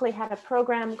specifically had a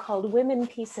program called Women,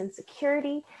 Peace and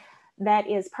Security that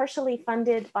is partially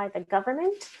funded by the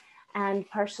government and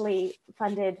partially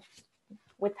funded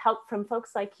with help from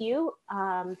folks like you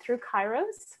through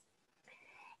KAIROS.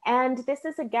 And this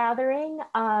is a gathering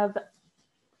of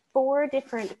 4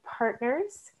 different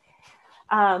partners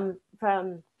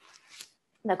from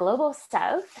the Global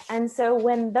South. And so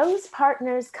when those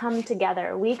partners come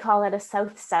together, we call it a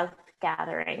South-South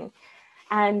gathering.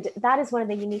 And that is one of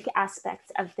the unique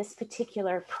aspects of this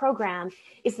particular program,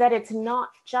 is that it's not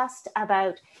just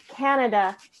about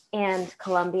Canada and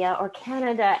Colombia or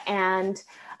Canada and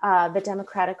the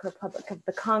Democratic Republic of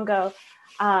the Congo.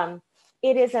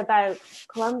 It is about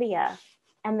Colombia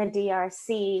and the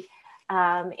DRC.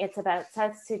 It's about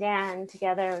South Sudan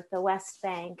together with the West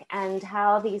Bank, and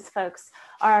how these folks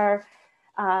are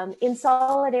in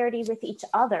solidarity with each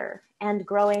other and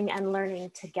growing and learning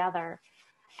together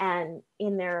and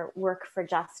in their work for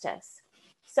justice.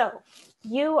 So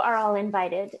you are all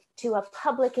invited to a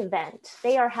public event.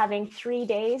 They are having 3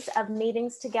 days of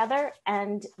meetings together,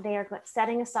 and they are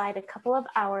setting aside a couple of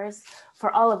hours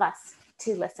for all of us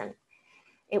to listen.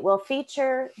 It will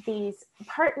feature these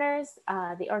partners,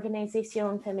 the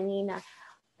Organización Femenina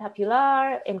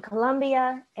Popular in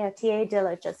Colombia, RTA de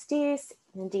la Justice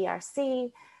in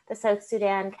DRC, the South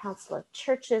Sudan Council of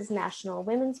Churches National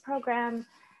Women's Program,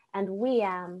 and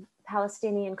WIAM,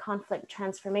 Palestinian Conflict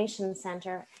Transformation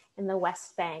Center in the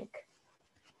West Bank.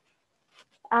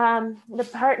 The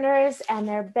partners and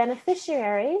their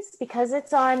beneficiaries, because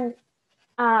it's on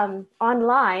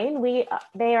online,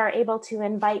 they are able to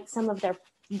invite some of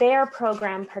their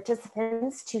program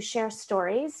participants to share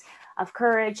stories of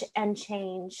courage and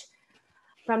change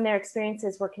from their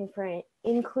experiences working for an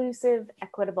inclusive,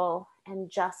 equitable, and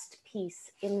just peace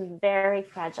in very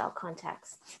fragile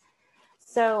contexts.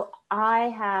 So I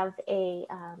have a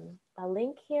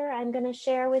link here I'm going to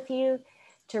share with you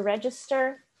to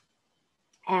register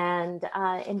and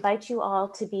invite you all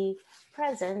to be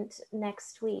present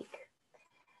next week.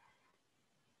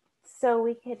 So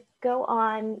we could go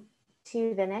on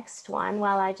to the next one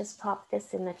while I just pop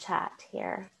this in the chat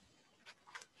here.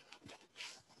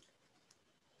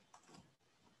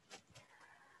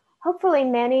 Hopefully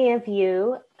many of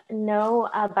you know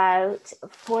about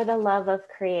For the Love of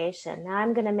Creation. Now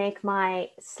I'm going to make my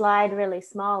slide really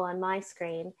small on my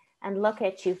screen and look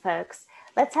at you folks.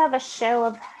 Let's have a show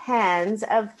of hands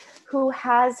of who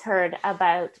has heard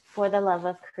about For the Love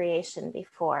of Creation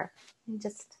before. And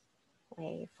just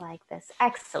wave like this.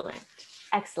 Excellent,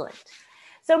 excellent.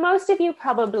 So most of you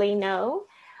probably know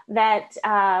that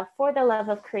For the Love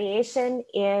of Creation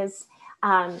is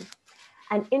an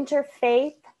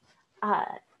interfaith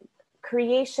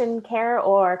creation care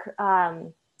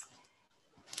or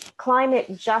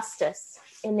climate justice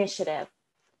initiative.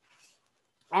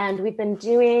 And we've been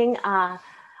doing a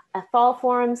Fall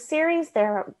Forum series.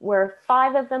 There were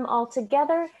 5 of them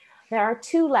altogether. There are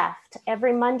 2 left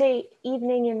every Monday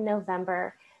evening in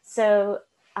November. So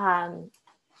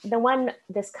the one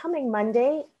this coming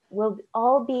Monday will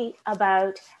all be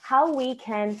about how we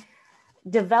can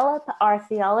develop our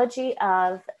theology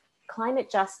of climate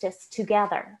justice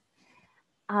together.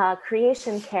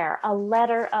 Creation care, a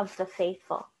letter of the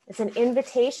faithful. It's an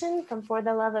invitation from For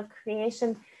the Love of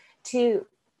Creation to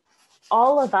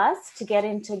all of us to get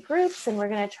into groups, and we're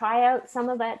going to try out some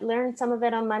of it, learn some of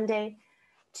it on Monday,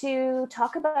 to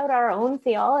talk about our own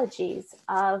theologies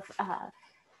of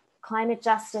climate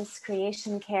justice,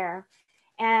 creation care,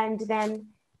 and then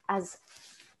as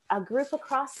a group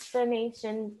across the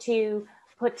nation to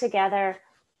put together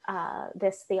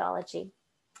this theology.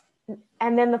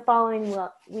 And then the following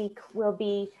week will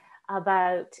be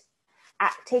about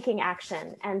taking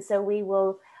action. And so we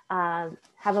will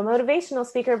have a motivational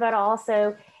speaker, but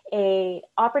also an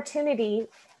opportunity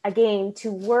again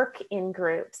to work in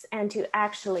groups and to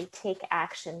actually take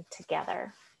action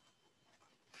together.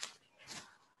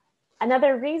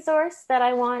 Another resource that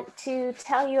I want to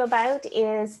tell you about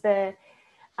is the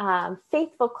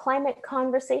Faithful Climate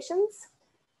Conversations.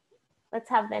 Let's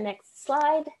have the next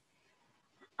slide.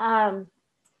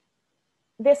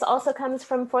 This also comes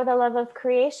from For the Love of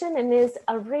Creation and is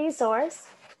a resource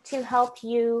to help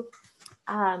you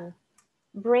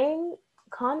bring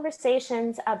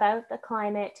conversations about the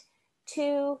climate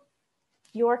to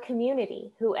your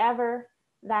community, whoever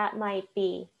that might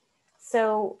be.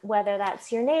 So whether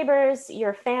that's your neighbors,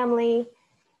 your family,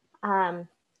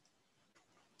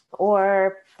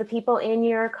 or the people in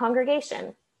your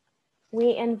congregation,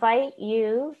 we invite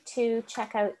you to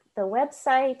check out the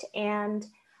website and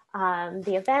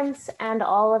the events and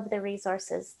all of the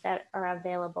resources that are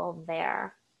available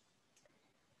there.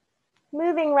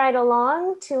 Moving right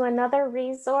along to another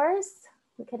resource,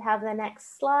 we could have the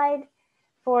next slide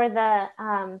for the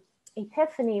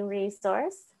Epiphany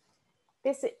resource.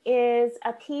 This is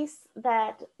a piece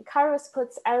that KAIROS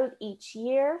puts out each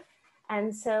year,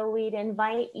 and so we'd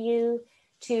invite you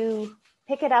to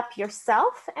pick it up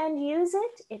yourself and use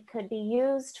it. It could be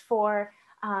used for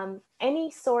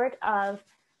any sort of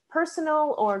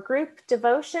personal or group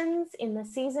devotions in the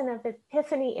season of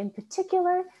Epiphany in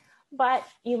particular, but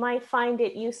you might find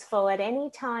it useful at any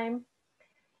time.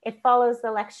 It follows the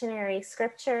lectionary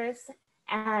scriptures,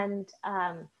 and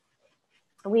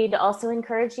we'd also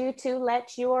encourage you to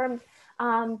let your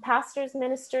pastors,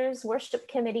 ministers, worship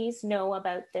committees know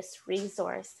about this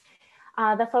resource.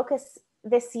 The focus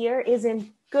this year is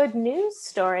in good news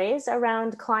stories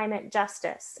around climate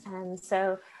justice. And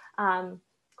so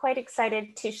quite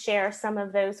excited to share some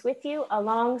of those with you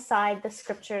alongside the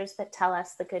scriptures that tell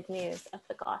us the good news of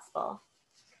the gospel.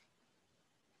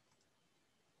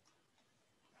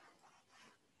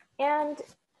 And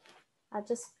I'll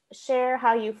just share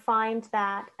how you find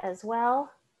that as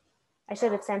well. I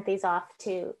should have sent these off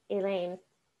to Elaine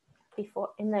before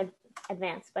in the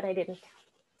advance, but I didn't.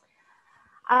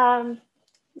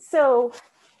 So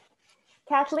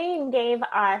Kathleen gave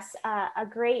us a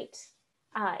great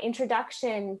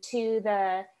introduction to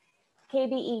the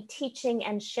KBE teaching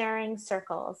and sharing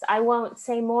circles. I won't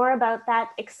say more about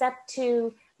that except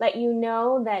to let you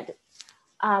know that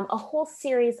a whole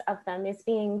series of them is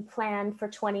being planned for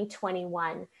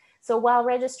 2021. So while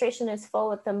registration is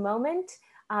full at the moment,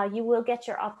 you will get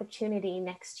your opportunity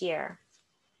next year.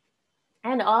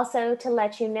 And also to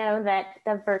let you know that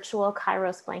the virtual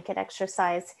KAIROS blanket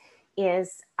exercise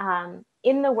is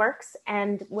in the works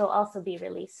and will also be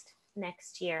released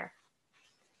next year.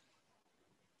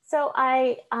 So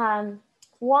I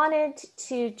wanted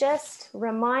to just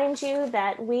remind you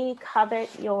that we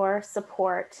covet your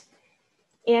support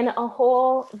in a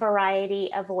whole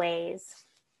variety of ways.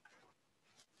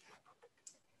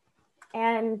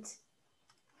 And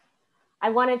I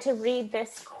wanted to read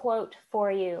this quote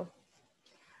for you.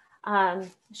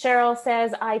 Cheryl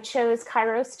says, I chose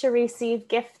KAIROS to receive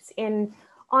gifts in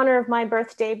honor of my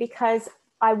birthday because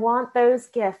I want those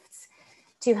gifts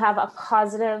to have a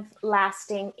positive,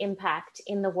 lasting impact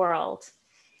in the world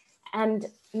and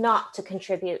not to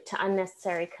contribute to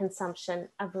unnecessary consumption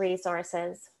of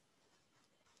resources.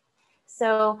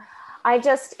 So I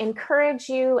just encourage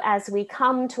you, as we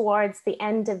come towards the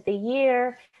end of the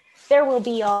year, there will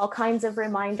be all kinds of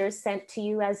reminders sent to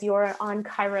you as you're on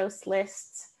KAIROS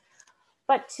lists,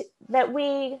 but that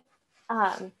we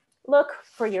look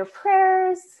for your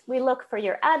prayers, we look for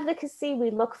your advocacy,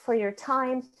 we look for your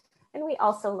time, and we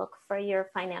also look for your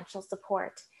financial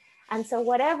support. And so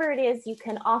whatever it is you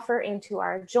can offer into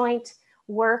our joint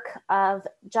work of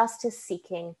justice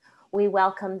seeking, we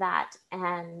welcome that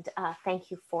and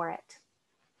thank you for it.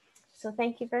 So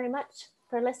thank you very much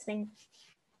for listening.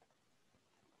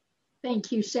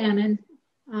 Thank you, Shannon.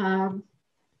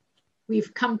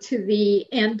 We've come to the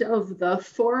end of the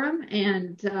forum,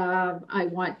 and I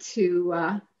want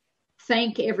to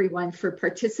thank everyone for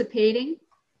participating.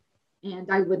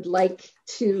 And I would like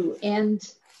to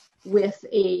end with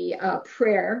a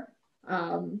prayer.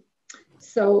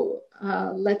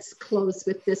 Let's close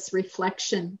with this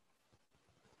reflection.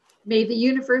 May the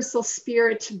universal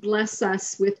spirit bless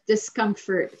us with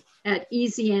discomfort at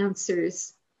easy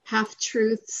answers,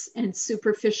 half-truths, and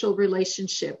superficial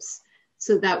relationships,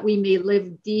 so that we may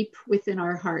live deep within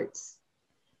our hearts.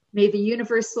 May the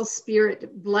universal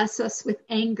spirit bless us with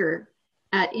anger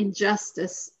at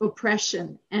injustice,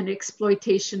 oppression, and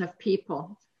exploitation of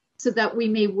people, so that we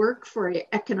may work for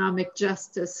economic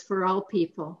justice for all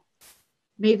people.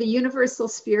 May the universal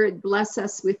spirit bless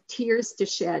us with tears to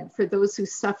shed for those who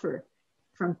suffer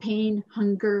from pain,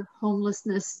 hunger,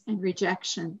 homelessness, and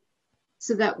rejection,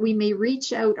 so that we may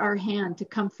reach out our hand to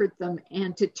comfort them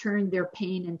and to turn their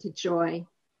pain into joy.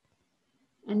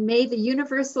 And may the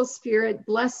universal spirit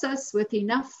bless us with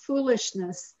enough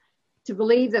foolishness to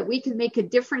believe that we can make a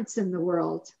difference in the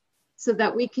world, so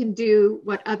that we can do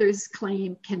what others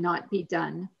claim cannot be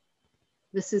done.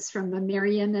 This is from the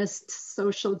Marianist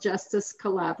Social Justice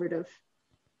Collaborative.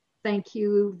 Thank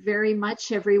you very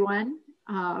much, everyone,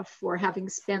 for having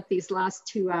spent these last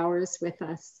 2 hours with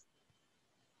us.